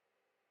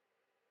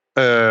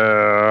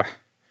so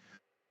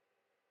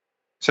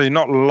you're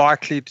not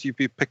likely to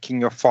be picking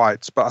your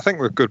fights, but I think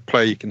with good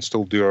play you can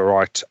still do it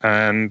right.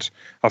 And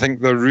I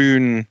think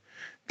the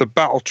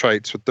battle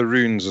traits with the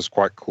runes is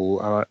quite cool,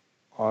 and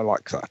I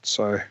like that.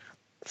 So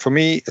for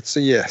me, it's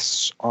a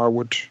yes. I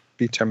would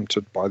be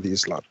tempted by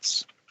these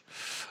lads.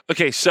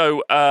 Okay,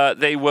 so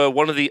they were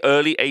one of the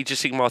early Age of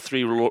Sigmar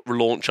 3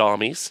 relaunch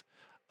armies.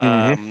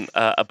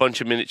 A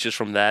bunch of miniatures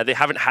from there. They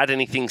haven't had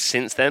anything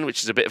since then,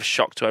 which is a bit of a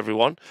shock to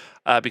everyone,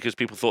 because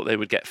people thought they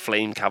would get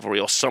Flame Cavalry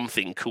or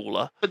something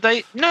cooler. But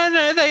they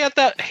had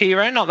that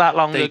hero not that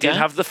long ago. They did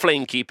have the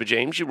Flame Keeper,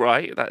 James. You're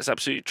right. That's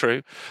absolutely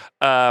true.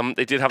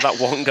 They did have that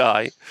one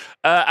guy.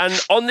 And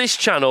on this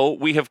channel,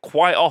 we have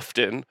quite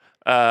often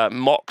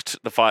mocked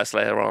the Fire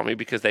Slayer army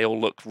because they all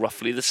look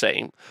roughly the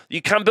same.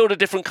 You can build a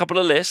different couple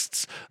of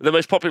lists. The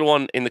most popular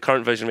one in the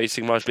current version of Age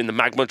of Sigmar has been the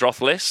Magma Droth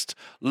list.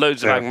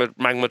 Loads of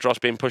Magma Droths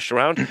being pushed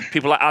around.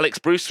 People like Alex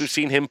Bruce, we've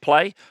seen him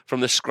play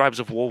from the Scribes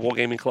of War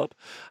Wargaming Club,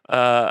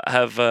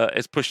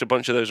 has pushed a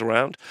bunch of those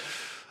around.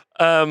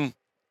 And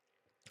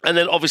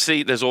then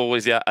obviously there's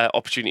always the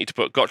opportunity to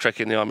put Gotrek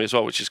in the army as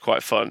well, which is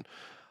quite fun.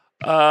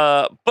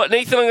 But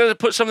Nathan, I'm going to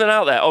put something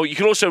out there. Oh, you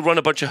can also run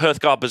a bunch of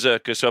Hearthguard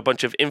Berserkers, so a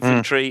bunch of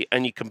infantry,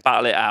 and you can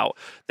battle it out.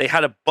 They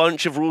had a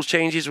bunch of rules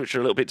changes, which are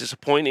a little bit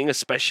disappointing,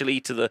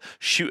 especially to the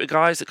shooter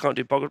guys that can't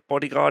do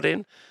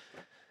bodyguarding.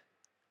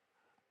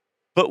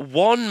 But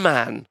one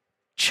man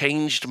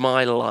changed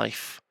my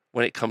life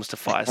when it comes to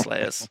Fire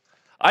Slayers.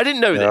 I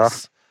didn't know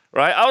this,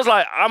 right? I was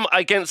like, I'm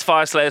against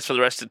Fire Slayers for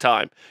the rest of the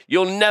time.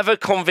 You'll never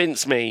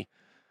convince me.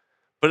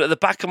 But at the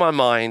back of my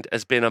mind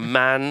has been a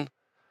man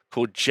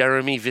called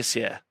Jeremy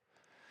Vissier.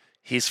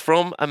 He's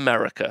from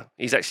America.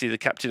 He's actually the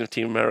captain of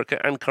Team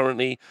America and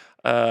currently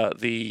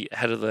the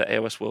head of the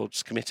AoS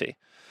Worlds Committee.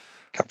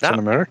 Captain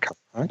America?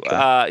 Okay.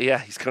 Yeah,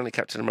 he's currently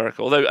Captain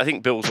America. Although I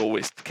think Bill's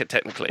always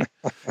technically.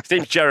 His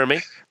name's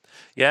Jeremy.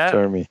 Yeah.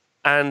 Jeremy.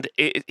 And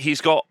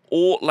he's got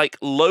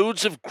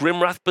loads of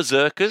Grimwrath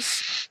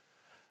Berserkers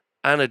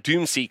and a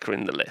Doomseeker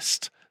in the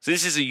list. So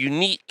this is a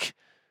unique...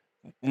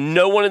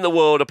 No one in the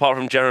world apart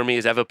from Jeremy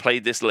has ever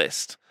played this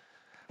list.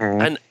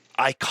 And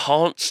I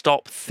can't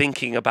stop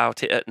thinking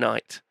about it at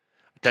night.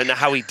 I don't know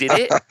how he did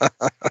it.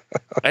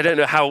 I don't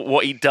know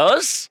what he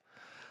does.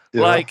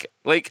 Yeah.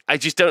 Like I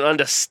just don't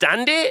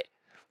understand it.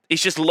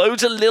 It's just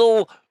loads of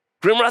little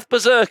Grimwrath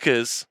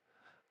Berserkers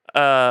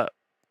and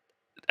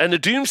a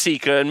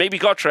Doomseeker and maybe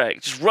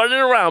Gotrek just running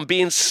around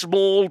being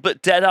small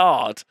but dead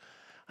hard.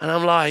 And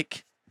I'm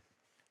like,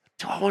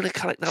 do I want to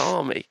collect that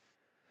army?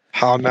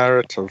 How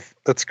narrative.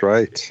 That's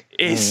great.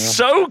 It's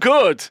so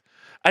good.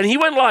 And he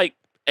went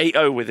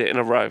 8-0 with it in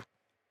a row.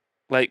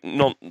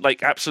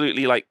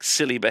 Absolutely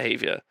silly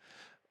behavior.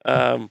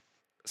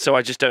 So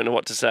I just don't know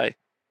what to say.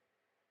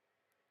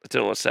 I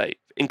don't know what to say.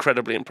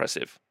 Incredibly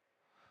impressive.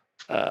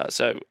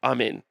 So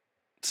I'm in.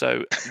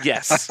 So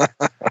yes.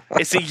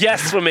 It's a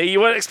yes for me.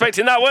 You weren't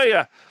expecting that, were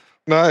you?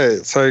 No,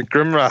 so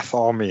Grimwrath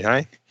army,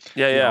 hey?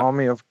 Yeah. An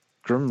army of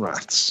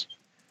Grimwraths.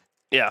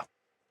 Yeah.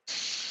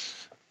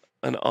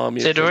 An army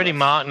so I'd already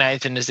marked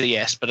Nathan as a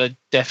yes, but I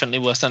definitely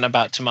wasn't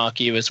about to mark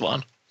you as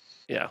one.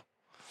 Yeah.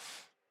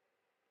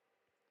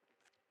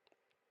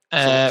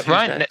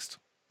 Right,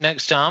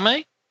 next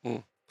army.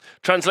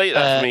 Translate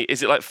that for me.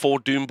 Is it like 4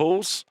 Doom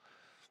Balls?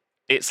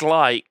 It's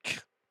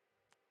like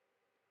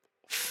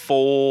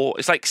 4.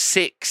 It's like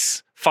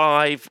 6,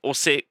 5, or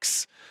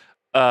 6.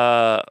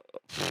 I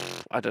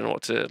don't know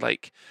what to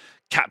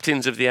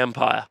captains of the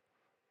Empire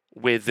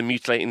with the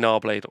mutilating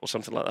Gnarblade or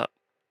something like that.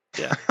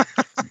 Yeah.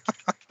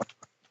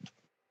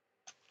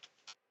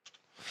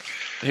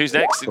 Who's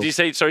next? Did you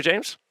say, sorry,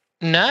 James?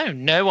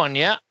 No one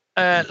yet.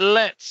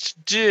 Let's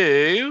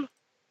do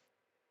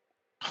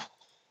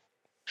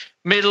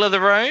middle of the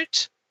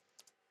road.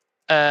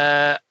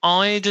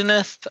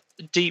 Ideneth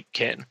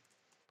Deepkin.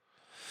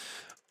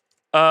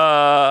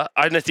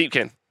 Ideneth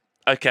Deepkin.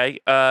 Okay.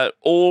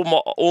 All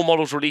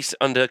models released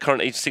under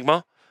current Age of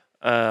Sigmar.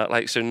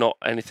 So not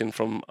anything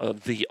from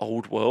the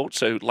old world.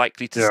 So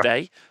likely to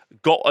stay.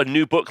 Got a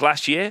new book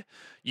last year.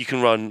 You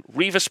can run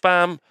Reaver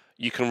spam.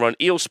 You can run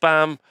Eel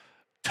spam.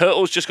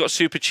 Turtles just got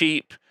super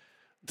cheap.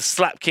 The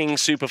Slap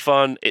King's super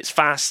fun. It's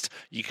fast.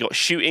 You got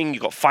shooting. You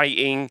got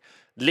fighting.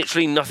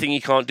 Literally nothing you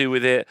can't do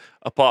with it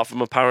apart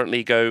from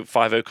apparently go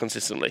 5-0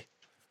 consistently.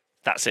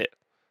 That's it.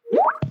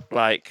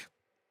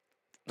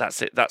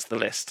 That's it. That's the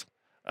list.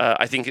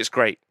 I think it's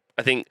great.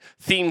 I think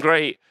theme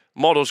great,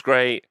 models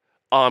great,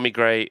 army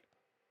great.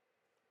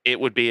 It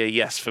would be a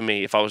yes for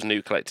me if I was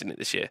new collecting it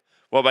this year.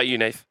 What about you,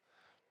 Nath?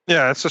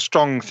 Yeah, it's a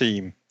strong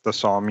theme,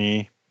 this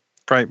army.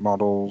 Great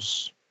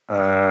models.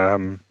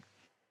 Yeah,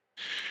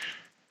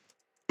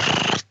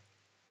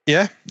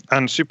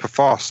 and super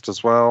fast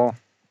as well.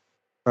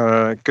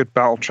 Good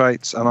battle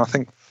traits, and I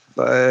think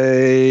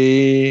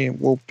they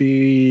will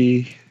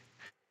be...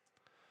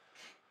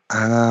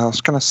 I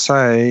was going to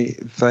say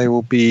they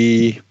will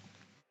be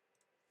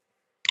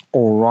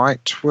all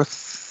right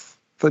with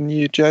the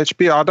new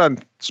GHB. I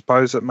don't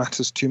suppose it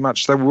matters too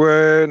much. They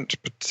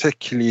weren't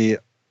particularly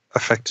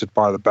affected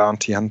by the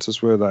bounty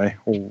hunters, were they?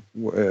 Or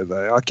were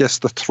they? I guess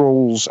the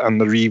thralls and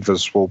the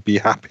reavers will be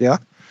happier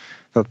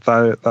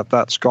that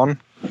that's gone.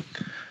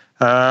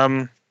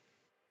 And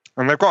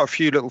they've got a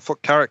few little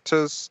foot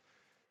characters.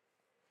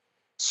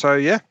 So,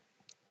 yeah,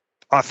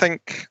 I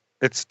think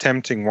it's a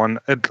tempting one.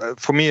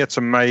 For me, it's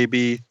a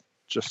maybe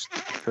just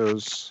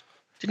because...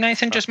 Did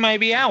Nathan just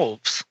maybe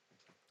elves?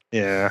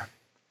 Yeah.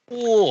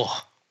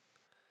 Oh.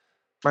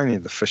 Mainly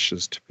the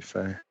fishers, to be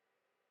fair.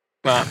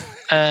 Right.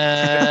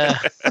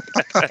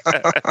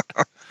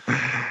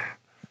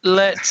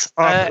 Let's...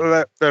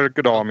 they're a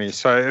good army.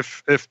 So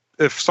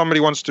if somebody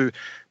wants to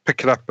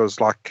pick it up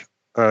as like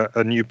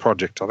a new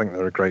project, I think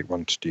they're a great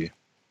one to do.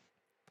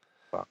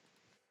 But,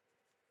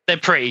 they're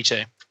pretty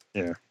too.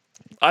 Yeah.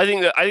 I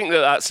think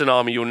that's an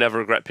army you'll never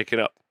regret picking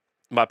up.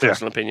 My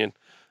personal opinion.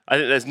 I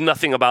think there's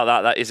nothing about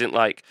that isn't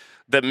like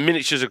the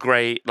miniatures are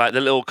great, like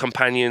the little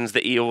companions,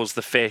 the eels,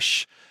 the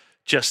fish,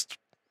 just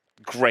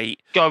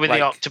great. Go with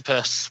the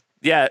octopus.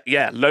 Yeah,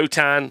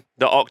 Lotan,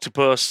 the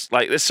octopus.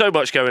 Like there's so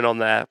much going on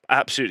there.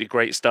 Absolutely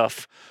great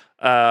stuff.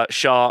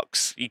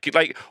 Sharks. You could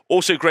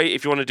also great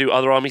if you want to do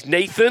other armies.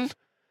 Nathan,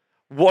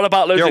 what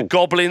about loads of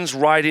goblins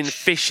riding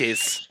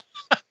fishes?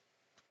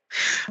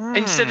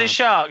 Instead of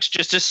sharks,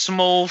 just a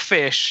small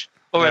fish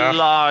or a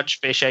large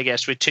fish, I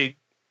guess, with two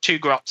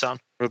grots on.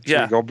 With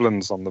two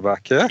goblins on the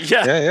back,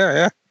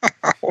 yeah.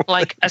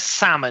 Like a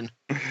salmon.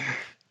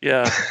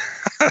 Yeah.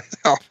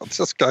 I'll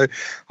just go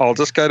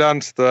down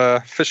to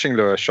the fishing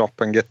lure shop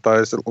and get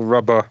those little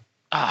rubber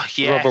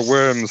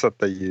worms that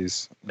they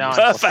use. Nice.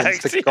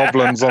 Perfect. Stick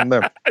goblins on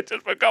them.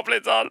 Just put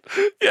goblins on.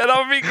 Yeah, that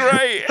would be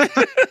great.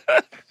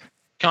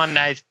 Come on,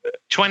 Nate.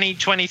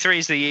 2023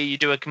 is the year you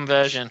do a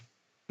conversion.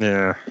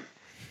 Yeah.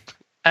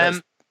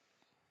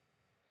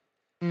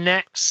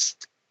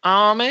 Next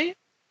army.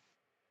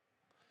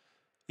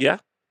 Yeah.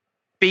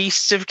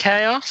 Beasts of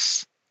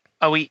Chaos.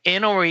 Are we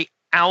in or are we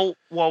out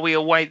while we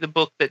await the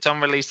book that's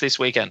on release this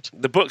weekend?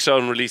 The book's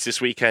on release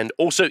this weekend.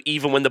 Also,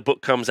 even when the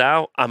book comes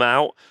out, I'm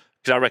out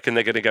because I reckon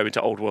they're going to go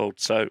into Old World.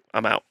 So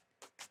I'm out.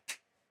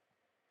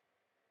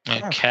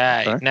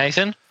 Okay.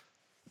 Nathan?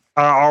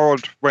 I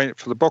would wait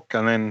for the book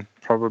and then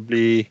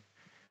probably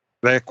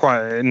they're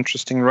quite an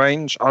interesting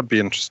range. I'd be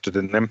interested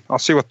in them. I'll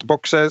see what the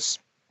book says.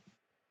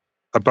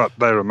 But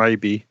they're a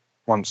maybe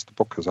once the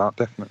book is out,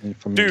 definitely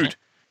for me.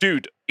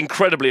 Dude,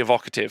 incredibly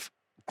evocative.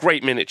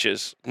 Great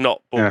miniatures.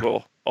 Not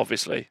Bulgor,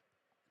 obviously.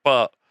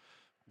 But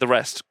the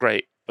rest,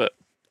 great. But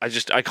I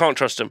can't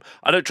trust them.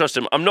 I don't trust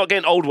them. I'm not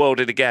getting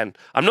old-worlded again.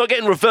 I'm not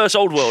getting reverse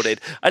old-worlded.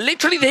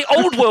 They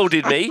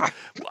old-worlded me.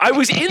 I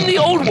was in the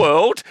old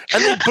world,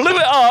 and they blew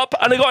it up,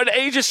 and I got an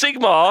Age of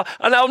Sigmar,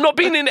 and now I'm not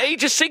being in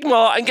Age of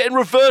Sigmar and getting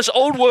reverse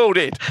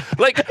old-worlded.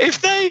 Like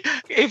if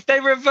they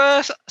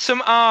reverse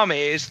some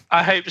armies,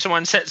 I hope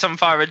someone sets on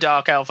fire a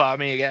Dark Elf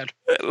army again.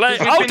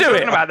 I'll do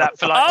it. About that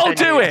for I'll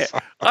do it.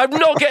 I'm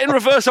not getting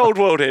reverse old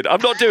worlded.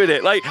 I'm not doing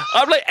it.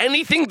 I'm like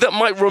anything that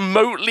might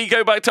remotely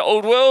go back to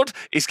old world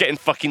is getting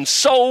fucking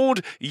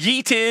sold,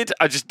 yeeted.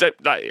 I just don't.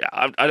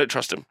 I don't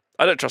trust him.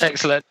 I don't trust him.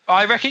 Excellent.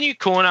 I reckon you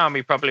Corn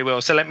army probably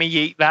will. So let me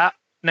yeet that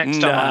next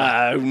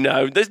time.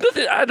 No. There's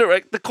nothing. I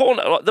don't. The Corn,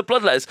 the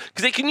Bloodletters,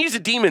 because they can use the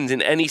demons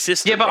in any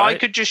system. Yeah, but right? I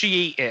could just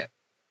yeet it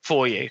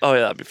for you. Oh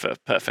yeah, that'd be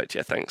perfect.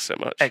 Yeah, thanks so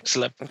much.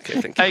 Excellent.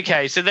 Okay, thank you.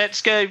 Okay, so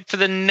let's go for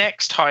the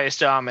next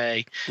highest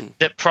army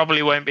that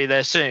probably won't be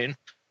there soon,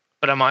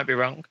 but I might be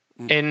wrong.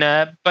 In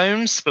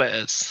Bone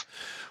Splitters.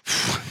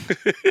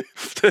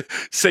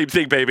 Same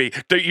thing, baby.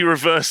 Don't you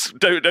reverse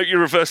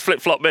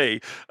flip flop me.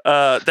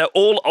 They're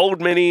all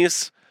old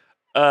minis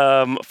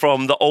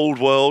from the old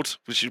world,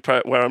 which is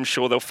where I'm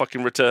sure they'll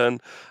fucking return.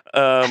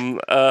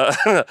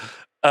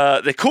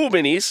 They're cool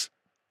minis.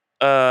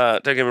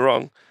 Don't get me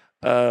wrong.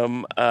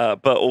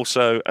 But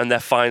also, and they're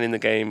fine in the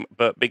game,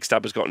 but Big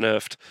Stabber's got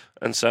nerfed,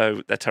 and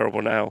so they're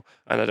terrible now,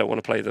 and I don't want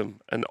to play them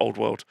in Old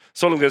World.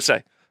 That's all I'm going to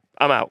say.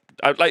 I'm out.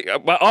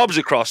 My arms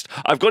are crossed.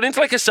 I've gone into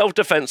like a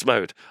self-defense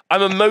mode.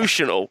 I'm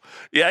emotional.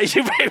 Yeah,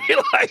 you made me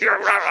like...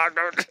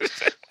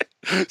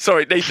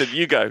 Sorry, Nathan,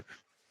 you go.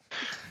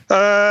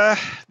 No,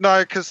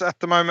 because at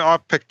the moment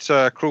I've picked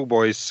Cruel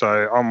Boys,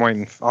 so I'm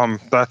waiting.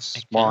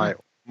 That's my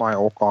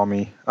orc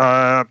army.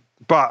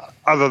 But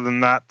other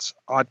than that,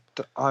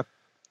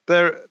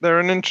 they're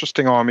an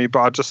interesting army, but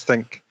I just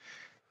think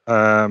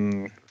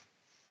no.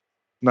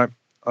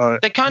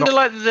 They're kind of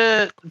like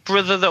the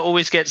brother that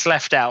always gets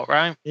left out,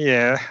 right?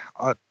 Yeah,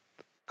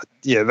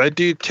 they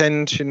do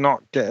tend to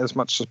not get as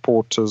much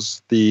support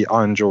as the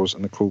Iron Jaws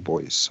and the Cruel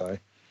Boys. So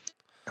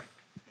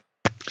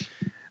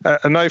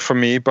a no from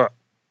me. But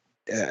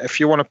if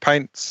you want to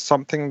paint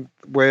something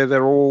where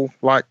they're all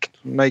like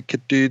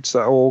naked dudes that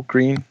are all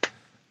green.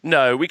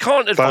 No, we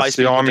can't advise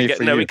people to get.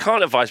 No, you. We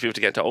can't advise people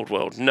to get to Old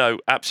World. No,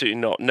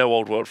 absolutely not. No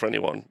Old World for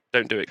anyone.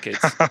 Don't do it, kids.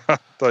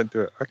 Don't do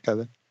it. Okay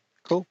then.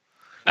 Cool.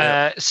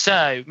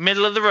 So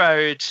middle of the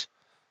road,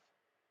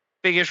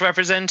 biggest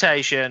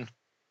representation,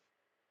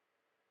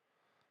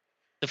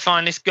 the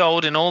finest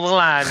gold in all the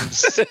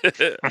lands.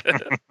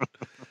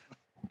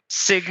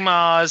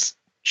 Sigmar's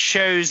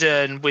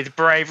chosen with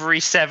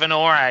bravery 7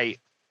 or 8.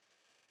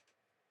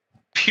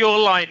 Pure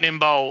lightning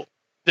bolt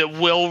that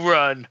will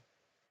run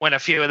when a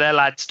few of their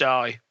lads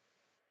die.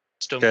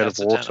 Scared of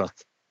water.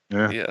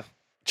 Yeah.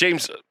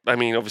 James, I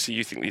mean, obviously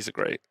you think these are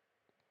great.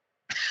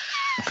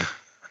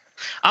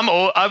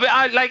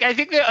 I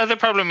think the other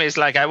problem is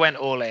like I went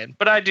all in,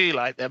 but I do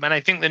like them, and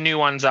I think the new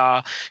ones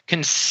are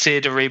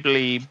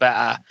considerably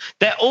better.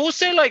 They're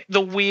also like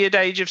the weird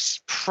age of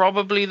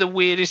probably the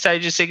weirdest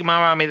age of Sigmar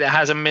army that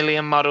has 1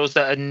 million models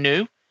that are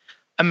new,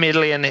 1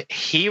 million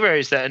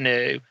heroes that are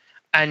new,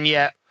 and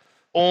yet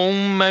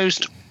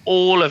almost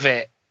all of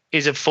it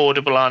is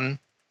affordable on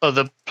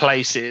other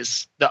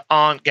places that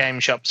aren't game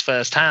shops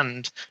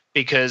firsthand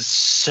because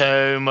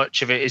so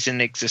much of it is in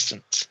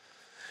existence.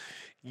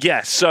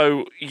 Yeah,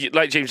 so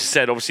like James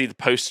said, obviously the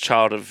poster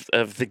child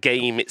of the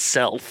game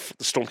itself,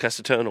 the Stormcast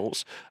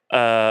Eternals,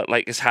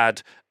 has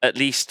had at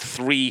least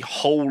 3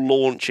 whole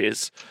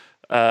launches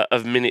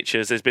of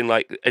miniatures. There's been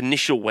like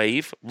initial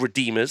wave,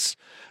 Redeemers.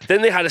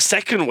 Then they had a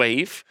second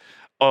wave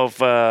of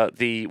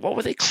the, what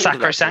were they called?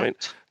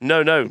 Sacrosanct?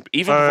 No,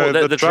 even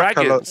before the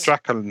dragons.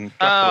 Dracoline.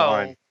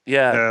 Oh.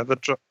 Yeah. The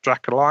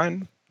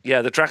Dracoline.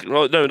 Yeah, the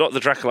no, not the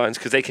Dracolines,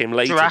 because they came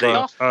later.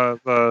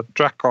 The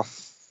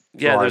Dracoth.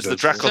 Yeah, there's the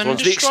Dracoth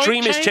ones. The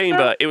Extremist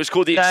Chamber. It was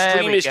called the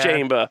Extremist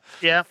Chamber.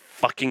 Yeah.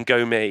 Fucking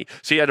go me.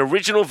 So you had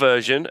original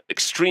version,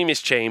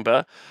 Extremist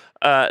Chamber.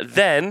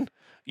 Then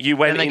you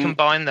went in...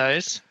 combined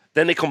those.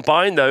 Then they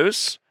combined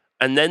those.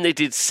 And then they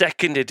did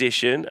 2nd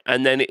edition.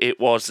 And then it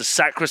was the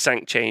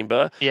Sacrosanct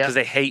Chamber. Because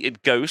they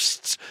hated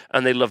ghosts.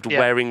 And they loved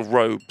wearing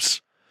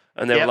robes.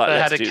 And they were like, they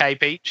had a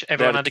cape each.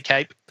 Everyone had a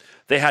cape.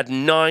 They had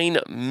 9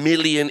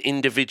 million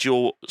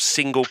individual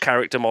single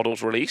character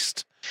models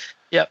released.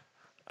 Yep.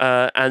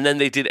 And then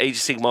they did Age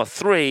of Sigmar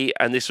 3,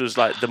 and this was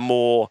like the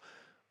more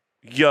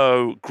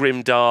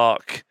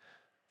grimdark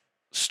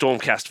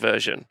Stormcast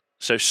version.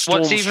 So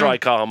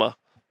Strike armor.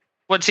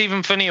 What's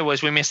even funnier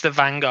was we missed the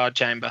Vanguard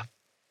Chamber.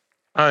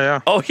 Oh yeah.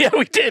 Oh yeah,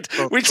 we did.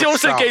 Which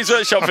also Games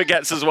Workshop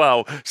forgets as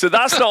well. So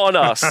that's not on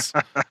us.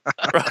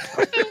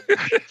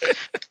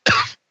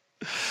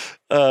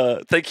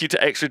 Thank you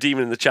to Extra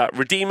Demon in the chat.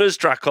 Redeemers,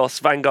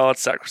 Dracos, Vanguard,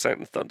 Sacrosanct,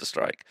 and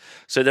Thunderstrike.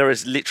 So there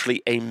is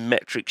literally a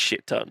metric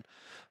shit ton.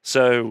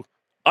 So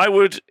I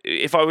would,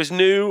 if I was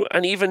new,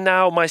 and even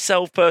now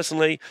myself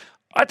personally,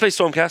 I'd play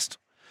Stormcast.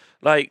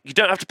 Like, you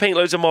don't have to paint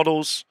loads of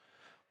models,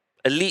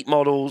 elite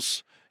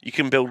models. You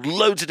can build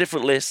loads of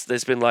different lists.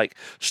 There's been like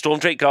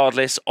Stormdrake Guard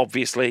lists,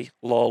 obviously,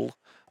 lol.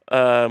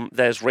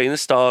 There's Rain of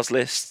Stars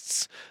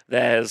lists.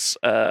 There's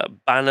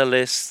banner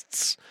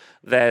lists.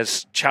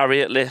 There's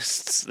chariot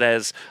lists.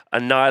 There's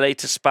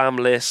Annihilator spam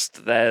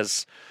list.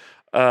 There's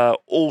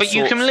but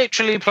you can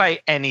literally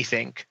play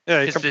anything.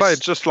 Yeah, you can play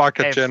just like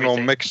a general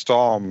mixed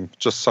arm,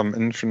 just some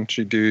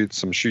infantry dudes,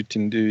 some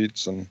shooting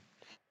dudes, and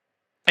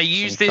I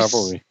use this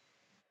cavalry.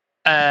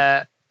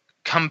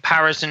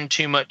 Comparison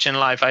too much in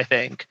life, I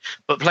think.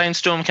 But playing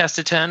Stormcast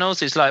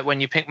Eternals is like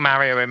when you pick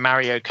Mario in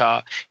Mario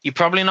Kart. You're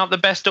probably not the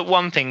best at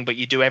one thing, but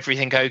you do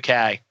everything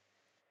okay.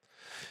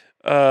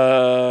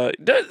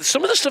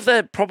 Some of the stuff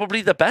they're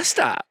probably the best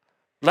at,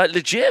 like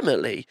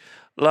legitimately.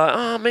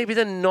 Like, maybe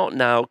they're not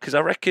now, because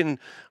I reckon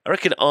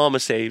armor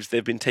saves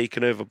they've been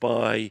taken over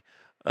by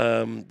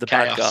the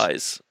Chaos. Bad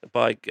guys,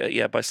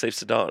 by Slaves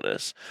to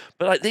Darkness.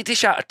 But like they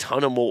dish out a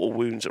ton of mortal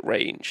wounds at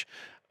range.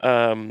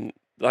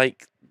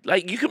 Like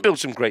you can build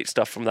some great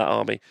stuff from that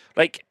army.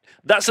 Like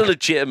that's a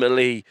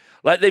legitimately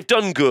they've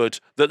done good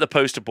that the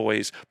poster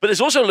boys, but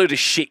there's also a load of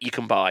shit you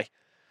can buy.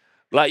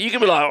 Like you can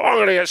be like, I'm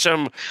gonna get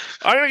some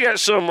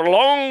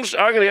longs,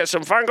 I'm gonna get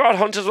some Vanguard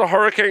Hunters with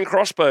Hurricane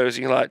crossbows.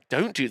 And you're like,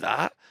 don't do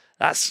that.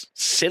 That's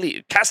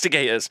silly.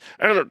 Castigators.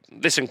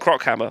 Listen,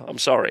 Crockhammer, I'm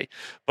sorry.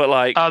 But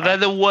like... Oh, they're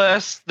the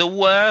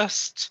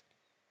worst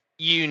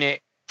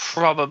unit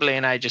probably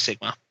in Age of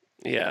Sigmar.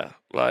 Yeah,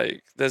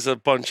 like, there's a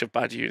bunch of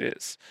bad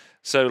units.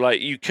 So,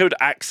 like, you could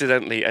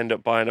accidentally end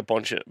up buying a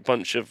bunch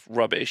of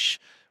rubbish,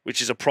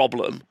 which is a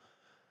problem.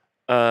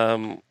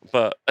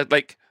 But,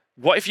 like,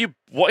 what if you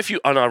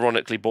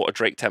unironically bought a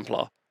Drake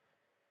Templar?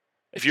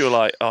 If you were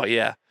like, oh,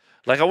 yeah.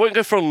 Like, I wouldn't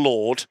go for a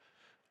Lord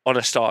on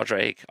a Star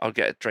Drake. I'll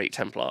get a Drake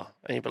Templar.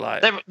 And you'd be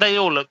like... They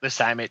all look the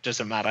same. It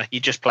doesn't matter. You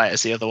just play it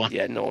as the other one.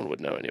 Yeah, no one would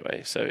know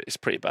anyway, so it's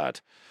pretty bad.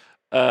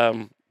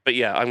 But,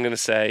 yeah, I'm going to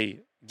say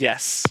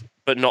yes,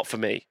 but not for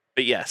me.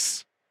 But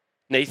yes.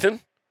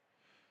 Nathan?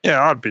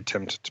 Yeah, I'd be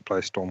tempted to play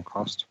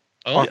Stormcast.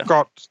 Oh,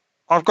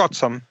 I've got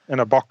some in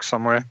a box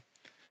somewhere.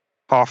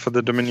 Half of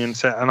the Dominion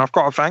set, and I've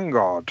got a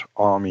Vanguard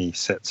army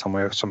set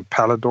somewhere with some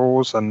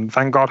Paladors and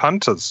Vanguard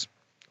Hunters,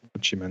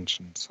 which you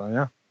mentioned. So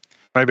yeah,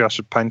 maybe I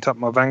should paint up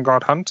my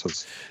Vanguard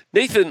Hunters.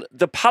 Nathan,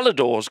 the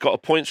Palador's got a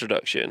points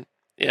reduction,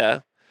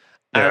 yeah?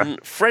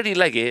 And Freddie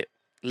Leggett,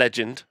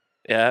 legend,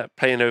 yeah,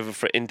 playing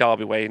over in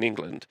Derby Way in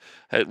England,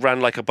 ran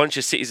like a bunch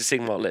of Cities of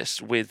Sigmar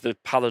lists with the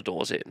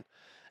Paladors in.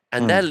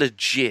 And they're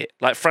legit.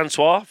 Like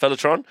Francois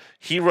Velatron,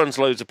 he runs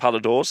loads of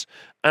Paladors.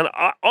 And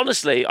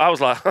honestly, I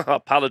was like,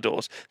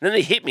 Paladors. And then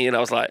they hit me and I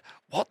was like,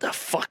 what the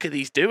fuck are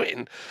these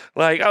doing?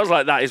 Like, I was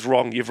like, that is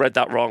wrong. You've read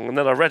that wrong. And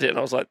then I read it and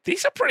I was like,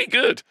 these are pretty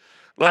good.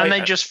 Like, and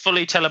they just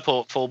fully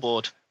teleport full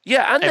board.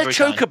 Yeah, and they're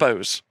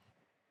chocobos.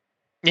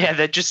 Yeah,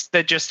 they're just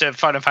a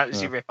Final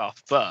Fantasy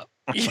ripoff, but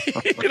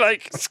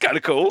like, it's kind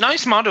of cool.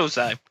 Nice models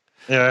though.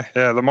 Yeah,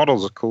 the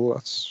models are cool. I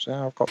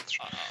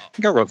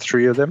think I've got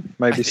 3 of them,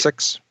 maybe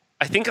 6.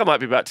 I think I might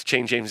be about to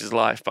change James's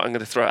life, but I'm going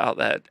to throw it out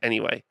there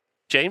anyway.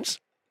 James?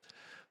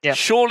 Yeah.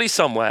 Surely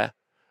somewhere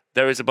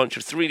there is a bunch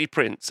of 3D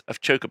prints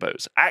of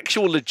chocobos,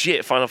 actual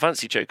legit Final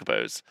Fantasy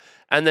chocobos,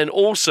 and then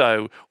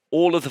also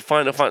all of the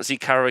Final Fantasy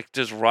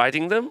characters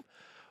riding them.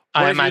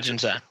 I imagine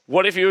so.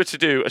 What if you were to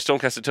do a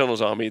Stormcast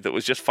Eternals army that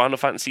was just Final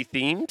Fantasy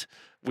themed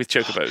with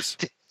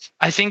chocobos?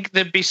 I think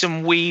there'd be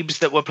some weebs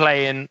that were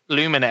playing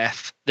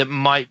Lumineth that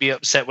might be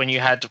upset when you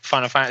had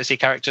Final Fantasy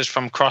characters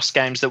from cross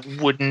games that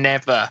would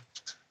never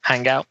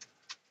hang out.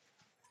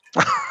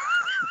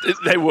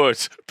 They would,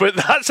 but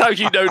that's how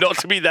you know not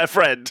to be their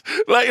friend.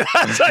 Like,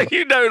 that's how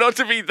you know not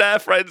to be their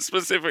friend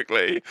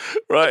specifically,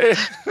 right?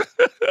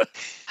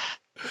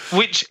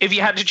 Which, if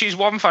you had to choose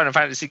one Final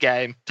Fantasy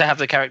game to have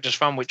the characters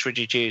from, which would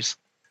you choose?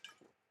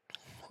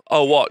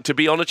 Oh, what? To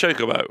be on a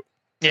chocobo?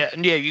 Yeah.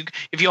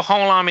 If your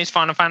whole army is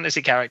Final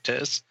Fantasy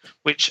characters,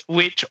 which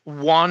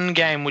one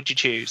game would you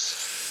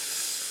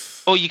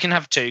choose? Or you can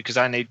have 2 because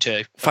I need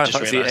 2. Final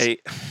Fantasy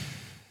 8.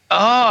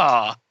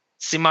 Ah,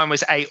 see, mine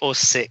was 8 or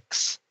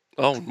 6.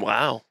 Oh,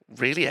 wow.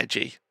 Really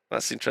edgy.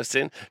 That's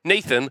interesting.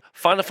 Nathan,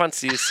 Final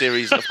Fantasy is a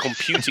series of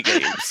computer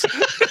games.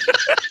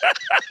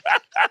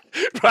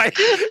 Right?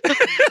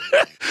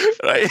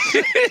 Right.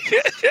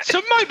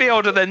 Some might be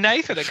older than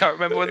Nathan. I can't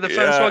remember when the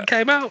first one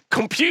came out.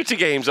 Computer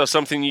games are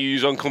something you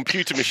use on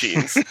computer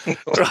machines.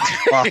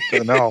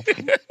 Fucking hell.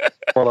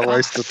 What a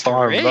waste of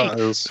time that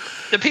is.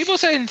 The people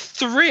saying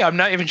 3, I'm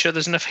not even sure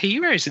there's enough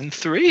heroes in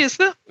 3, is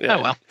there? Yeah.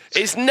 Oh, well.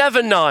 It's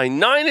never 9.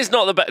 9 is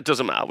not the best. It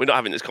doesn't matter. We're not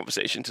having this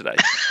conversation today.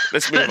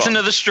 Let's move That's on.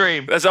 another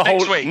stream. There's a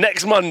whole week.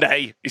 Next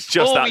Monday. It's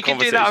just that we can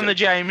conversation. do that on the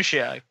James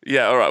show.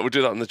 Yeah, all right. We'll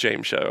do that on the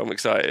James show. I'm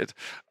excited.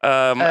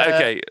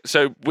 Okay,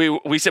 so we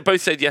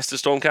both said yes to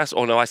Stormcast.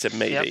 Or no, I said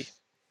maybe. Yep.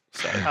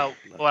 So. Oh,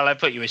 well, I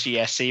put you as a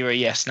yes, so you're a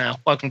yes now.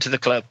 Welcome to the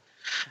club.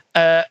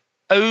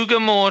 Ogre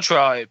Moor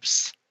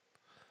tribes.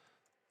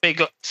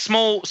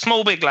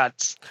 Small, big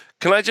lads.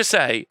 Can I just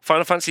say,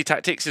 Final Fantasy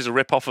Tactics is a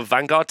rip-off of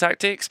Vanguard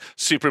Tactics.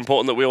 Super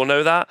important that we all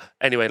know that.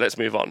 Anyway, let's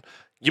move on.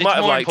 You might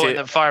have liked it. It's more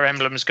important that Fire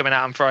Emblem is coming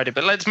out on Friday,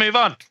 but let's move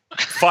on.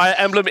 Fire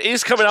Emblem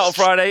is coming out on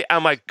Friday,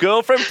 and my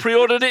girlfriend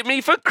pre-ordered it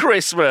me for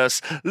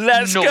Christmas.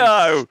 Let's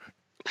go.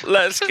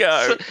 Let's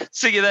go.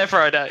 See you there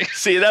Friday.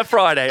 See you there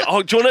Friday.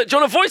 Oh, do you want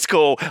a voice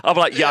call? I'm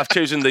like, yeah, I've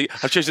chosen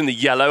the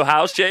yellow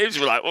house, James.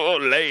 We're like, oh,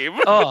 lame.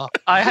 Oh,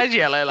 I had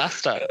yellow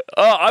last time.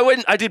 Oh,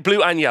 I did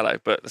blue and yellow,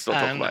 but let's not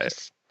talk about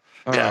it.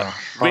 Yeah,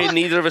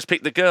 neither of us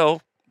picked the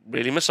girl.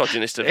 Really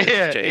misogynist of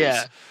it, James.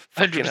 Yeah,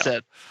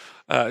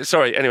 100%.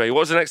 Sorry. Anyway,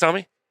 what was the next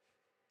army?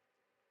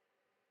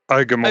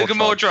 Ogre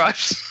Moor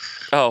tribes.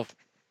 Oh,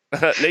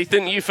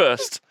 Nathan, you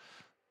first.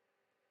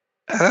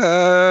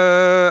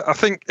 I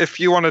think if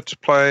you wanted to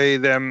play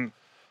them,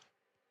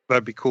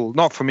 that'd be cool.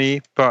 Not for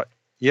me, but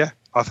yeah,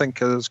 I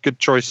think it's a good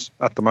choice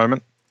at the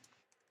moment.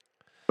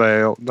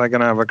 They're going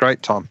to have a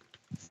great time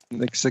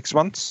next 6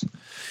 months.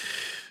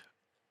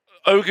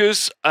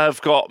 Ogres have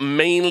got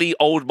mainly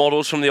old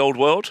models from the old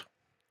world.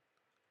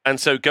 And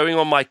so going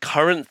on my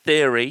current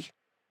theory,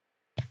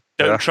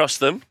 don't trust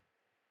them.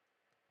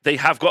 They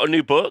have got a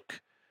new book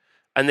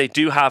and they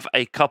do have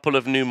a couple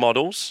of new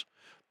models,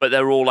 but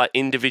they're all like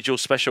individual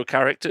special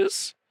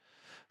characters.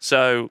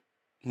 So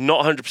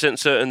not 100%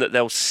 certain that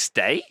they'll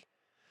stay.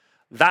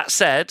 That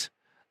said,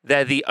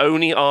 they're the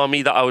only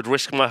army that I would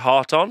risk my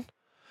heart on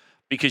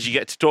because you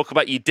get to talk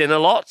about your dinner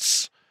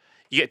lots.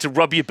 you get to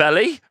rub your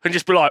belly and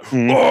just be like, "Oh,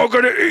 I'm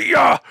gonna eat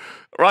ya,"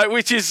 right?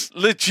 Which is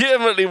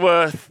legitimately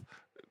worth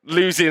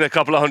losing a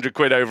couple of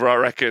 £100 over, I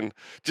reckon.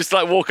 Just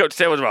like walk up to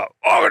tables about,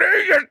 "Oh, I'm gonna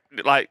eat you,"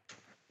 like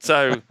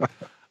so.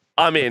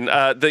 I'm in.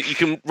 That you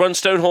can run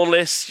Stonehorn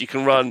lists. You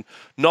can run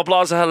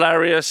Noblars are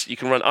hilarious. You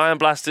can run Iron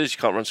Blasters.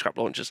 You can't run Scrap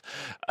Launchers.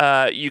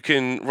 You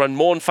can run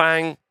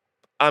Mournfang.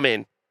 I'm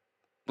in.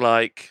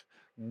 Like,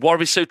 why are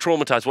we so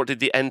traumatized? What did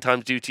the end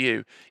times do to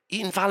you? It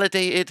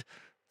invalidated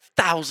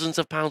thousands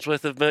of pounds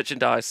worth of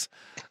merchandise.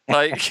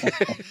 Like,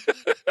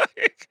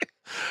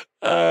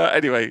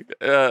 anyway,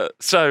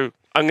 so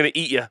I'm going to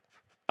eat you.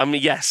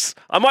 Yes.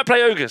 I might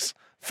play Ogres.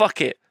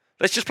 Fuck it.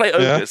 Let's just play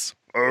Ogres.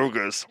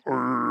 Ogres.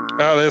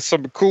 There's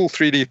some cool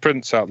 3D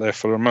prints out there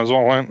for them as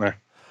well, aren't there?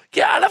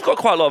 Yeah, and I've got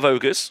quite a lot of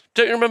Ogres.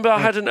 Don't you remember I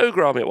had an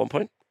Ogre army at one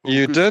point?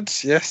 You did?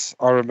 Yes,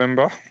 I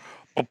remember.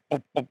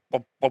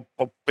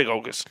 Big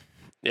Ogres.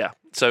 Yeah,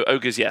 so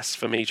Ogres, yes,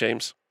 for me,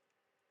 James.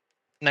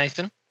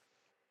 Nathan?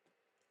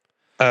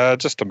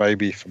 Just a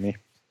maybe for me.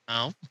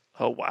 Oh,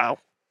 wow.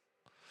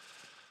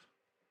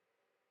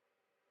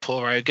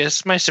 Poor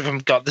Ogres. Most of them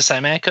got the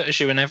same haircut as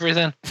you and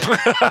everything.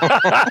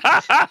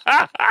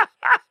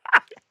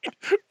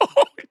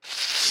 Oh,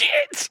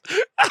 shit!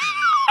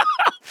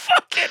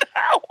 Fucking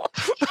hell!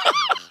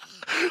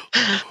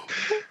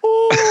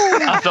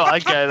 I thought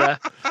I'd go there.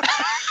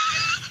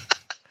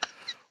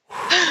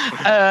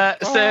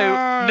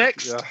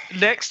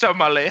 Next on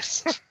my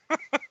list,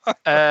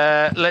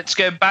 let's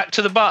go back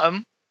to the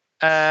bottom.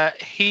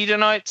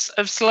 Hedonites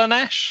of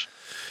Slaanesh.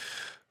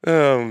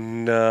 Oh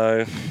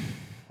no!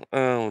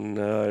 Oh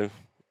no!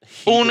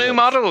 All new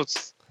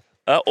models.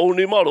 All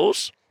new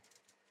models.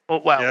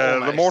 Well, yeah,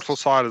 almost. the mortal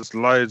side has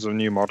loads of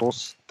new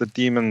models. The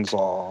demons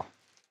are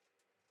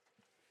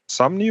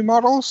some new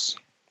models.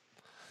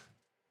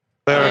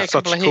 They're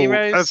such a cool.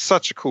 Heroes. It's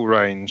such a cool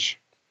range.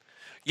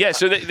 Yeah,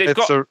 so they've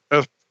it's got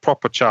a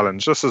proper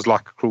challenge. This is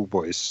like a Cruel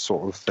Boys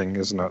sort of thing,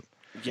 isn't it?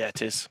 Yeah,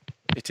 it is.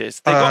 It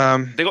is. They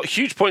got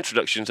huge points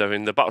reductions over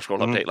in the Battle Scroll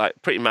update, like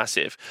pretty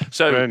massive.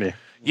 So really?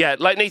 Yeah,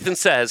 like Nathan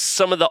says,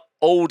 some of the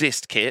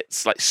oldest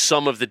kits, like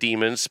some of the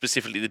demons,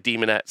 specifically the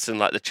demonettes and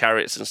like the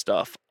chariots and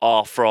stuff,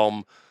 are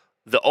from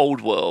the old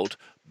world,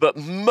 but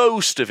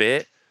most of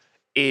it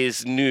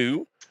is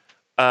new.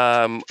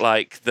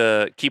 Like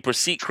the Keeper of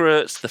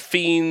Secrets, the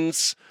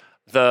Fiends,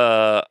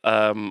 the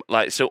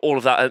so all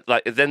of that,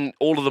 like then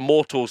all of the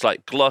mortals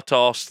like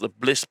Gluttos, the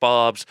Bliss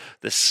Barbs,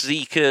 the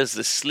Seekers,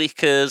 the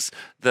Slickers,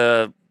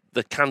 the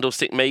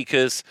Candlestick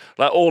Makers,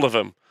 like all of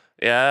them,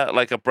 yeah,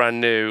 like are brand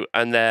new,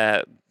 and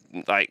their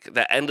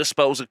Ender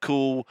spells are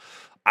cool.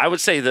 I would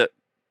say that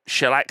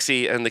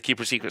Shelaxi and the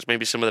Keeper of Secrets may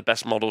be some of the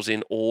best models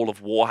in all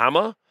of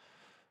Warhammer.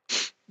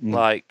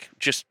 Like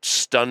just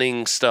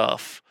stunning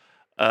stuff,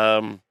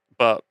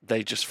 but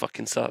they just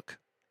fucking suck,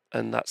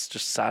 and that's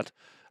just sad.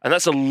 And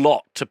that's a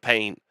lot to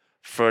paint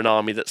for an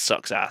army that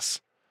sucks ass,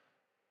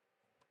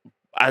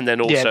 and then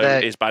also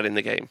is bad in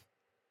the game.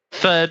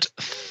 Third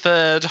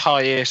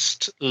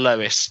highest,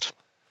 lowest.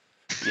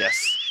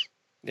 Yes,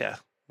 yeah.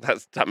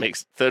 That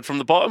makes third from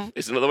the bottom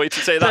is another way to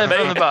say that. Third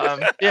from the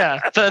bottom, yeah.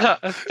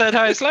 Third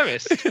highest,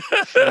 lowest.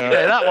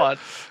 Yeah, that one.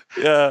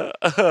 Yeah.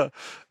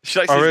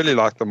 I really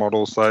like the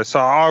models though, so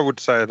I would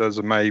say it as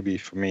a maybe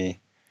for me.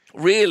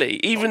 Really,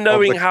 even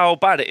knowing how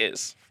bad it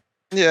is.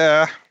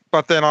 Yeah,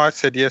 but then I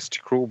said yes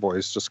to Cruel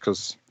Boys just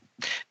because.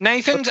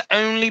 Nathan's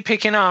only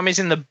picking armies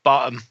in the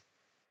bottom.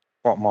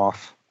 Bottom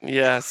half.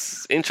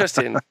 Yes,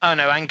 interesting. Oh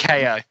no, and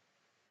KO.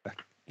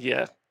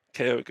 Yeah,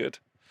 KO are good.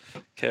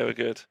 KO are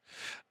good.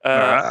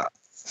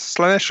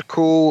 Slaanesh are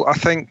cool, I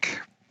think.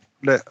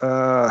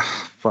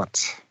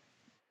 But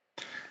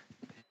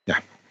yeah,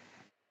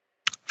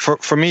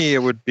 for me it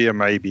would be a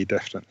maybe,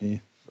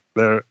 definitely.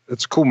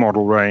 It's a cool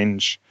model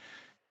range,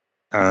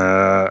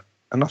 and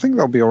I think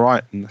they'll be all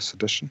right in this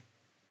edition.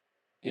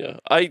 Yeah,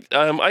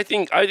 I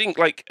think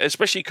like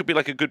especially could be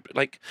like a good,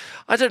 like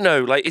I don't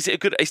know, like is it a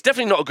good? It's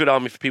definitely not a good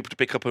army for people to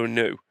pick up who are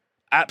new.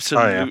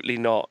 Absolutely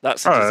not.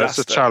 That's a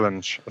disaster. It's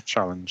a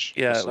challenge.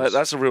 Yeah,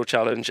 that's a real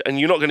challenge, and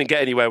you're not going to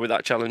get anywhere with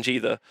that challenge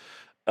either.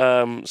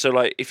 So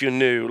like if you're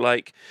new,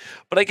 like,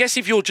 but I guess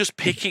if you're just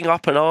picking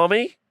up an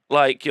army,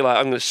 like you're like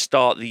I'm going to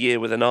start the year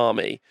with an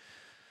army.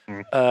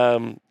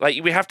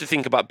 Like we have to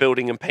think about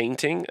building and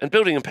painting a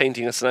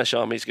Slaanesh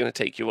army is going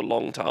to take you a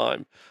long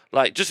time.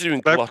 Like just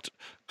doing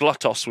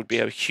Gluttos would be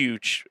a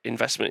huge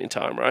investment in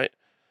time, right?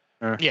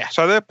 Yeah.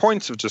 So their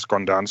points have just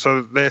gone down.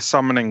 So their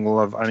summoning will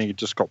have only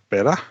just got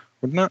better,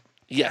 wouldn't it?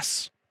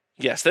 Yes.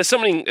 There's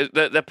summoning.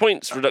 Their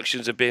points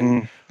reductions have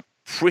been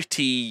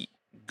pretty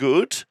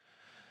good.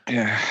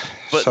 Yeah,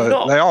 but so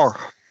not. They are.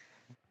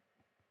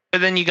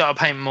 But then you got to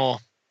paint more.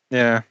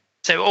 Yeah.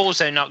 So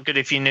also not good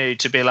if you knew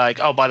to be like,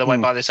 oh, by the way,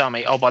 buy this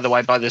army. Oh, by the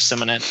way, buy this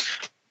summoning.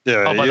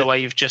 Yeah. Oh, by the way,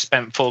 you've just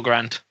spent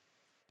 $4,000.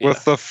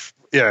 With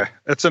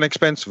it's an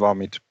expensive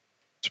army to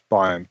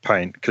buy and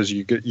paint because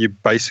you're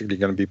basically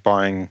going to be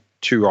buying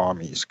 2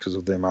 armies because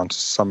of the amount of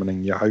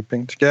summoning you're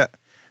hoping to get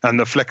and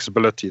the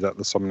flexibility that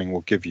the summoning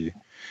will give you.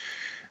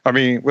 I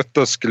mean, with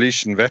this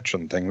Galician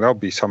veteran thing, they'll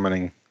be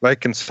summoning. They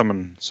can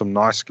summon some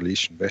nice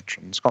Galician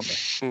veterans, can't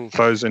they?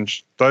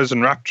 Those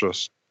in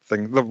Rapturous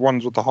thing, the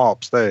ones with the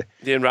harps there.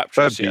 The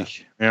Enrapturous,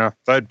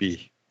 they'd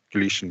be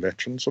Galician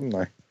veterans, wouldn't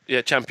they?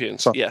 Yeah,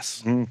 champions.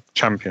 Yes,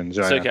 champions.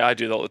 Yeah, it's okay. I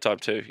do that all the time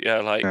too. Yeah,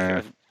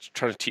 I'm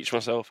trying to teach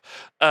myself.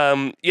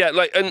 And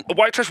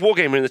White Trash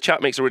Wargamer in the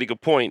chat makes a really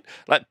good point.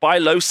 Like, buy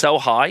low, sell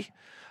high.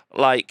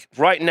 Like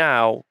right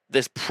now,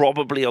 there's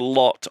probably a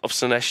lot of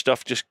Slaanesh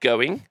stuff just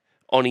going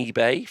on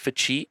eBay for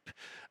cheap,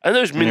 and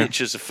those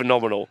miniatures are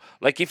phenomenal.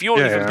 Like if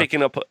you're even picking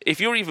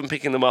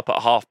them up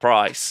at half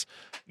price,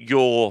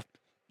 you're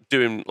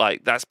doing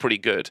that's pretty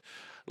good.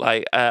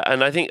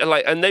 And I think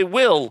and they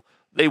will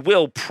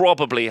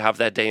probably have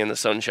their day in the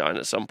sunshine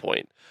at some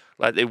point.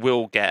 Like they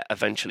will get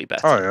eventually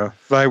better. Oh yeah,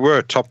 they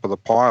were top of the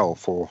pile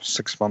for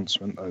 6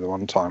 months, weren't they? The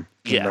one time.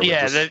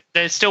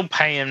 They're still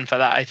paying for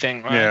that, I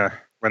think. Right? Yeah,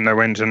 when they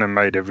went in and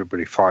made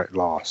everybody fight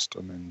last,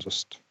 and then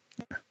just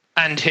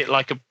and hit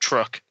like a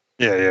truck.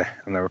 Yeah,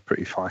 and they were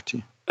pretty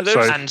fighty.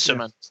 And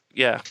summon.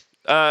 Yeah.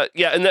 And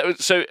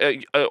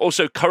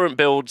also current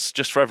builds,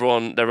 just for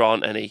everyone, there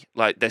aren't any.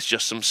 Like, there's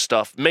just some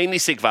stuff. Mainly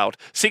Sigvald.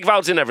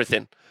 Sigvald's in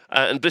everything.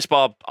 And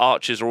Blissbarb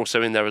Archers are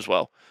also in there as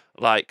well.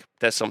 Like,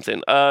 there's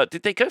something.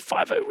 Did they go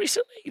 5-0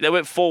 recently? They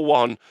went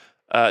 4-1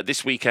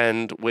 this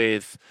weekend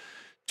with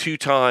 2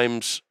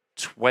 times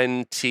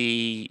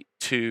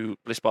 22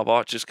 Blissbarb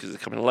Archers because they're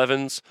coming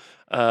 11s.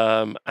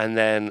 And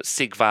then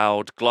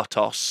Sigvald,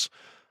 Glottos,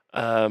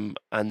 and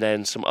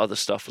then some other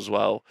stuff as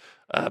well.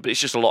 But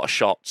it's just a lot of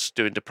shots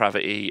doing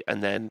Depravity,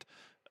 and then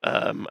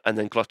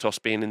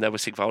Glottos being in there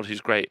with Sigvald, who's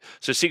great.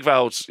 So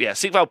Sigvald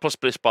plus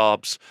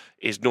Blissbarbs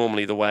is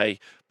normally the way.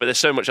 But there's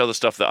so much other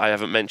stuff that I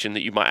haven't mentioned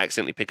that you might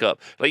accidentally pick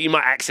up. Like you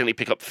might accidentally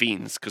pick up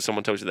Fiends because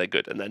someone tells you they're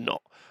good and they're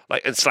not.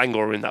 Like, and Slangor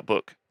are in that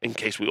book in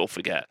case we all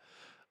forget.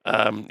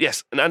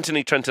 Yes, and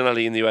Anthony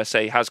Trentinelli in the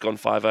USA has gone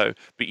 5-0,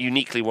 but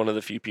uniquely one of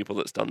the few people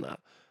that's done that.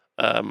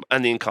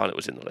 And the Incarnate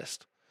was in the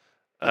list.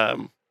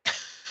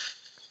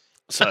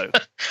 So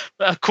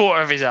a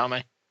quarter of his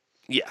army.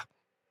 Yeah,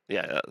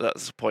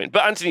 that's the point.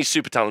 But Anthony's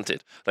super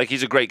talented. Like,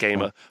 he's a great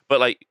gamer. But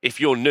like, if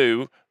you're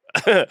new,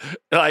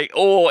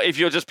 or if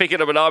you're just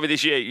picking up an army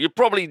this year, you're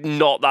probably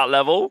not that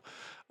level.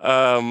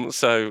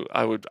 So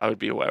I would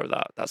be aware of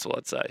that. That's all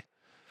I'd say.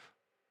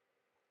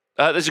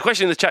 There's a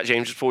question in the chat,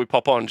 James, just before we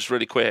pop on, just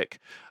really quick.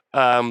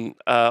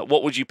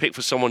 What would you pick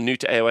for someone new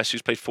to AoS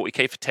who's played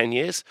 40k for 10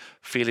 years,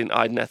 feeling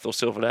Idoneth or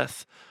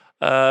Sylvaneth?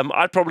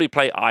 I'd probably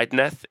play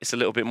Idoneth. It's a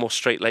little bit more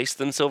straight-laced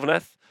than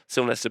Sylvaneth.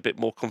 Sylvaneth's a bit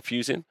more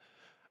confusing.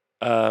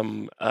 Go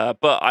on,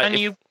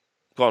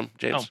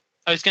 James.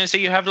 I was going to say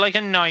you have like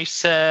a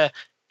nice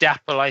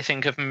dapple, I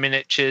think, of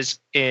miniatures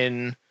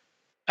in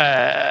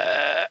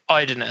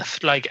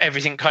Idoneth. Like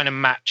everything kind of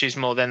matches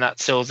more than that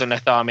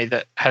Sylvaneth army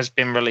that has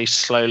been released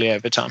slowly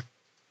over time.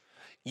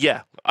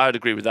 Yeah, I'd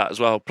agree with that as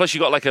well. Plus, you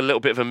got like a little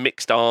bit of a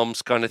mixed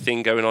arms kind of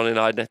thing going on in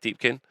Idoneth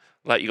Deepkin.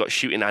 Like you got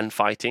shooting and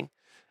fighting.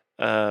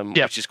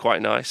 Which is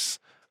quite nice.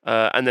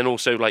 And then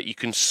also, like, you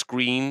can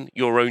screen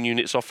your own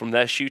units off from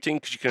their shooting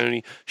because you can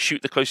only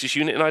shoot the closest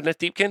unit in Idoneth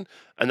Deepkin,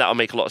 and that'll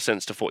make a lot of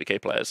sense to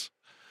 40k players.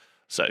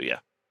 So yeah,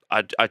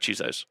 I'd choose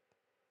those.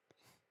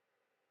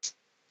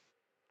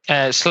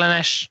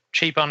 Slaanesh,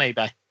 cheap on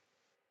eBay.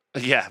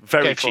 Yeah,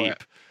 very cheap.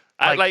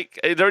 They're only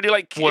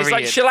it's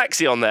like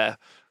Shilaxi on there.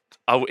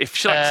 If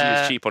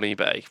Shilaxi is cheap on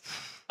eBay,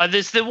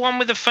 there's the one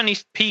with the funny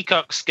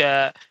peacock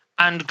skirt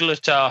and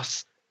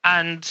Gluttos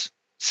and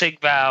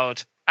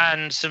Sigvald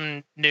and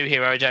some new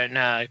hero I don't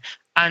know,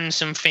 and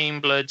some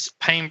Fiendbloods,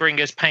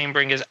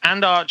 Painbringers,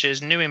 and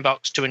Archers, new in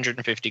box,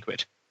 250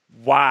 quid.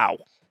 Wow.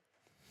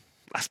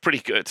 That's pretty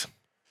good.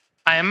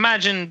 I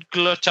imagine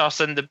Gluttos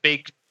and the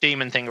big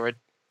demon thing are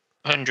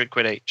 100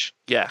 quid each.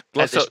 Yeah,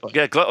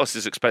 Gluttos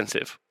is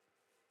expensive.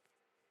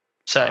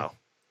 So,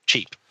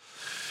 cheap.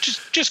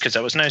 Just because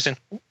I was nosing.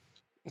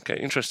 Okay,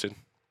 interesting.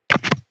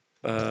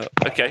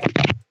 Okay.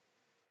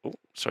 Oh,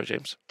 sorry,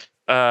 James.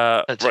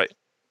 Right. It.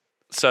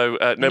 So,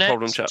 no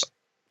problem, chat.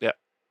 Yeah.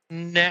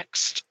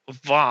 Next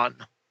one.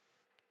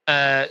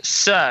 I'm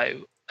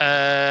trying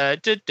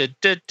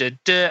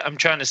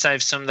to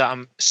save some that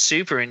I'm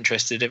super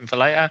interested in for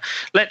later.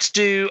 Let's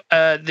do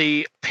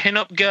the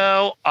pin-up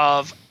girl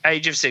of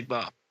Age of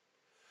Sigmar.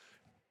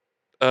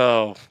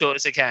 Oh.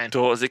 Daughters of Cain.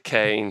 Daughters of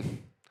Cain.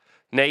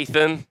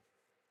 Nathan?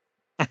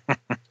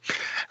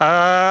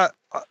 I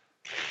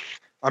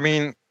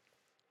mean,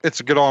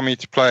 it's a good army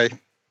to play.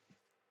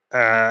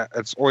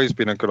 It's always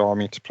been a good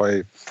army to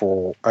play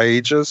for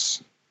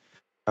ages,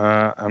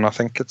 and I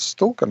think it's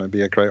still going to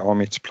be a great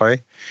army to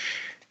play.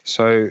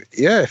 So,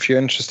 yeah, if you're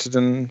interested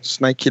in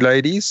snaky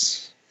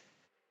ladies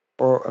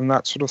and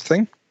that sort of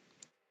thing,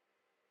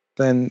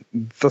 then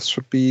this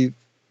would be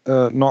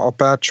not a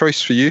bad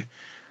choice for you.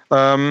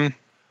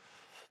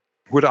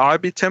 Would I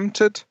be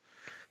tempted?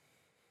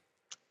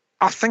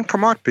 I think I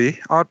might be.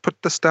 I'd put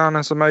this down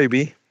as a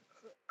maybe,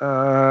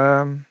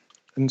 in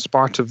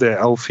spite of their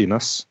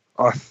elfiness.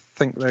 I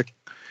think I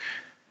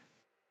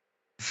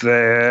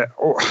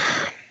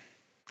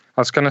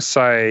was going to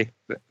say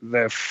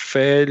they're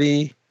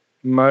fairly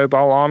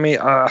mobile army.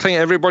 I think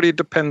everybody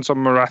depends on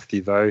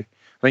Marathi, though. I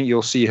think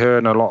you'll see her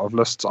in a lot of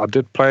lists. I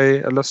did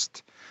play a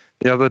list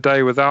the other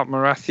day without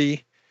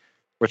Marathi,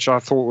 which I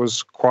thought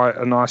was quite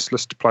a nice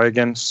list to play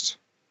against,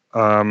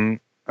 and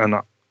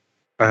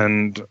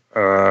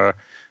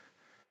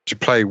to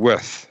play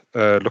with,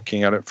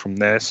 looking at it from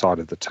their side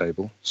of the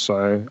table.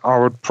 So I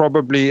would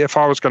probably, if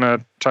I was going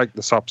to take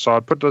this up, so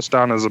I'd put this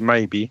down as a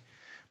maybe,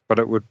 but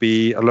it would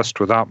be a list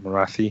without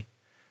Marathi.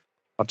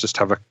 I'd just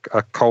have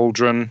a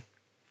cauldron,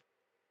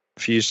 a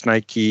few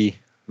snaky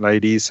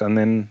ladies, and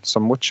then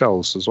some witch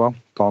elves as well,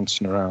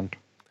 dancing around.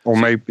 Or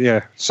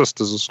maybe,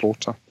 Sisters of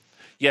Slaughter.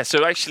 Yeah,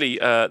 so actually,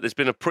 there's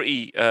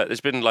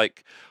been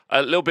like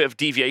a little bit of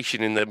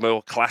deviation in the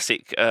more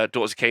classic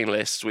Daughters of Cain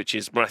lists, which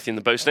is Marathi and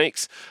the Bow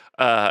Snakes.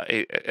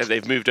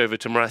 They've moved over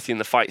to Marathi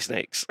and the Fight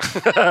Snakes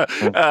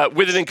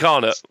with an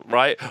incarnate,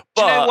 right?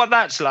 Do you know what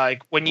that's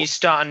like when you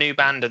start a new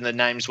band and the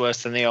name's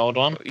worse than the old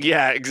one?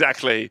 Yeah,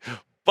 exactly.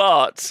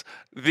 But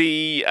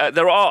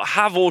there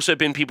have also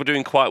been people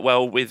doing quite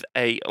well with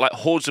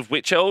hordes of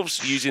witch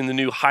elves using the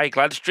new High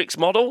Gladstrix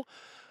model.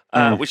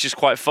 Which is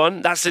quite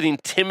fun. That's an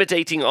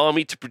intimidating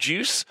army to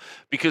produce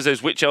because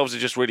those witch elves are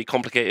just really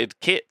complicated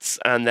kits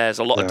and there's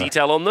a lot of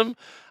detail on them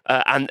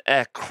and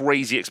they're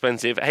crazy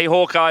expensive. Hey,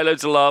 Hawkeye,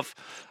 loads of love.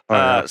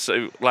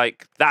 So,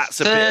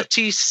 that's a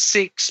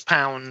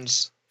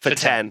 £36 for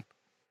 10.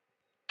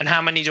 And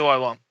how many do I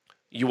want?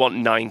 You want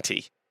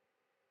 90.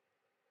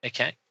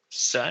 Okay,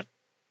 so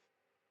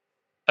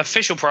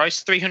official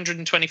price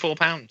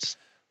 £324.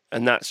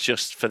 And that's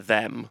just for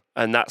them.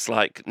 And that's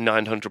like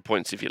 900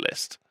 points of your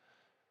list.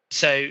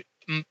 So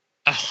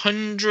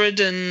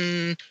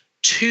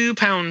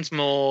 £102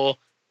 more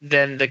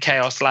than the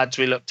Chaos Lads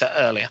we looked at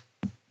earlier.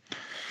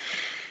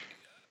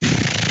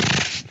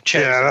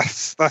 Yeah,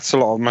 that's a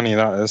lot of money,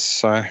 that is.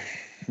 So,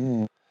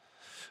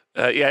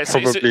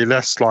 probably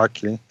less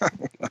likely.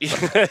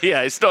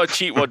 Yeah, it's not a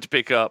cheap one to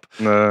pick up.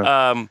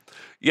 No.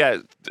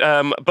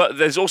 But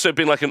there's also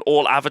been like an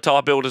all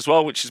avatar build as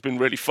well, which has been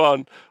really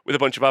fun with a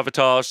bunch of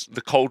avatars.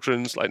 The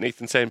cauldrons, like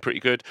Nathan's saying,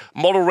 pretty good.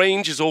 Model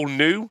range is all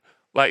new.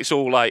 Like, it's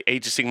all like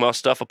Age of Sigmar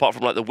stuff, apart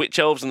from like the witch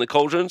elves and the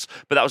cauldrons.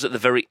 But that was at the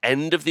very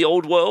end of the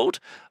old world.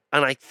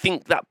 And I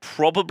think that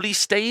probably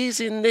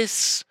stays in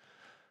this.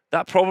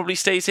 That probably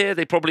stays here.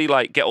 They probably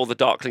like get all the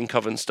Darkling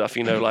Coven stuff,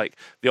 like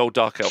the old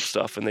Dark Elf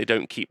stuff, and they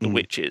don't keep the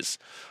witches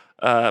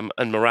and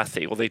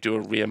Marathi. Or they do a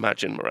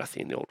reimagined Marathi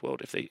in the old world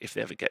if they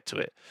ever get to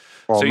it.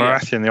 Well, so,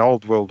 Marathi in the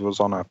old world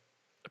was on a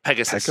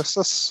Pegasus.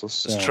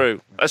 That's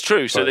true. That's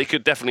true. So they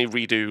could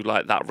definitely redo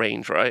like that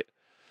range, right?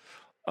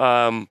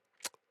 But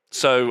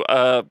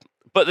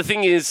the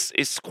thing is,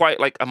 it's quite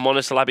like a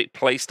monosyllabic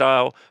play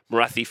style.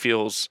 Marathi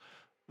feels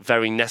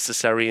very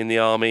necessary in the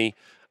army.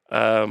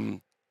 The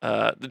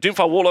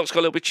Doomfire Warlocks got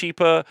a little bit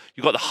cheaper.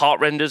 You've got the Heart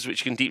Renders, which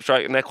you can deep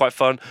strike, and they're quite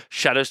fun.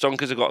 Shadow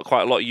Stonkers have got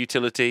quite a lot of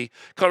utility.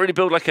 Can't really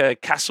build like a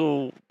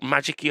castle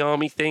magic-y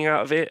army thing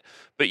out of it,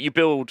 but you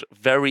build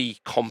very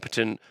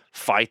competent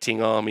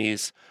fighting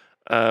armies,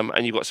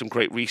 and you've got some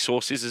great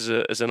resources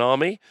as an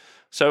army.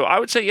 So I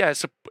would say,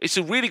 it's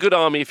a really good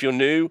army if you're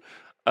new.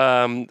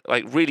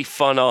 Like really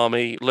fun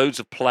army,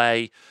 loads of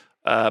play,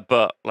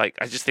 but like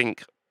I just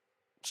think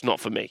it's not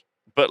for me.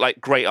 But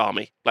like great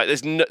army, like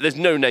there's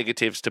no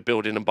negatives to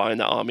building and buying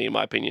that army in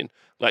my opinion.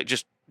 Like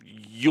just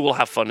you will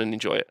have fun and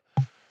enjoy it.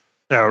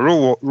 Yeah,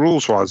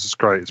 rules wise, it's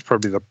great. It's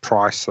probably the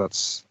price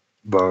that's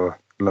the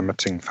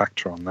limiting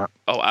factor on that.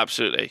 Oh,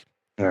 absolutely.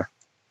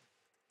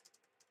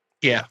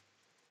 Yeah.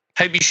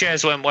 Hope your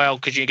shares went well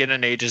because you're gonna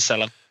need to sell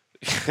them.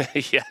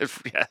 Yeah.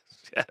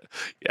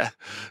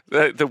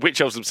 The witch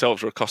elves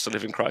themselves are a cost of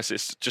living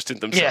crisis just in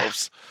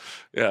themselves.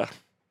 Yeah.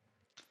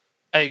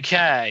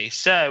 Okay,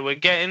 so we're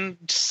getting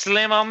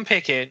slim on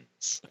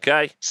pickings.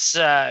 Okay.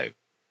 So,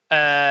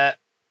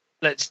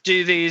 let's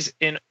do these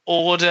in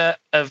order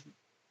of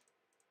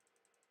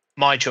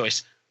my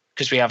choice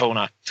because we have all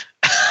night.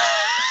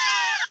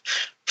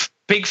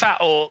 Big fat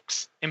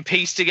orcs in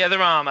pieced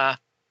together armor.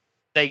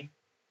 They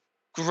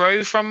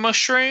grow from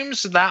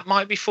mushrooms. That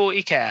might be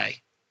 40k.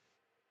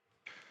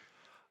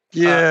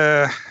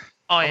 Yeah.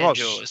 Iron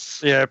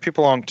Jaws. Yeah,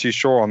 people aren't too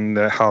sure on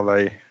how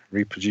they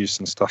reproduce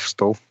and stuff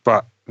still.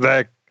 But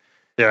the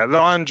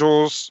Iron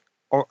Jaws,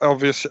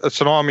 obviously, it's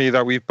an army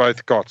that we've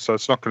both got, so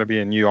it's not going to be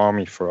a new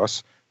army for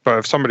us. But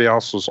if somebody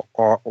else was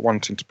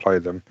wanting to play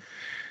them,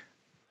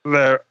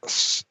 they're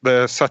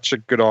such a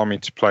good army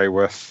to play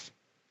with.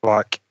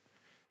 Like,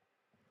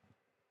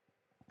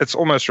 it's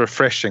almost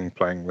refreshing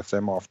playing with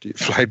them after you've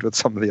played with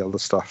some of the other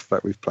stuff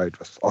that we've played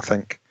with, I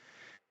think.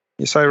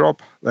 You say,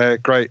 Rob? They're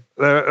great.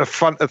 They're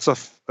fun. It's a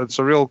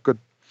real good,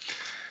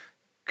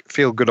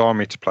 feel good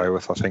army to play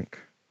with, I think,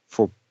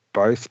 for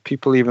both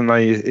people. Even though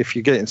if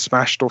you're getting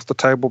smashed off the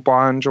table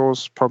by Iron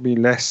Jaws, probably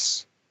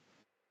less.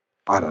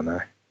 I don't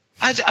know.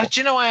 Do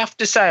you know, I have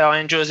to say,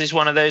 Iron Jaws is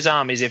one of those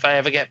armies. If I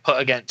ever get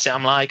put against it,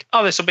 I'm like,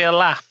 oh, this will be a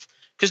laugh.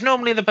 Because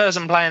normally the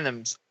person playing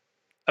them's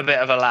a bit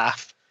of a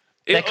laugh.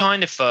 They're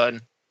kind of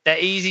fun. They're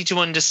easy to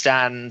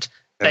understand.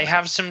 Yeah. They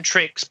have some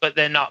tricks, but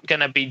they're not going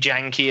to be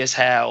janky as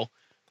hell.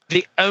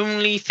 The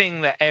only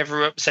thing that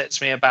ever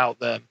upsets me about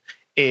them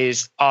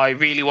is I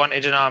really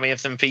wanted an army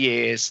of them for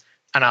years,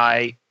 and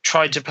I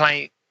tried to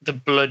play the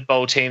Blood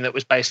Bowl team that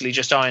was basically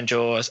just Iron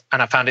Jaws,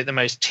 and I found it the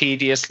most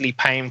tediously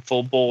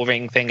painful,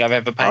 boring thing I've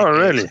ever painted. Oh,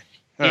 really?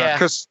 Yeah.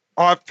 Because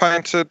I've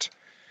painted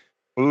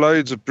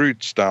loads of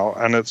brutes now,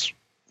 and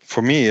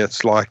for me,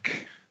 it's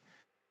like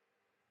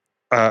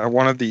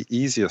one of the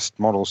easiest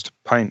models to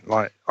paint.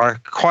 Like,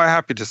 I'm quite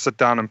happy to sit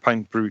down and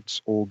paint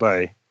brutes all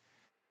day.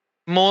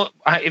 More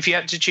if you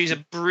had to choose a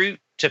brute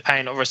to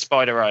paint or a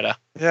spider rider.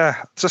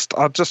 Yeah,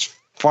 I just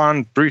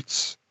find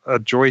brutes a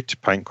joy to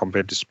paint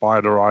compared to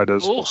spider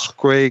riders or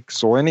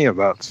squigs or any of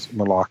that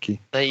malarkey.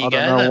 There you go.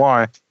 I go. don't know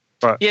why,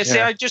 but yeah. See,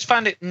 I just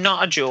found it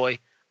not a joy,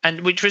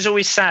 and which was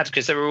always sad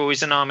because they were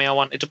always an army I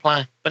wanted to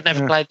play, but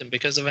never played them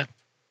because of it.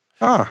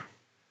 Ah.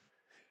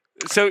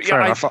 So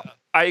yeah,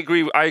 I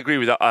agree. I agree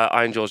with that,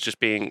 Iron Jaws just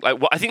being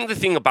like. I think the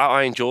thing about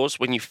Iron Jaws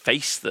when you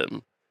face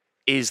them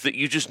is that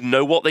you just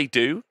know what they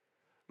do.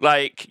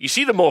 Like, you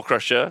see the Maw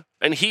Crusher,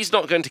 and he's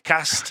not going to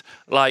cast,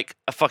 like,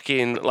 a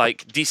fucking,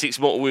 like, D6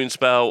 mortal wound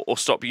spell or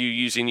stop you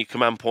using your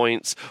command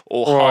points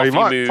or half he your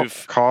might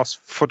move. Cast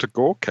Foot of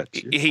Gork at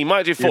you. He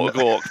might do Foot of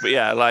Gork, but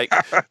yeah, like...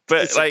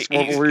 but like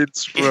mortal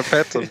wounds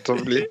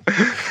repetitively.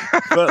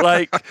 But,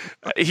 like,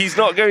 he's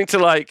not going to,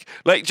 like...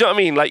 Like, do you know what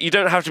I mean? Like, you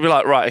don't have to be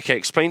like, right, okay,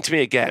 explain to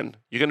me again.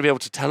 You're going to be able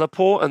to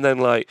teleport, and then,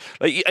 like...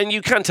 And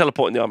you can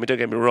teleport in the army, don't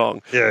get me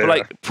wrong. Yeah, but,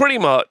 like, pretty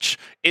much,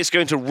 it's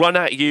going to run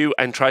at you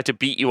and try to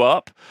beat you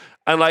up.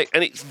 And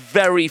it's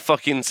very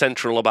fucking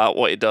central about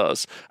what it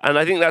does. And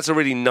I think that's a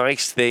really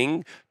nice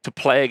thing to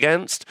play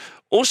against.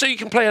 Also, you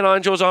can play an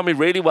Iron Jaws army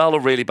really well or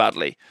really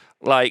badly.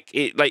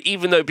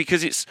 Even though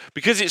because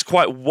it's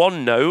quite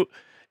one note,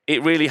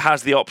 it really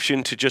has the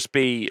option to just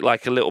be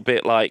like a little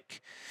bit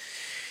like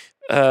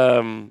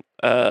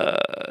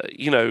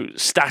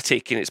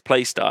static in its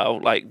play style,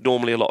 like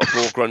normally a lot of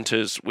Gore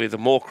Grunters with a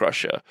Maw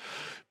Crusher.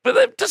 But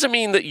that doesn't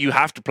mean that you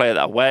have to play it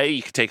that way.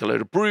 You could take a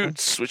load of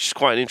brutes, which is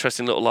quite an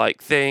interesting little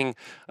like thing.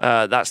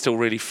 That's still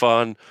really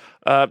fun.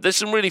 There's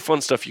some really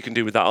fun stuff you can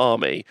do with that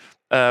army.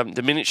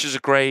 The miniatures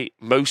are great.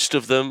 Most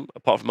of them,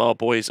 apart from our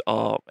boys,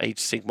 are Age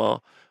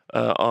Sigmar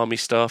army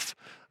stuff.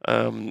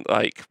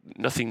 Like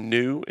nothing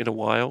new in a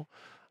while.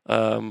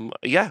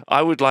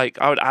 I would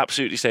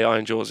absolutely say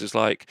Iron Jaws is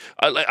like.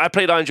 I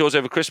played Iron Jaws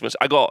over Christmas.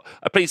 I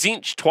played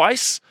Tzeentch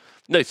twice.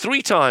 No,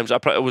 3 times. I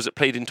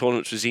played in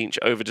tournaments with Tzeentch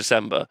over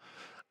December.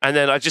 And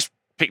then I just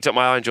picked up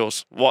my Iron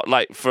Jaws.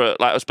 For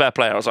a spare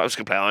player, I was like, I'm just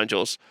gonna play Iron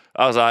Jaws.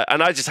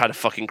 And I just had a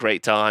fucking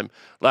great time.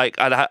 Like,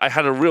 I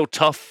had a real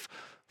tough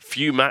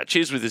few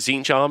matches with the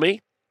Tzeentch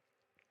army,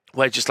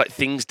 where just like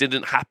things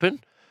didn't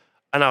happen,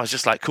 and I was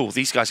just like, cool,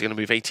 these guys are gonna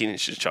move 18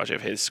 inches to charge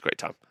over here. This is a great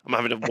time. I'm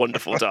having a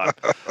wonderful time.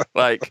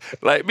 like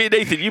me and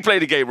Nathan, you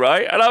played a game,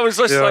 right? And I was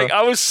just like,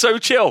 I was so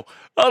chill.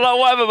 I was like,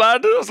 whatever,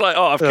 man. I was like,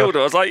 I've killed it.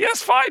 I was like,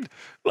 yes, fine.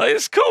 Like,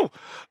 it's cool.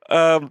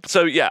 I've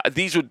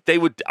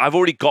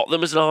already got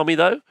them as an army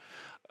though.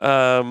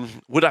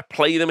 Would I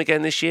play them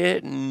again this year?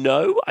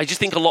 No. I just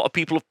think a lot of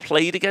people have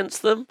played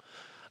against them.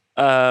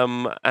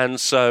 And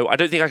so I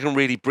don't think I can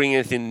really bring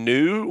anything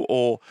new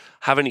or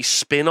have any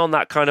spin on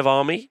that kind of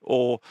army,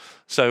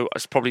 so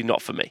it's probably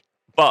not for me.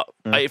 But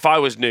if I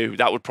was new,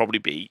 that'd probably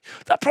be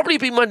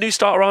my new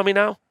starter army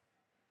now.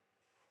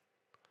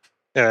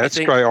 Yeah, it's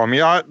a great army.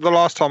 The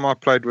last time I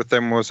played with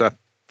them was at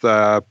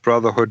the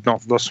Brotherhood,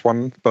 not this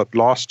one, but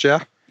last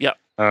year. Yeah.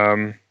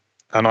 And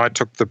I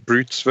took the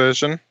Brutes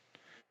version,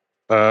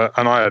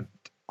 and I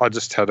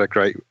just had a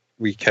great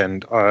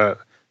weekend.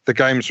 The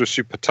games were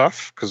super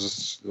tough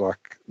because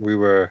we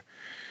were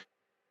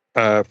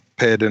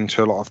paired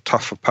into a lot of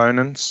tough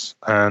opponents,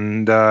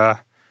 and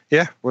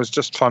it was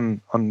just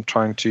fun on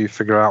trying to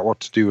figure out what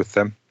to do with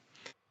them.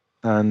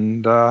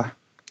 And I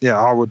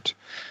would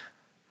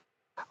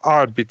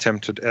be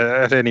tempted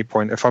at any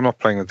point. If I'm not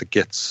playing with the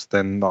Gits,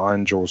 then the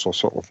Iron Jaws are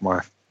sort of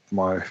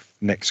my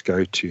next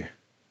go-to,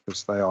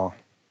 because they are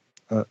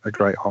a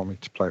great army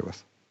to play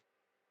with.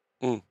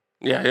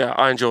 Yeah,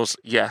 Iron Jaws,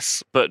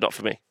 yes, but not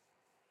for me.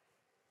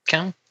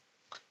 Okay.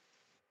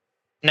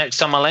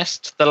 Next on my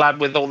list, the lad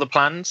with all the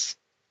plans.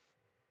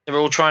 They're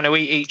all trying to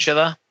eat each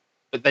other,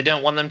 but they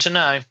don't want them to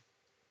know.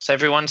 It's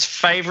everyone's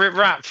favourite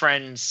rat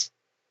friends.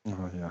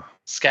 Oh, yeah.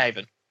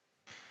 Skaven.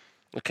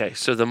 Okay,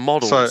 so the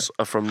models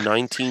are from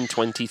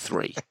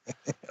 1923.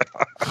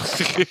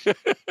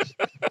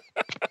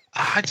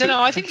 I don't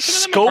know. I think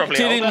some of them are probably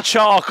sculpted older. in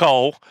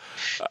charcoal.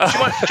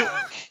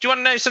 Do you want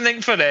to know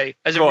something funny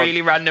as a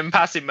really random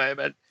passing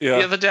moment? Yeah.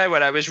 The other day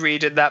when I was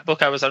reading that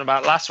book I was on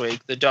about last week,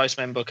 the Dice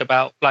Men book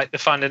about like the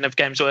funding of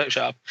Games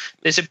Workshop,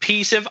 there's a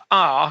piece of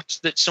art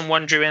that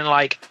someone drew in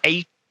like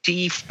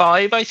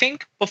 85, I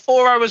think,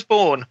 before I was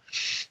born,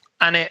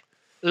 and it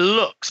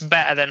looks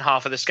better than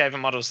half of the Skaven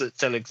models that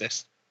still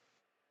exist.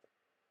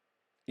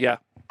 Yeah.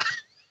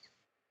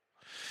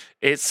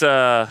 It's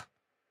bro,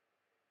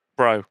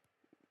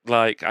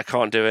 like, I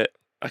can't do it.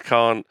 I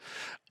can't.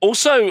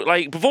 Also,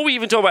 like, before we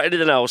even talk about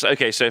anything else,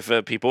 okay, so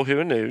for people who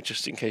are new,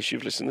 just in case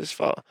you've listened this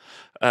far,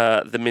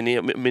 the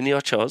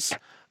miniatures,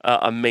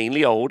 are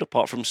mainly old,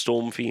 apart from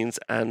Storm Fiends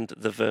and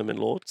the Vermin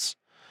Lords.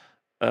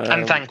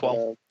 And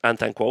Thankwall. And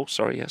Thankwall,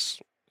 sorry, yes.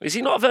 Is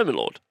he not a Vermin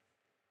Lord?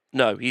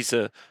 No, he's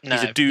a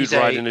dude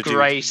riding a dude.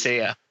 Grey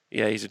Seer.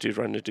 Yeah, he's a dude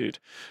riding a dude.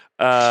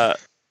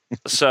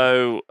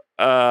 So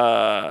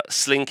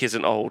Slink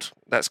isn't old.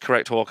 That's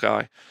correct,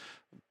 Hawkeye.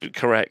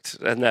 Correct,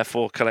 and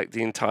therefore collect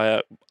the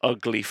entire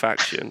ugly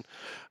faction.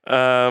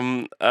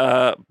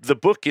 The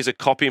book is a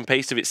copy and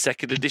paste of its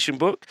 2nd edition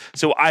book,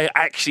 so I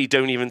actually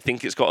don't even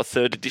think it's got a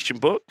 3rd edition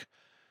book.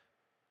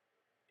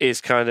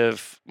 Is kind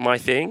of my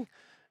thing,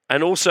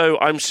 and also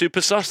I'm super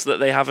sus that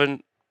they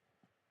haven't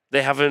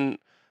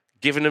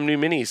given them new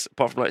minis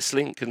apart from like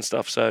Slink and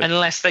stuff. So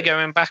unless they're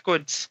going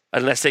backwards,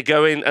 unless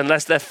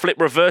they're flip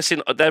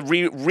reversing, they're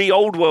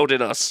re-old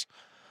worlding us.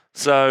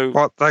 So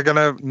what, they're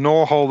gonna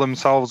gnaw-hole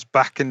themselves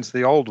back into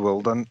the old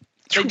world, and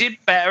they did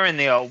better in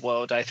the old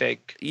world, I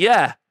think.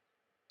 Yeah.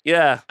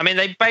 I mean,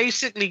 they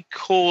basically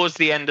caused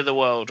the end of the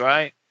world,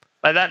 right?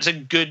 Like that's a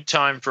good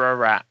time for a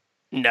rat.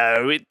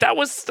 No, it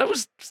was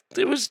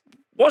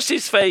what's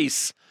his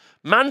face,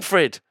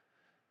 Manfred.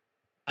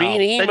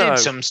 Being emo. They did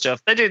some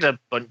stuff. They did a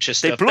bunch of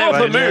stuff. They blew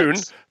up a moon.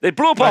 They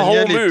blew up a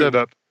whole moon. Did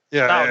it.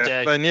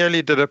 Yeah, they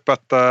nearly did it,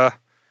 but the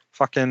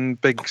fucking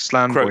big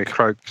slandboy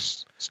Croak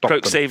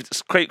stopped them.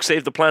 Croak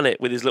saved the planet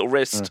with his little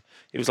wrist.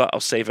 He was like, "I'll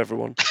save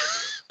everyone."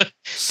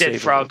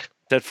 Dead frog.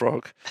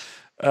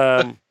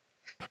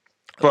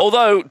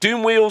 Although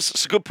Doom Wheels,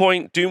 it's a good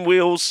point. Doom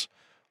Wheels,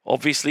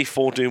 obviously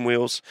 4 Doom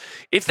Wheels.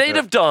 If they'd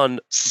have done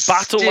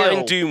Battle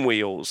Line Doom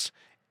Wheels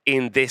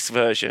in this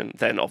version,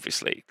 then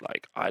obviously,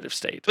 like, I'd have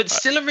stayed. But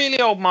still a really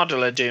old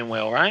model of Doom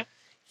Wheel, right?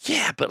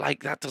 Yeah, but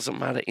like that doesn't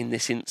matter in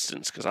this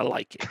instance because I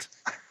like it.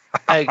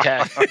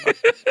 Okay.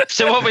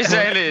 So what we're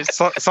saying is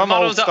some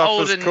models old are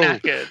old is and cool.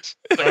 knackered,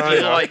 but if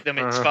you like them,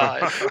 it's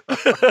fine.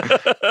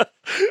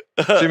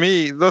 To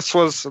me, this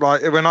was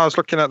like when I was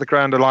looking at the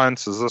Grand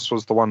Alliances, this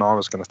was the one I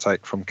was going to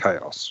take from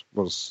Chaos,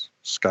 was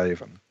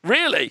Skaven.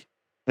 Really?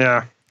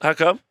 Yeah. How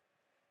come?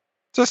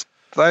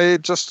 They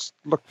just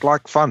looked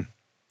like fun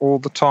all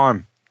the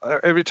time.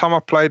 Every time I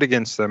played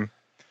against them,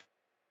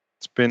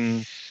 it's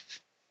been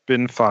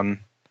fun.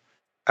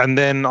 And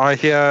then I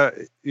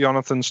hear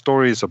Jonathan's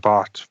stories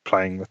about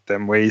playing with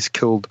them, where he's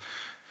killed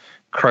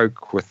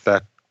Croak with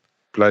that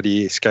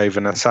bloody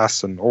Skaven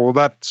assassin. Or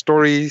that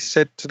story he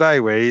said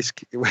today, where his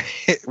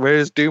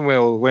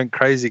Doomwheel went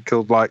crazy,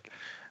 killed like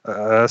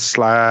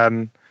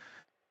Slan,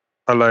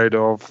 a load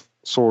of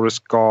Saurus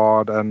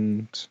Guard,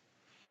 and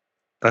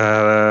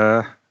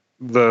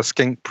the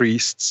Skink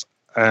Priests,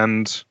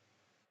 and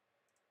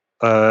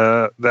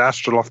the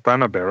Astroloth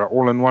Bannerbearer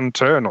all in one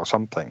turn or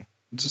something.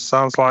 It just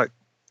sounds like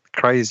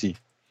crazy.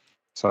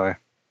 So,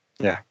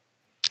 yeah.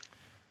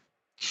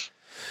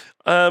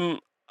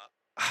 The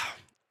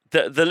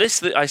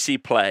lists that I see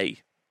play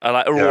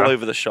are all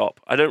over the shop.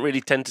 I don't really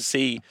tend to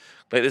see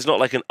there's not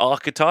like an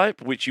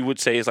archetype, which you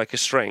would say is like a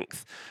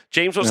strength.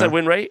 James, what's their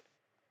win rate?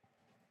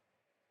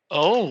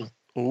 Oh,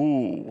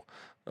 ooh,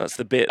 that's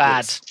the bit.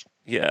 Bad.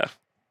 Yeah,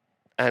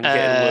 and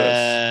getting worse.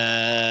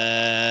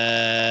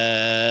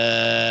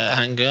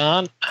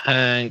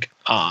 Hang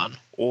on.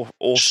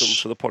 Awesome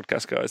for the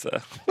podcast guys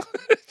there.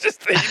 Just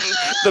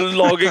the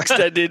long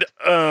extended.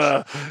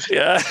 Yeah.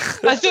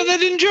 I thought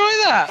they'd enjoy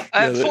that.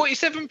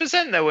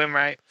 47% their win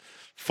rate.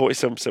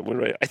 47% win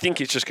rate. I think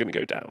it's just going to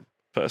go down,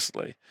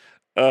 personally.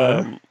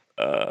 I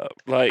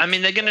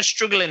mean, they're going to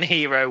struggle in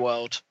Hero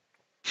World.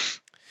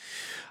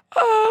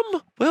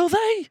 Will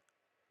they?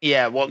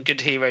 Yeah, what good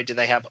hero do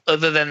they have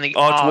other than the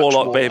Arch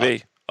Warlock,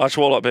 baby? Arch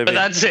Warlock, baby. But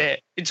that's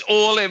it. It's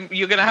all in.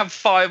 You're going to have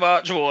 5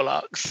 Arch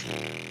Warlocks.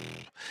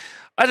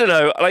 I don't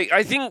know. Like,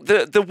 I think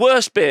the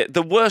worst bit,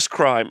 the worst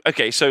crime.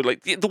 Okay, so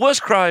like the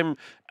worst crime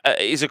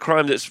is a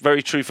crime that's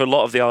very true for a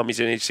lot of the armies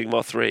in Age of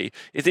Sigmar 3.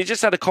 Is they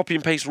just had a copy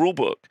and paste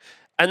rulebook,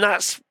 and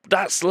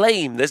that's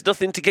lame. There's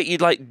nothing to get you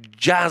like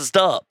jazzed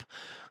up.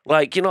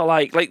 Like, you know,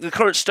 like the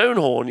current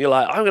Stonehorn, you're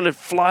like, I'm going to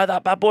fly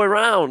that bad boy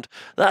around.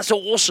 That's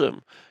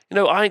awesome. You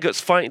know, Iron Guts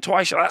fighting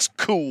twice. That's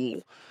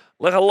cool.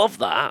 Like, I love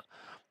that.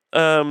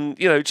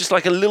 You know, just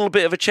like a little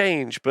bit of a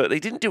change, but they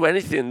didn't do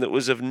anything that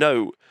was of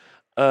note.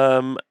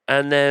 And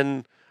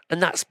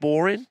that's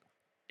boring,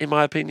 in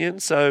my opinion.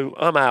 So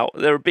I'm out.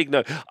 They're a big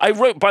no. I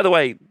wrote, by the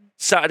way,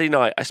 Saturday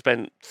night, I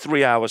spent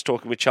 3 hours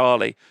talking with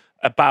Charlie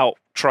about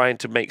trying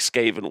to make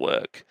Skaven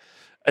work.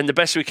 And the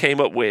best we came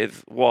up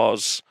with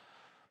was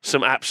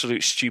some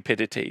absolute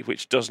stupidity,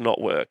 which does not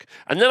work.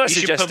 And then I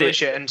suggested, you should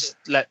publish it and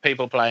let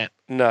people play it.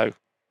 No,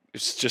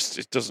 it's just,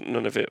 it doesn't,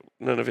 none of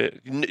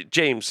it.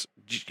 James,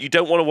 you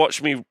don't want to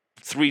watch me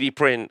 3D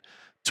print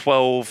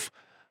 12,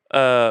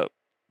 they're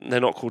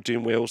not called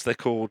Doom Wheels, they're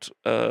called,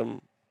 oh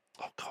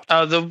God.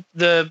 Oh,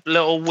 the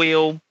little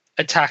wheel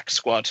attack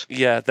squad.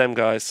 Yeah, them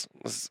guys.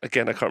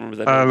 Again, I can't remember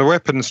their name. The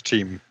weapons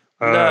team.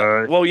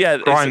 No, well, yeah.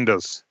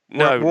 Grinders.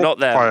 No, not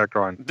them. Fire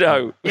grind.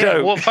 No.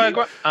 What fire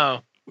grind?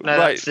 Oh. No,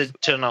 right. that's the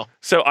tunnel.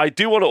 So I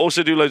do want to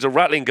also do loads of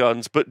rattling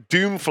guns, but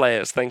Doom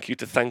Flayers. Thank you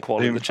to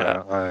Thankwall in the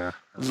chat.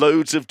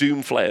 Loads of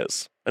Doom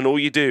Flayers. And all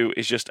you do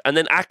is just... And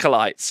then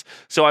Acolytes.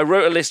 So I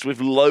wrote a list with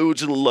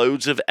loads and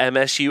loads of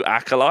MSU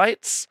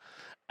Acolytes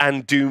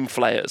and Doom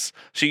Flayers.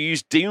 So you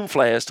use Doom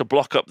Flayers to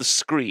block up the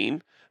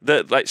screen,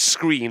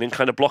 and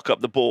kind of block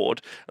up the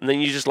board. And then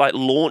you just like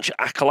launch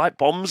Acolyte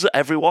bombs at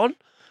everyone.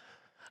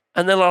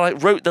 And then I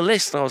like wrote the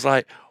list and I was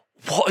like,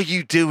 what are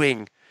you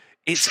doing?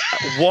 It's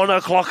 1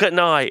 o'clock at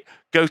night.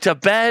 Go to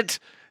bed.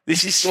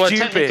 This is stupid.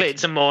 Well, technically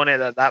it's a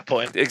morning at that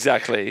point.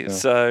 Exactly. Yeah.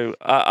 So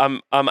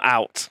I'm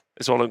out.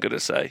 Is all I'm going to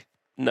say.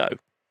 No,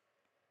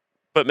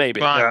 but maybe.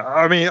 Right. Yeah,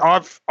 I mean,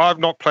 I've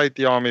not played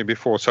the army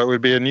before, so it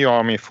would be a new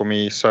army for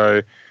me.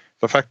 So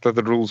the fact that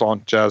the rules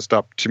aren't jazzed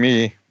up, to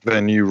me, they're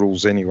new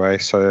rules anyway.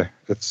 So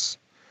it's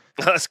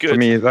that's good for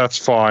me. That's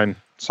fine.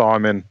 So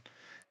I'm in.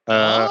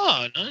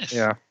 Nice.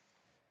 Yeah,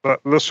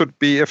 but this would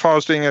be if I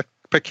was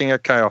picking a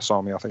chaos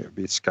army. I think it would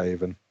be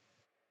Skaven.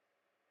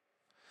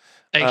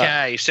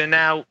 Okay, so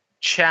now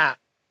chat,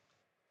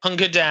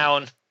 hunker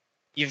down.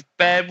 You've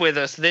bared with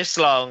us this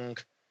long.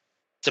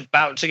 It's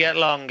about to get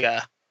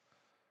longer.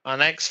 Our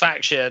next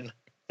faction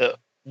that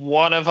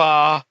one of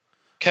our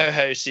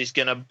co-hosts is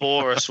going to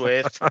bore us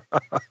with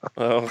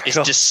is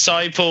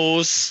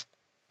Disciples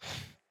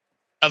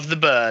of the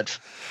Bird.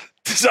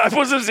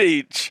 Disciples of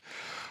Zeech.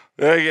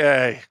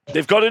 Okay.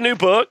 They've got a new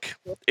book.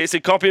 It's a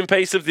copy and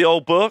paste of the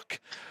old book.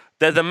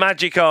 They're the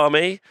magic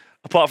army.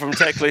 Apart from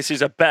Techless,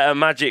 who's a better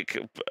magic,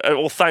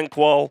 or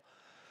Thankwall,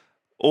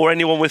 or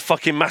anyone with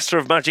fucking Master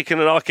of Magic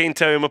and an Arcane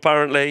Tome,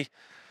 apparently.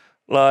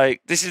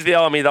 Like, this is the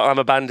army that I'm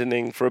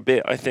abandoning for a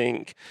bit, I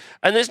think.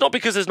 And it's not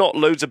because there's not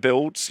loads of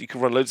builds. You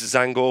can run loads of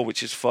Zangor,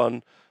 which is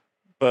fun,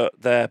 but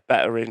they're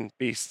better in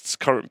beasts,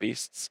 current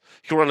beasts.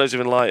 You can run loads of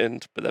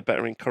Enlightened, but they're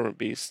better in current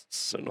beasts,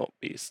 so not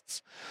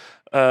beasts.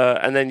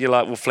 And then you're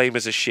like, well,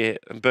 Flamers are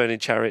shit, and Burning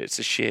Chariots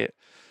are shit,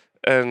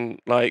 and,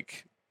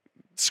 like,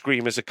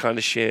 Screamers are kind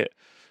of shit.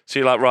 So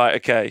you're like, right,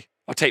 okay,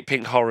 I'll take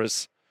Pink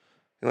Horrors.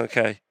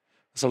 Okay,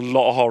 that's a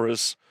lot of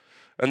horrors.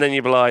 And then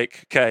you'll be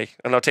like, okay,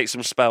 and I'll take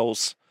some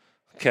spells.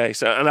 Okay,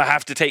 so and I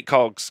have to take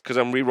cogs because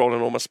I'm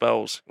re-rolling all my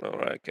spells. All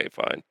right, okay,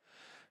 fine.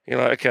 You're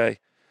like, okay.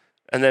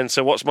 And then,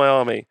 so what's my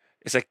army?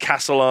 It's a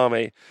castle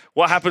army.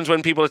 What happens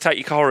when people attack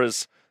your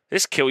horrors? They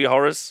just kill your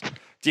horrors.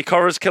 Do your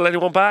horrors kill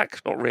anyone back?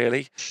 Not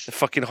really. They're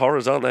fucking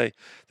horrors, aren't they?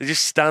 They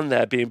just stand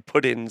there being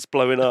puddings,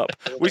 blowing up,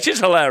 which is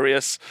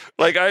hilarious.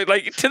 Like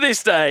to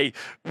this day,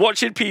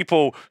 watching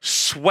people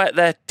sweat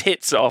their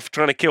tits off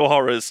trying to kill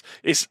horrors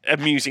is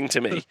amusing to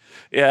me.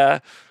 Yeah.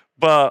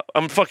 But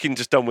I'm fucking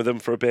just done with them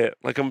for a bit.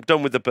 Like, I'm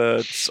done with the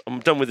birds. I'm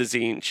done with the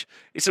Tzeentch.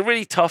 It's a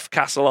really tough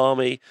castle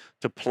army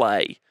to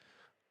play.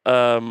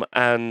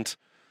 And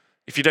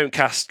if you don't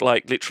cast,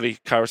 like, literally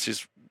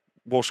Karis's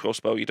War Scroll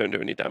spell, you don't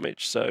do any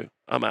damage. So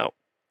I'm out.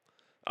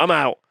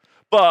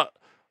 But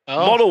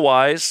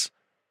model-wise,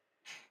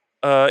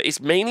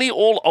 it's mainly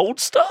all old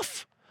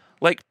stuff.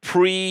 Like,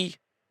 I'm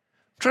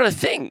trying to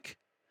think.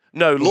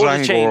 No, Lord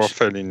of Change. Are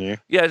fairly new.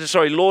 Yeah,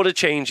 sorry, Lord of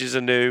Changes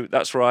are new.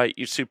 That's right.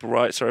 You're super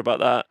right. Sorry about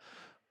that.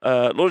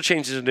 Lord of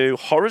Changes are new.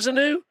 Horrors are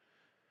new?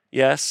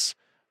 Yes.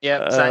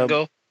 Yeah,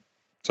 Zangor.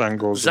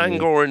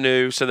 Zangor are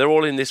new, so they're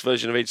all in this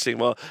version of Age of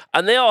Sigmar.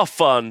 And they are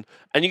fun.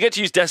 And you get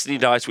to use Destiny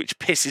dice, which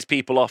pisses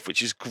people off,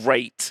 which is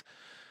great.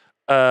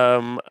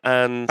 And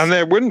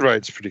their win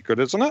rate's pretty good,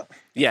 isn't it?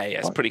 Yeah,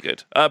 it's pretty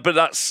good. But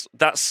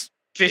that's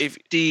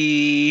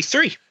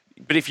 53.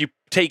 But if you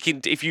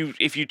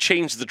if you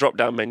change the drop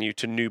down menu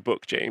to new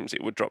book, James,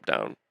 it would drop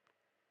down.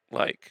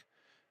 Like,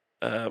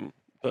 but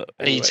anyway.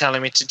 Are you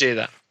telling me to do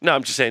that? No,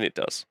 I'm just saying it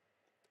does.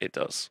 It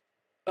does.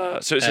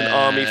 So it's an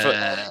army for.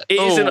 It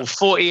is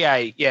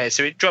 48. Yeah,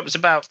 so it drops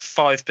about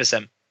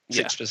 5%,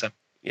 6%.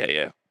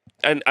 Yeah.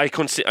 And I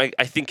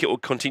think it will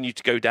continue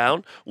to go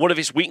down. One of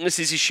its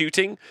weaknesses is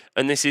shooting,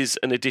 and this is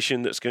an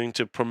addition that's going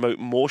to promote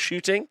more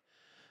shooting.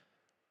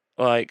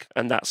 Like,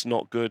 and that's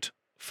not good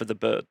for the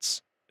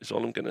birds, is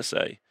all I'm going to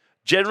say.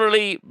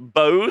 Generally,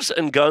 bows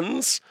and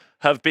guns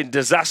have been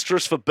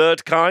disastrous for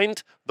bird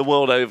kind the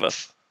world over.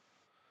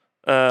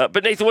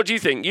 But Nathan, what do you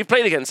think? You've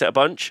played against it a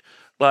bunch,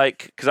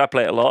 like, because I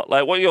play it a lot.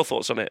 Like, what are your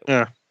thoughts on it?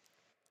 Yeah.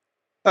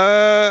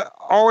 I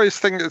always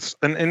think it's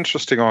an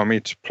interesting army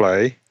to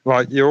play.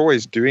 Like, you're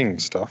always doing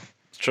stuff.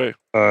 It's true.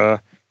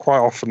 Quite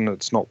often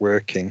it's not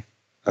working,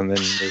 and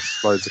then there's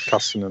loads of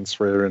cussing and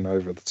swearing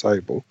over the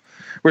table,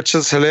 which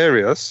is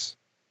hilarious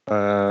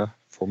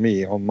for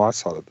me on my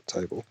side of the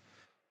table.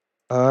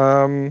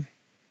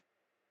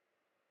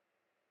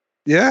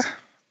 Yeah,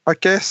 I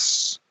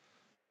guess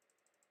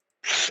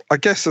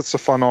it's a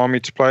fun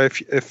army to play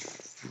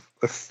if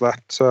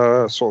that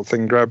sort of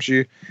thing grabs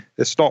you.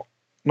 It's not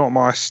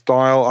my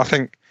style. I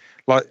think,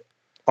 like,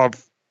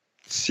 I've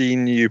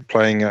seen you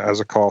playing it as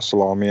a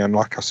castle army, and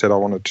like I said, I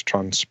wanted to try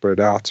and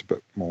spread out a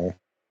bit more.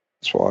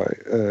 That's why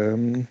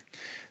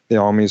the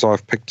armies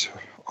I've picked,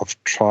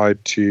 I've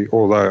tried to,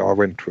 although I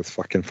went with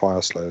fucking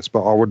Fire Slayers,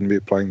 but I wouldn't be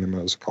playing them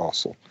as a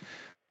castle.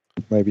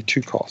 Maybe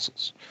two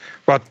castles.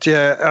 But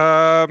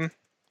yeah,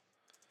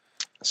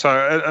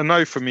 So a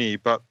no for me,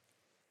 but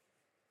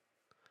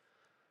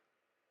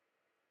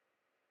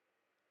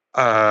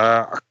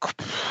I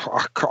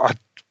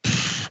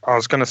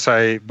was going to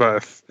say,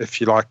 but if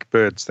you like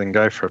birds, then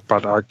go for it.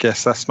 But I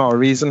guess that's not a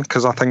reason,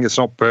 because I think it's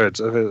not birds.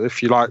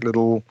 If you like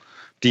little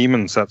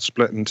demons that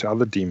split into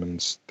other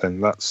demons,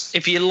 then that's...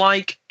 If you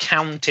like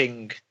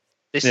counting,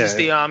 this is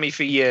the army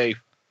for you.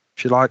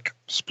 If you like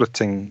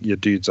splitting your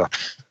dudes up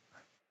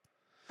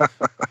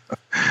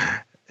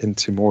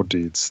into more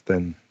dudes,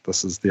 then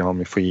this is the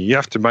army for you. You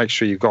have to make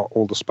sure you've got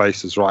all the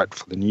spaces right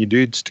for the new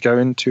dudes to go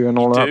into and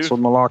all that sort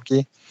of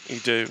malarkey. You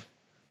do.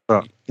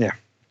 But, yeah.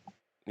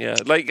 Yeah,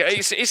 like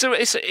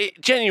it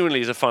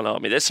genuinely is a fun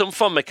army. There's some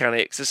fun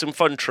mechanics. There's some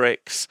fun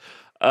tricks.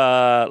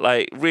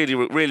 Like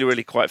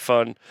really quite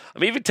fun.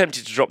 I'm even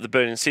tempted to drop the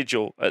Burning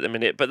Sigil at the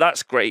minute, but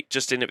that's great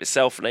just in of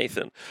itself,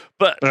 Nathan.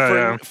 But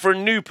for a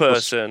new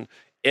person,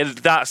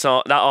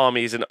 that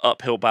army is an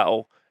uphill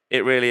battle.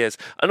 It really is.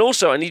 And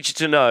also, I need you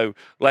to know,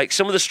 like,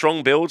 some of the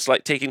strong builds,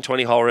 like taking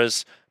 20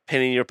 horrors,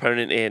 pinning your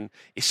opponent in,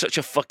 is such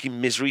a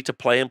fucking misery to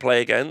play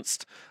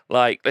against.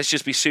 Like, let's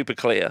just be super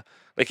clear.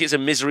 Like, it's a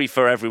misery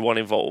for everyone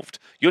involved.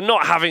 You're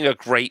not having a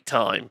great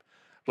time,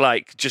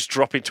 like, just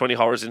dropping 20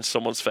 horrors in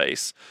someone's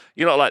face.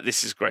 You're not like,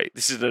 this is great.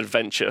 This is an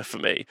adventure for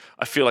me.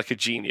 I feel like a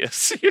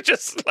genius. You're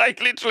just, like,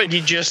 literally...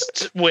 You're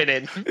just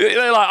winning.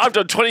 They're like, I've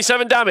done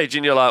 27 damage.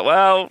 And you're like,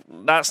 well,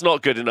 that's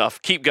not good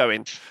enough. Keep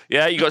going.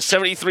 Yeah, you got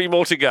 73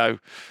 more to go.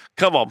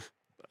 Come on.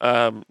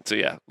 So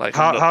yeah, like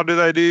how do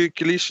they do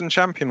Galician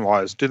champion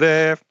wise? Do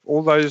they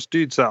all those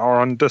dudes that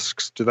are on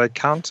discs? Do they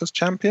count as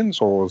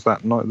champions, or is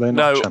that not? They're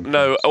not champions?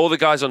 No. All the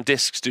guys on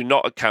discs do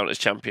not count as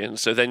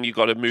champions. So then you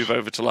got to move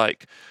over to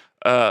like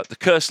the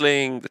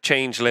Curseling, the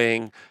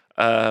Changeling,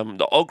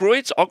 the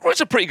Ogroids.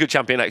 Ogroids are pretty good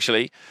champion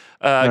actually.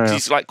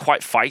 He's like quite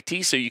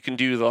fighty, so you can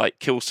do like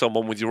kill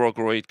someone with your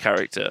Ogroid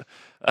character.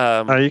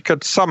 You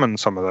could summon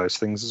some of those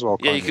things as well.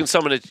 Yeah, you can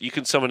summon a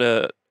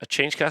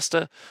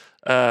Changecaster.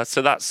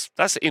 So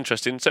that's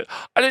interesting. So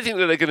I don't think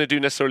that they're going to do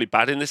necessarily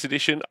bad in this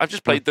edition. I've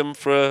just played them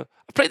for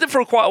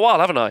quite a while,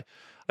 haven't I?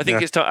 I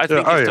think it's time. I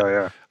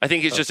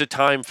think it's just a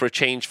time for a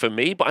change for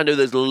me. But I know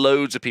there's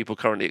loads of people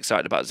currently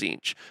excited about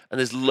Tzeentch, and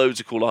there's loads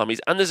of cool armies,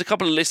 and there's a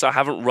couple of lists I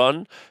haven't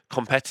run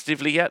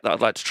competitively yet that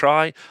I'd like to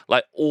try,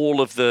 like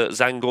all of the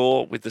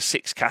Zangor with the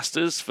 6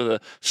 casters for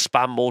the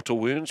spam mortal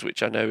wounds,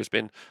 which I know has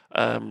been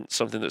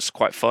something that's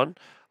quite fun.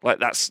 Like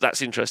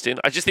that's interesting.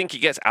 I just think he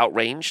gets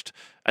outranged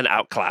and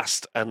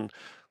outclassed, and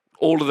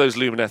all of those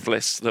Lumineth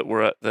lists that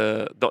were at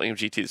the Nottingham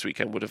GT this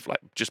weekend would have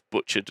like just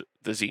butchered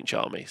the Tzeentch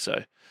army.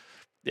 So,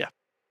 yeah,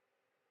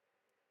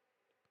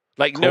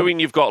 like knowing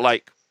you've got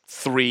like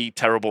 3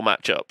 terrible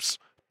matchups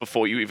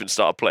before you even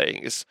start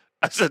playing is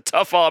a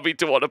tough army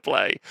to want to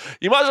play.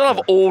 You might as well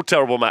have all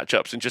terrible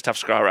matchups and just have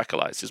Scryer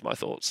Acolytes. Is my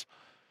thoughts.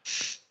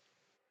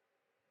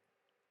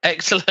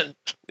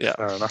 Excellent. Yeah.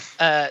 Fair enough.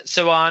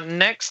 So our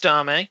next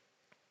army.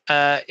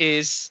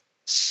 Is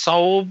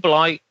Soul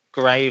Blight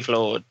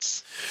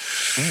Gravelords.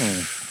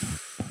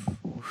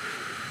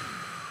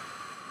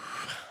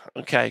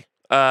 Okay.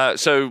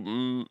 So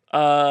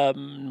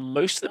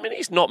most of the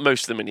minis, not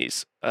most of the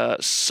minis.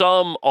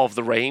 Some of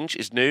the range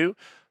is new.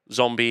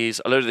 Zombies,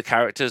 a load of the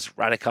characters,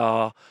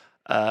 Radikar,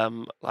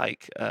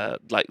 like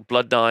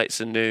Blood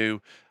Knights are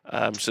new.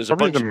 So there's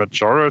probably the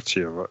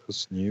majority of it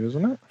is new,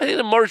 isn't it? I think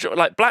the majority,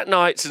 like Black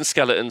Knights and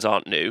Skeletons,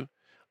 aren't new.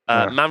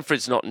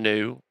 Manfred's not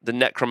new. The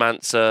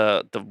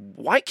Necromancer, the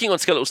White King on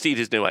Skeletal Steed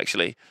is new,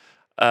 actually.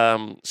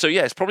 So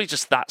yeah, it's probably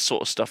just that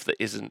sort of stuff that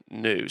isn't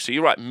new. So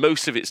you're right,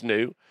 most of it's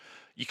new.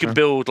 You can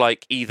build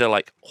like either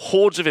like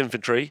hordes of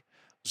infantry,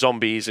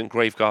 zombies and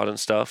Graveguard and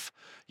stuff.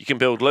 You can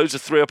build loads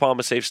of 3-up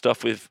armor save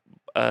stuff with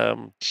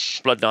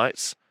Blood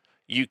Knights.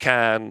 You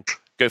can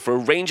go for a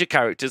range of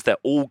characters. They're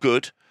all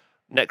good.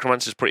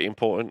 Necromancer is pretty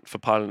important for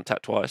piling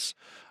attack twice.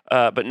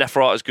 But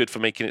Neferata is good for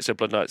making it so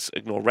Blood Knights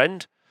ignore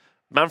rend.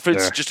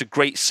 Manfred's just a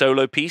great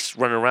solo piece,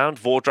 run around.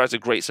 Vordride's a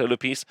great solo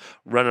piece,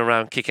 run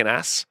around kicking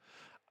ass.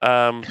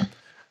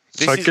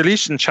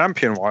 Galician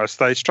champion-wise,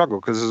 they struggle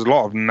because there's a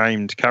lot of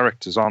named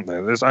characters, aren't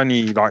there? There's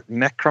only like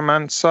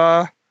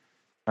Necromancer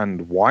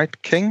and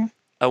White King.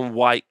 And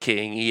White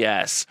King,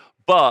 yes.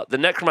 But the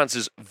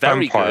Necromancer's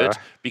very good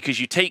because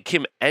you take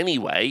him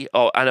anyway,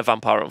 and a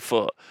Vampire on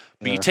foot.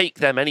 But you take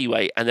them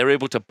anyway, and they're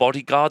able to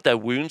bodyguard their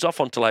wounds off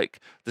onto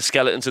like the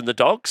skeletons and the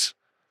dogs.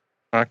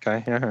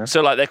 Okay, yeah.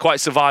 So like they're quite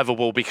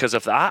survivable because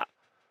of that.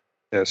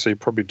 Yeah, so you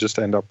probably just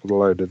end up with a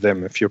load of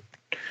them if you're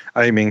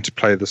aiming to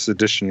play this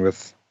edition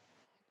with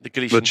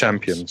the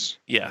champions.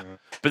 Yeah.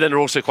 But then they're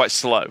also quite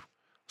slow.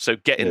 So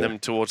getting them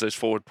towards those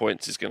forward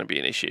points is going to be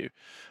an issue.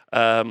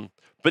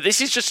 But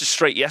this is just a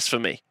straight yes for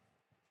me.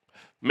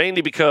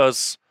 Mainly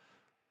because,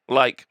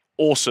 like,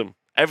 awesome.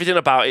 Everything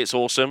about it's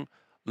awesome.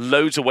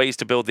 Loads of ways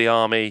to build the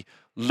army.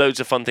 Loads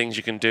of fun things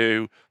you can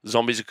do.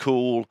 Zombies are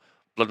cool.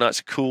 Blood Knights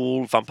are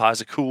cool.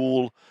 Vampires are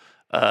cool.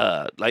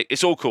 Like,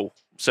 it's all cool.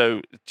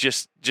 So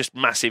just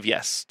massive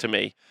yes to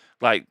me.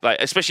 Like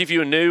especially if you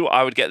were new,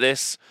 I would get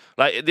this.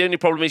 Like the only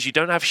problem is you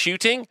don't have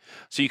shooting,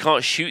 so you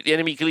can't shoot the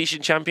enemy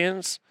Galician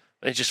champions.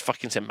 And he just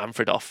fucking sent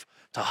Manfred off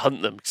to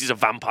hunt them because he's a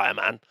vampire,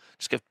 man.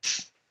 Just go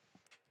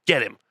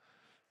get him.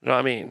 You know what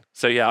I mean?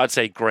 So yeah, I'd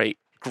say great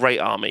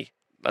army.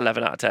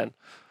 11 out of 10.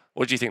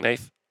 What do you think,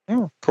 Nath?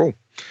 Oh, cool.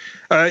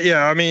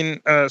 Yeah, I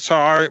mean,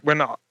 so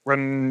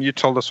when you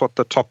told us what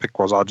the topic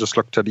was, I just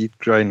looked at each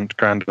Grand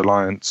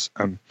Alliance.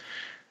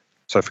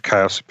 So for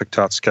Chaos, I picked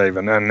out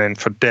Skaven, and then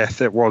for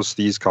Death, it was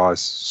these guys,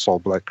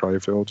 Soulblight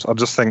Greyfields. I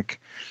just think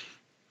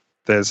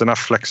there's enough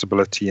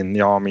flexibility in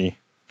the army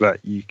that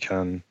you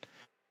can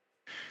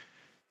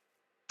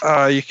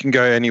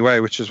go any way,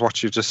 which is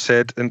what you just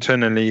said.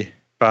 Internally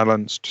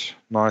balanced,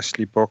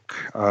 nicely book,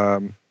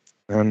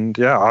 and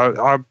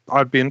yeah,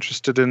 I'd be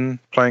interested in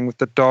playing with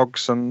the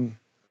dogs and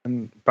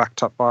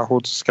backed up by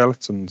hordes of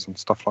skeletons and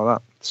stuff like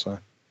that. So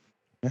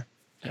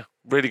yeah,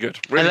 really good,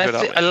 really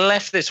good. I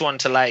left this one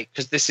to late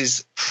because this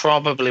is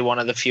probably one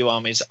of the few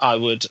armies I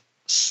would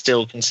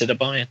still consider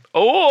buying.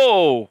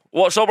 Oh,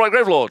 what, Soulblight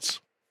Gravelords?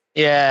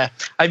 Yeah,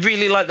 I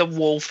really like the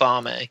Wolf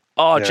army.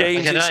 Oh, yeah.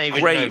 James, I don't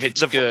even know if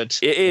it's good.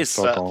 It is.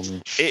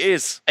 It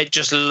is. It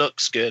just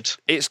looks good.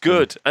 It's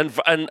good, and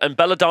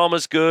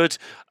Belladama's good.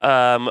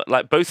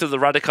 Like both of the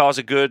Radicars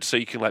are good, so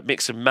you can like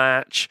mix and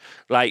match.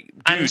 Like,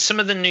 dude. And some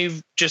of the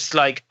new, just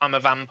like I'm a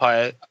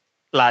vampire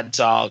lads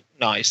are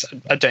nice.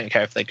 I don't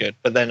care if they're good,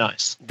 but they're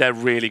nice. They're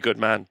really good,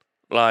 man.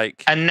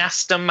 Like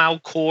Anasta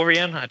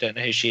Malkorian. I don't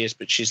know who she is,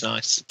 but she's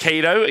nice.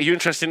 Kado, are you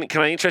interested?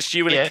 Can I interest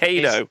you in a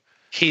Kado?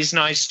 He's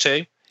nice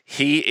too.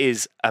 He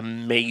is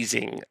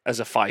amazing as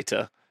a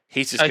fighter.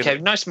 He's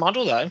just nice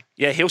model though.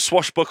 Yeah, he'll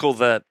swashbuckle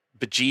the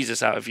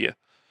bejesus out of you.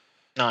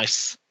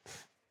 Nice.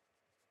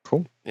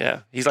 Cool.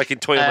 Yeah, he's like in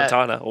Toyo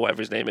Montana or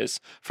whatever his name is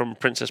from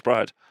Princess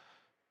Bride.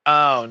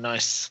 Oh,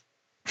 nice.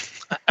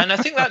 And I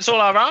think that's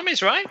all our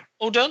armies, right?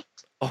 All done?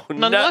 Oh,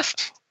 None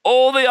left?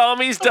 All the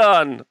armies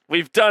done.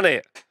 We've done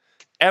it.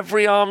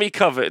 Every army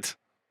covered.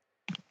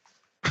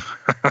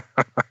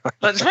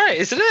 That's right,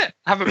 isn't it?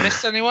 Haven't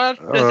missed anyone?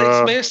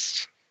 Nothing's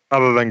missed.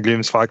 Other than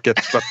Gloomspite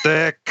gets, but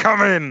they're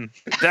coming.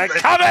 They're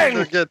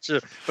coming. Get you.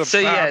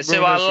 So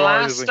our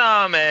last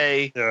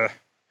army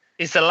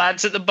is the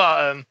lads at the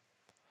bottom,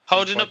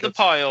 holding up the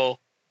pile,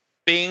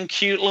 being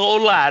cute little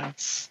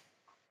lads,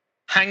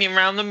 hanging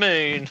around the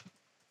moon.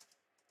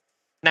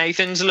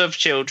 Nathan's love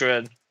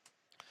children.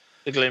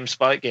 The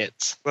Gloomspite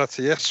gets. That's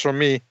a yes from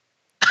me.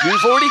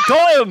 You've already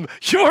got him.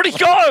 You already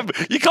got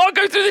him. You can't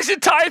go through this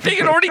entire thing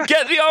and already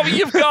get the army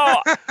you've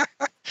got.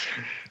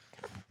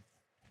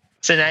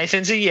 So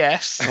Nathan's a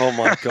yes. Oh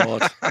my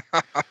god.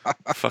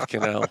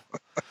 Fucking hell.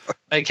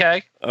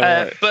 Okay.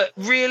 Right. But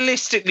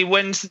realistically,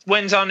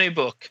 when's our new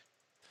book?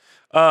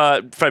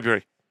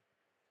 February.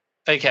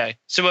 Okay.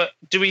 So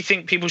do we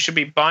think people should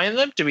be buying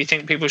them? Do we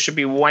think people should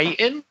be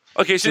waiting?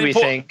 Okay, so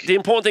the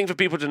important thing for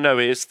people to know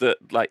is that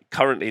like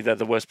currently they're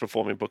the worst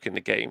performing book in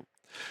the game.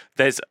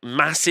 There's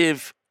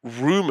massive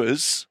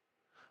rumors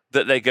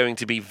that they're going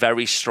to be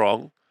very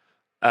strong.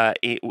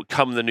 It would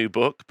come the new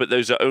book, but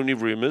those are only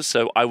rumors,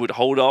 so I would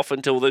hold off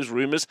until those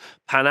rumors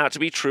pan out to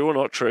be true or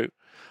not true.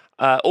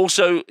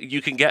 Also,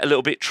 you can get a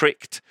little bit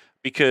tricked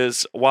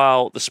because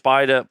while the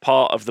spider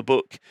part of the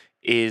book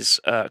is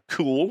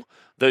cool,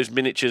 those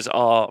miniatures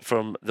are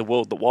from the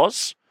world that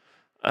was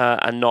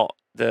and not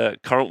the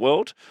current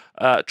world.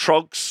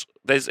 Trogs,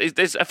 there's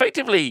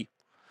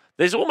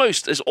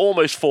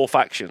almost 4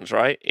 factions,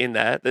 right, in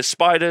there. There's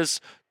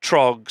spiders,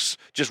 trogs,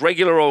 just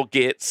regular old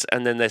gits,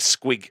 and then there's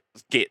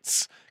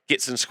gits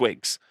and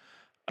squigs.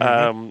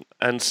 Mm-hmm.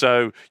 And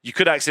so you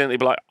could accidentally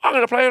be like, I'm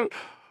gonna play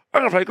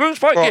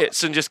Gloomspite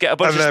gits and just get a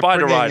bunch of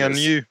spider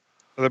riders.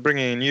 They're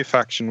bringing a new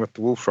faction with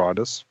the Wolf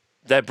Riders.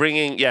 They are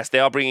bringing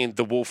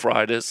the Wolf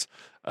Riders.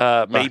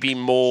 Maybe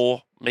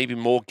more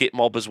Git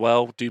Mob as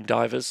well, Doom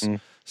Divers,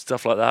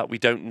 stuff like that. We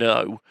don't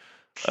know.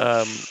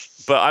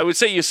 But I would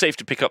say you're safe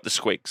to pick up the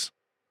squigs,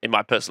 in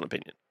my personal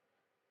opinion.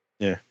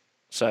 Yeah.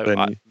 So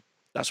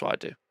that's what I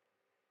do.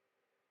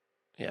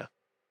 Yeah.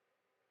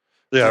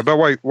 Yeah, but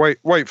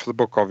wait for the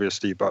book,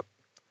 obviously, but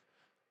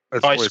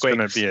it's always going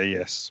to be a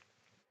yes.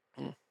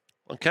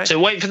 Okay. So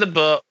wait for the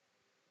book,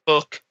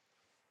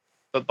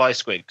 but buy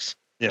squigs.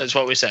 Yeah. That's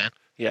what we're saying.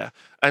 Yeah.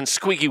 And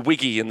Squiggy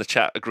Wiggy in the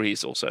chat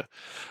agrees also,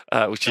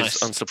 which is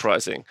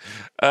unsurprising.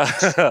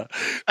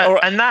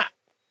 And that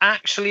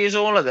actually is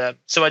all of them.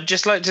 So I'd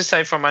just like to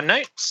say from my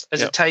notes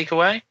as a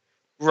takeaway,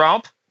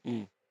 Rob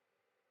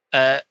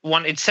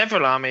wanted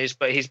several armies,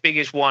 but his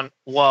biggest one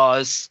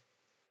was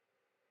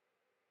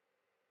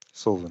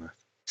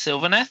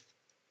Sylvaneth.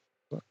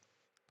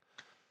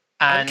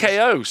 And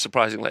KO,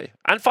 surprisingly.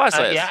 And Fire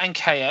Slayers. And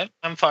KO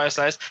and Fire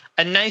Slayers.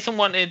 And Nathan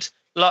wanted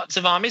lots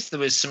of armies. There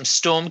was some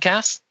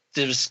Stormcast.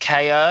 There was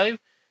KO.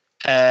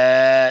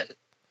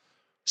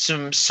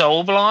 Some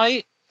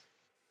Soulblight.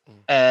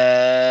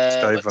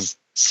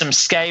 Some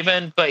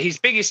Skaven. But his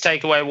biggest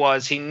takeaway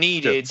was he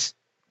needed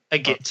a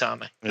Git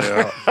army.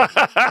 Yeah.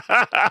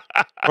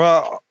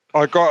 Well,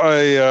 I got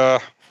a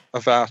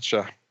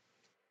voucher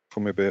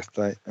for my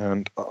birthday,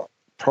 and I'll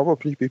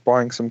probably be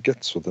buying some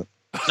Gits with it.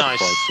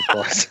 Nice.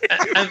 Surprise.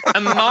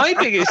 And my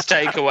biggest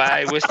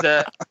takeaway was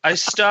that I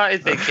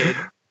started thinking,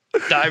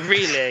 that I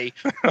really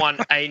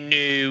want a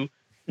new,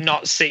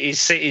 not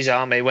cities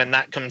army when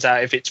that comes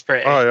out, if it's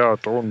pretty. Oh yeah,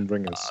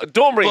 Dawnbringers.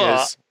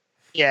 Dawnbringers.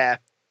 Yeah,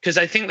 because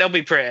I think they'll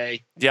be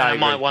pretty. Yeah, and I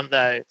might want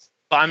those.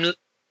 But I'm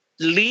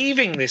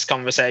leaving this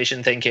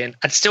conversation thinking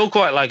I'd still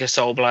quite like a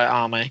Soulblight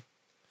army.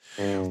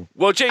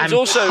 Well, James, and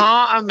also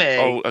part of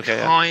me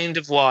kind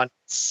of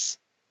wants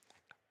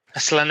a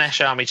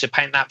Slanesh army to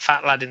paint that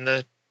fat lad in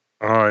the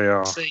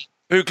sea.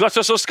 Who,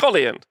 Gluttos or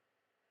Scullion?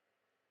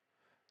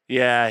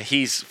 Yeah,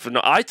 he's.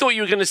 I thought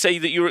you were going to say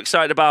that you were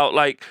excited about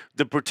like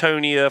the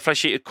Bretonia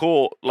Flesh-Eater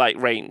Court like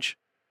range.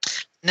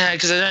 No,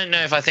 because I don't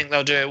know if I think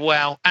they'll do it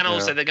well, and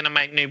also they're going to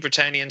make new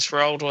Bretonians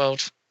for Old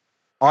World.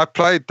 I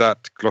played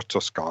that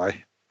Gluttos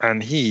guy,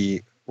 and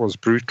he was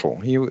brutal.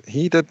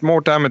 He did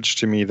more damage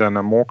to me than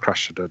a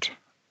Maw-Crusher did.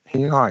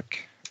 He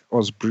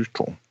was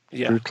brutal.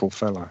 Yeah. Brutal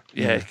fellow.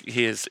 Yeah,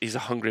 he is. He's a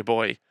hungry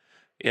boy.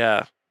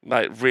 Yeah,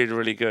 like really,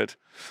 really good.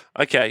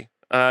 Okay.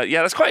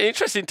 Yeah, that's quite an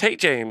interesting take,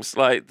 James.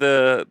 I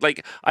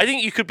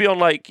think you could be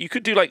on you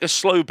could do like a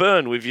slow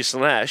burn with your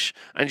Slanesh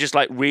and just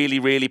like really,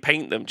 really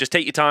paint them. Just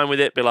take your time with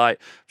it. Be like,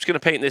 I'm just going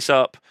to paint this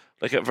up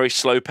like at a very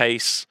slow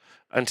pace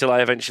until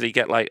I eventually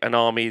get like an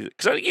army.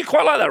 Because you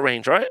quite like that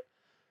range, right?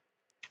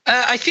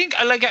 I think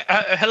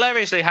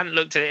hilariously hadn't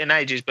looked at it in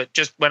ages, but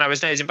just when I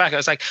was nosing back, I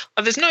was like,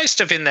 oh, there's nice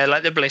stuff in there.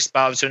 Like the Bliss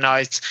Barbs are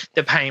nice,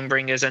 the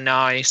Painbringers are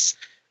nice.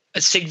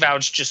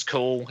 Sigvald's just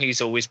cool.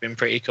 He's always been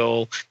pretty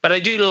cool. But I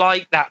do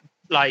like that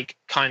like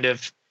kind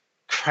of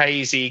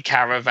crazy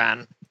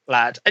caravan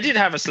lad. I did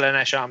have a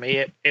Slanesh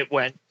army. It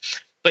went.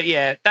 But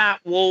yeah, that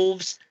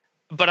Wolves.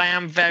 But I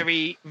am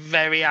very,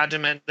 very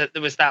adamant that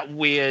there was that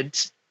weird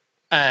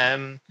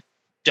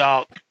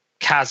dark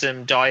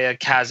chasm, dire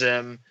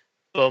chasm,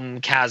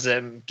 bum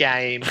chasm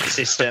game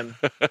system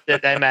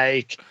that they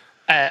make.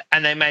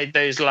 And they made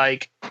those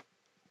like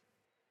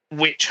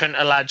witch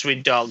hunter lads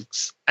with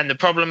dogs. And the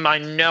problem I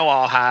know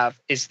I'll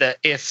have is that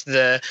if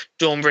the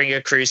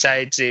Dawnbringer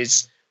Crusades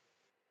is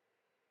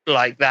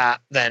like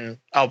that, then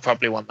I'll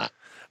probably want that.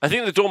 I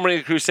think the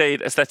Dawnbringer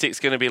Crusade aesthetic's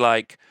going to be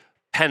like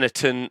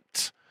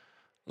penitent,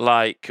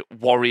 like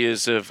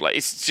warriors of like.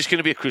 It's just going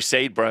to be a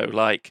crusade, bro.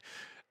 Like,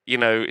 you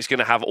know, it's going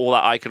to have all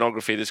that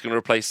iconography that's going to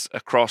replace a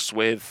cross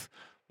with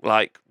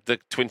like the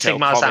Twin Tail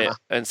Comet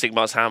and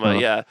Sigmar's Hammer.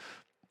 Yeah,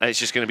 and it's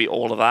just going to be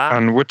all of that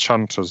and witch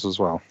hunters as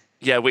well.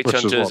 Yeah, witch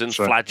hunters and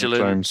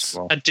flagellants.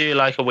 I do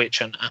like a witch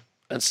hunter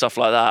and stuff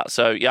like that.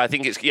 So yeah, I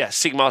think it's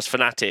Sigmar's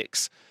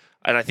fanatics.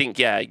 And I think,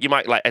 you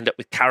might like end up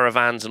with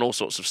caravans and all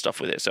sorts of stuff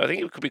with it. So I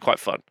think it could be quite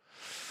fun.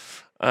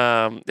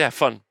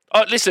 Fun.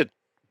 Oh, listen,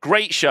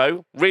 great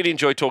show. Really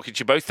enjoyed talking to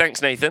you both.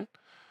 Thanks, Nathan.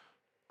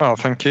 Oh,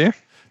 thank you.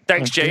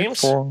 Thanks,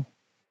 James.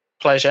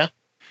 Pleasure.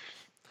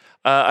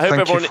 I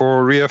hope thank you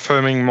for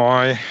reaffirming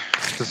my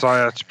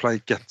desire to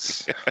play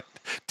Gits.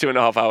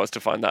 2.5 hours to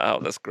find that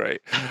out. That's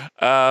great.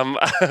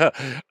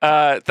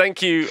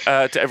 Thank you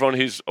to everyone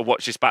who's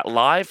watched this back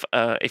live.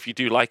 If you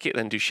do like it,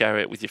 then do share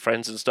it with your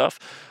friends and stuff.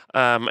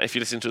 If you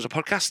listen to us as a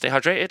podcast, stay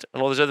hydrated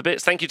and all those other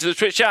bits. Thank you to the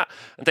Twitch chat.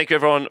 And thank you,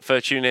 everyone,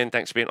 for tuning in.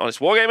 Thanks for being honest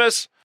wargamers.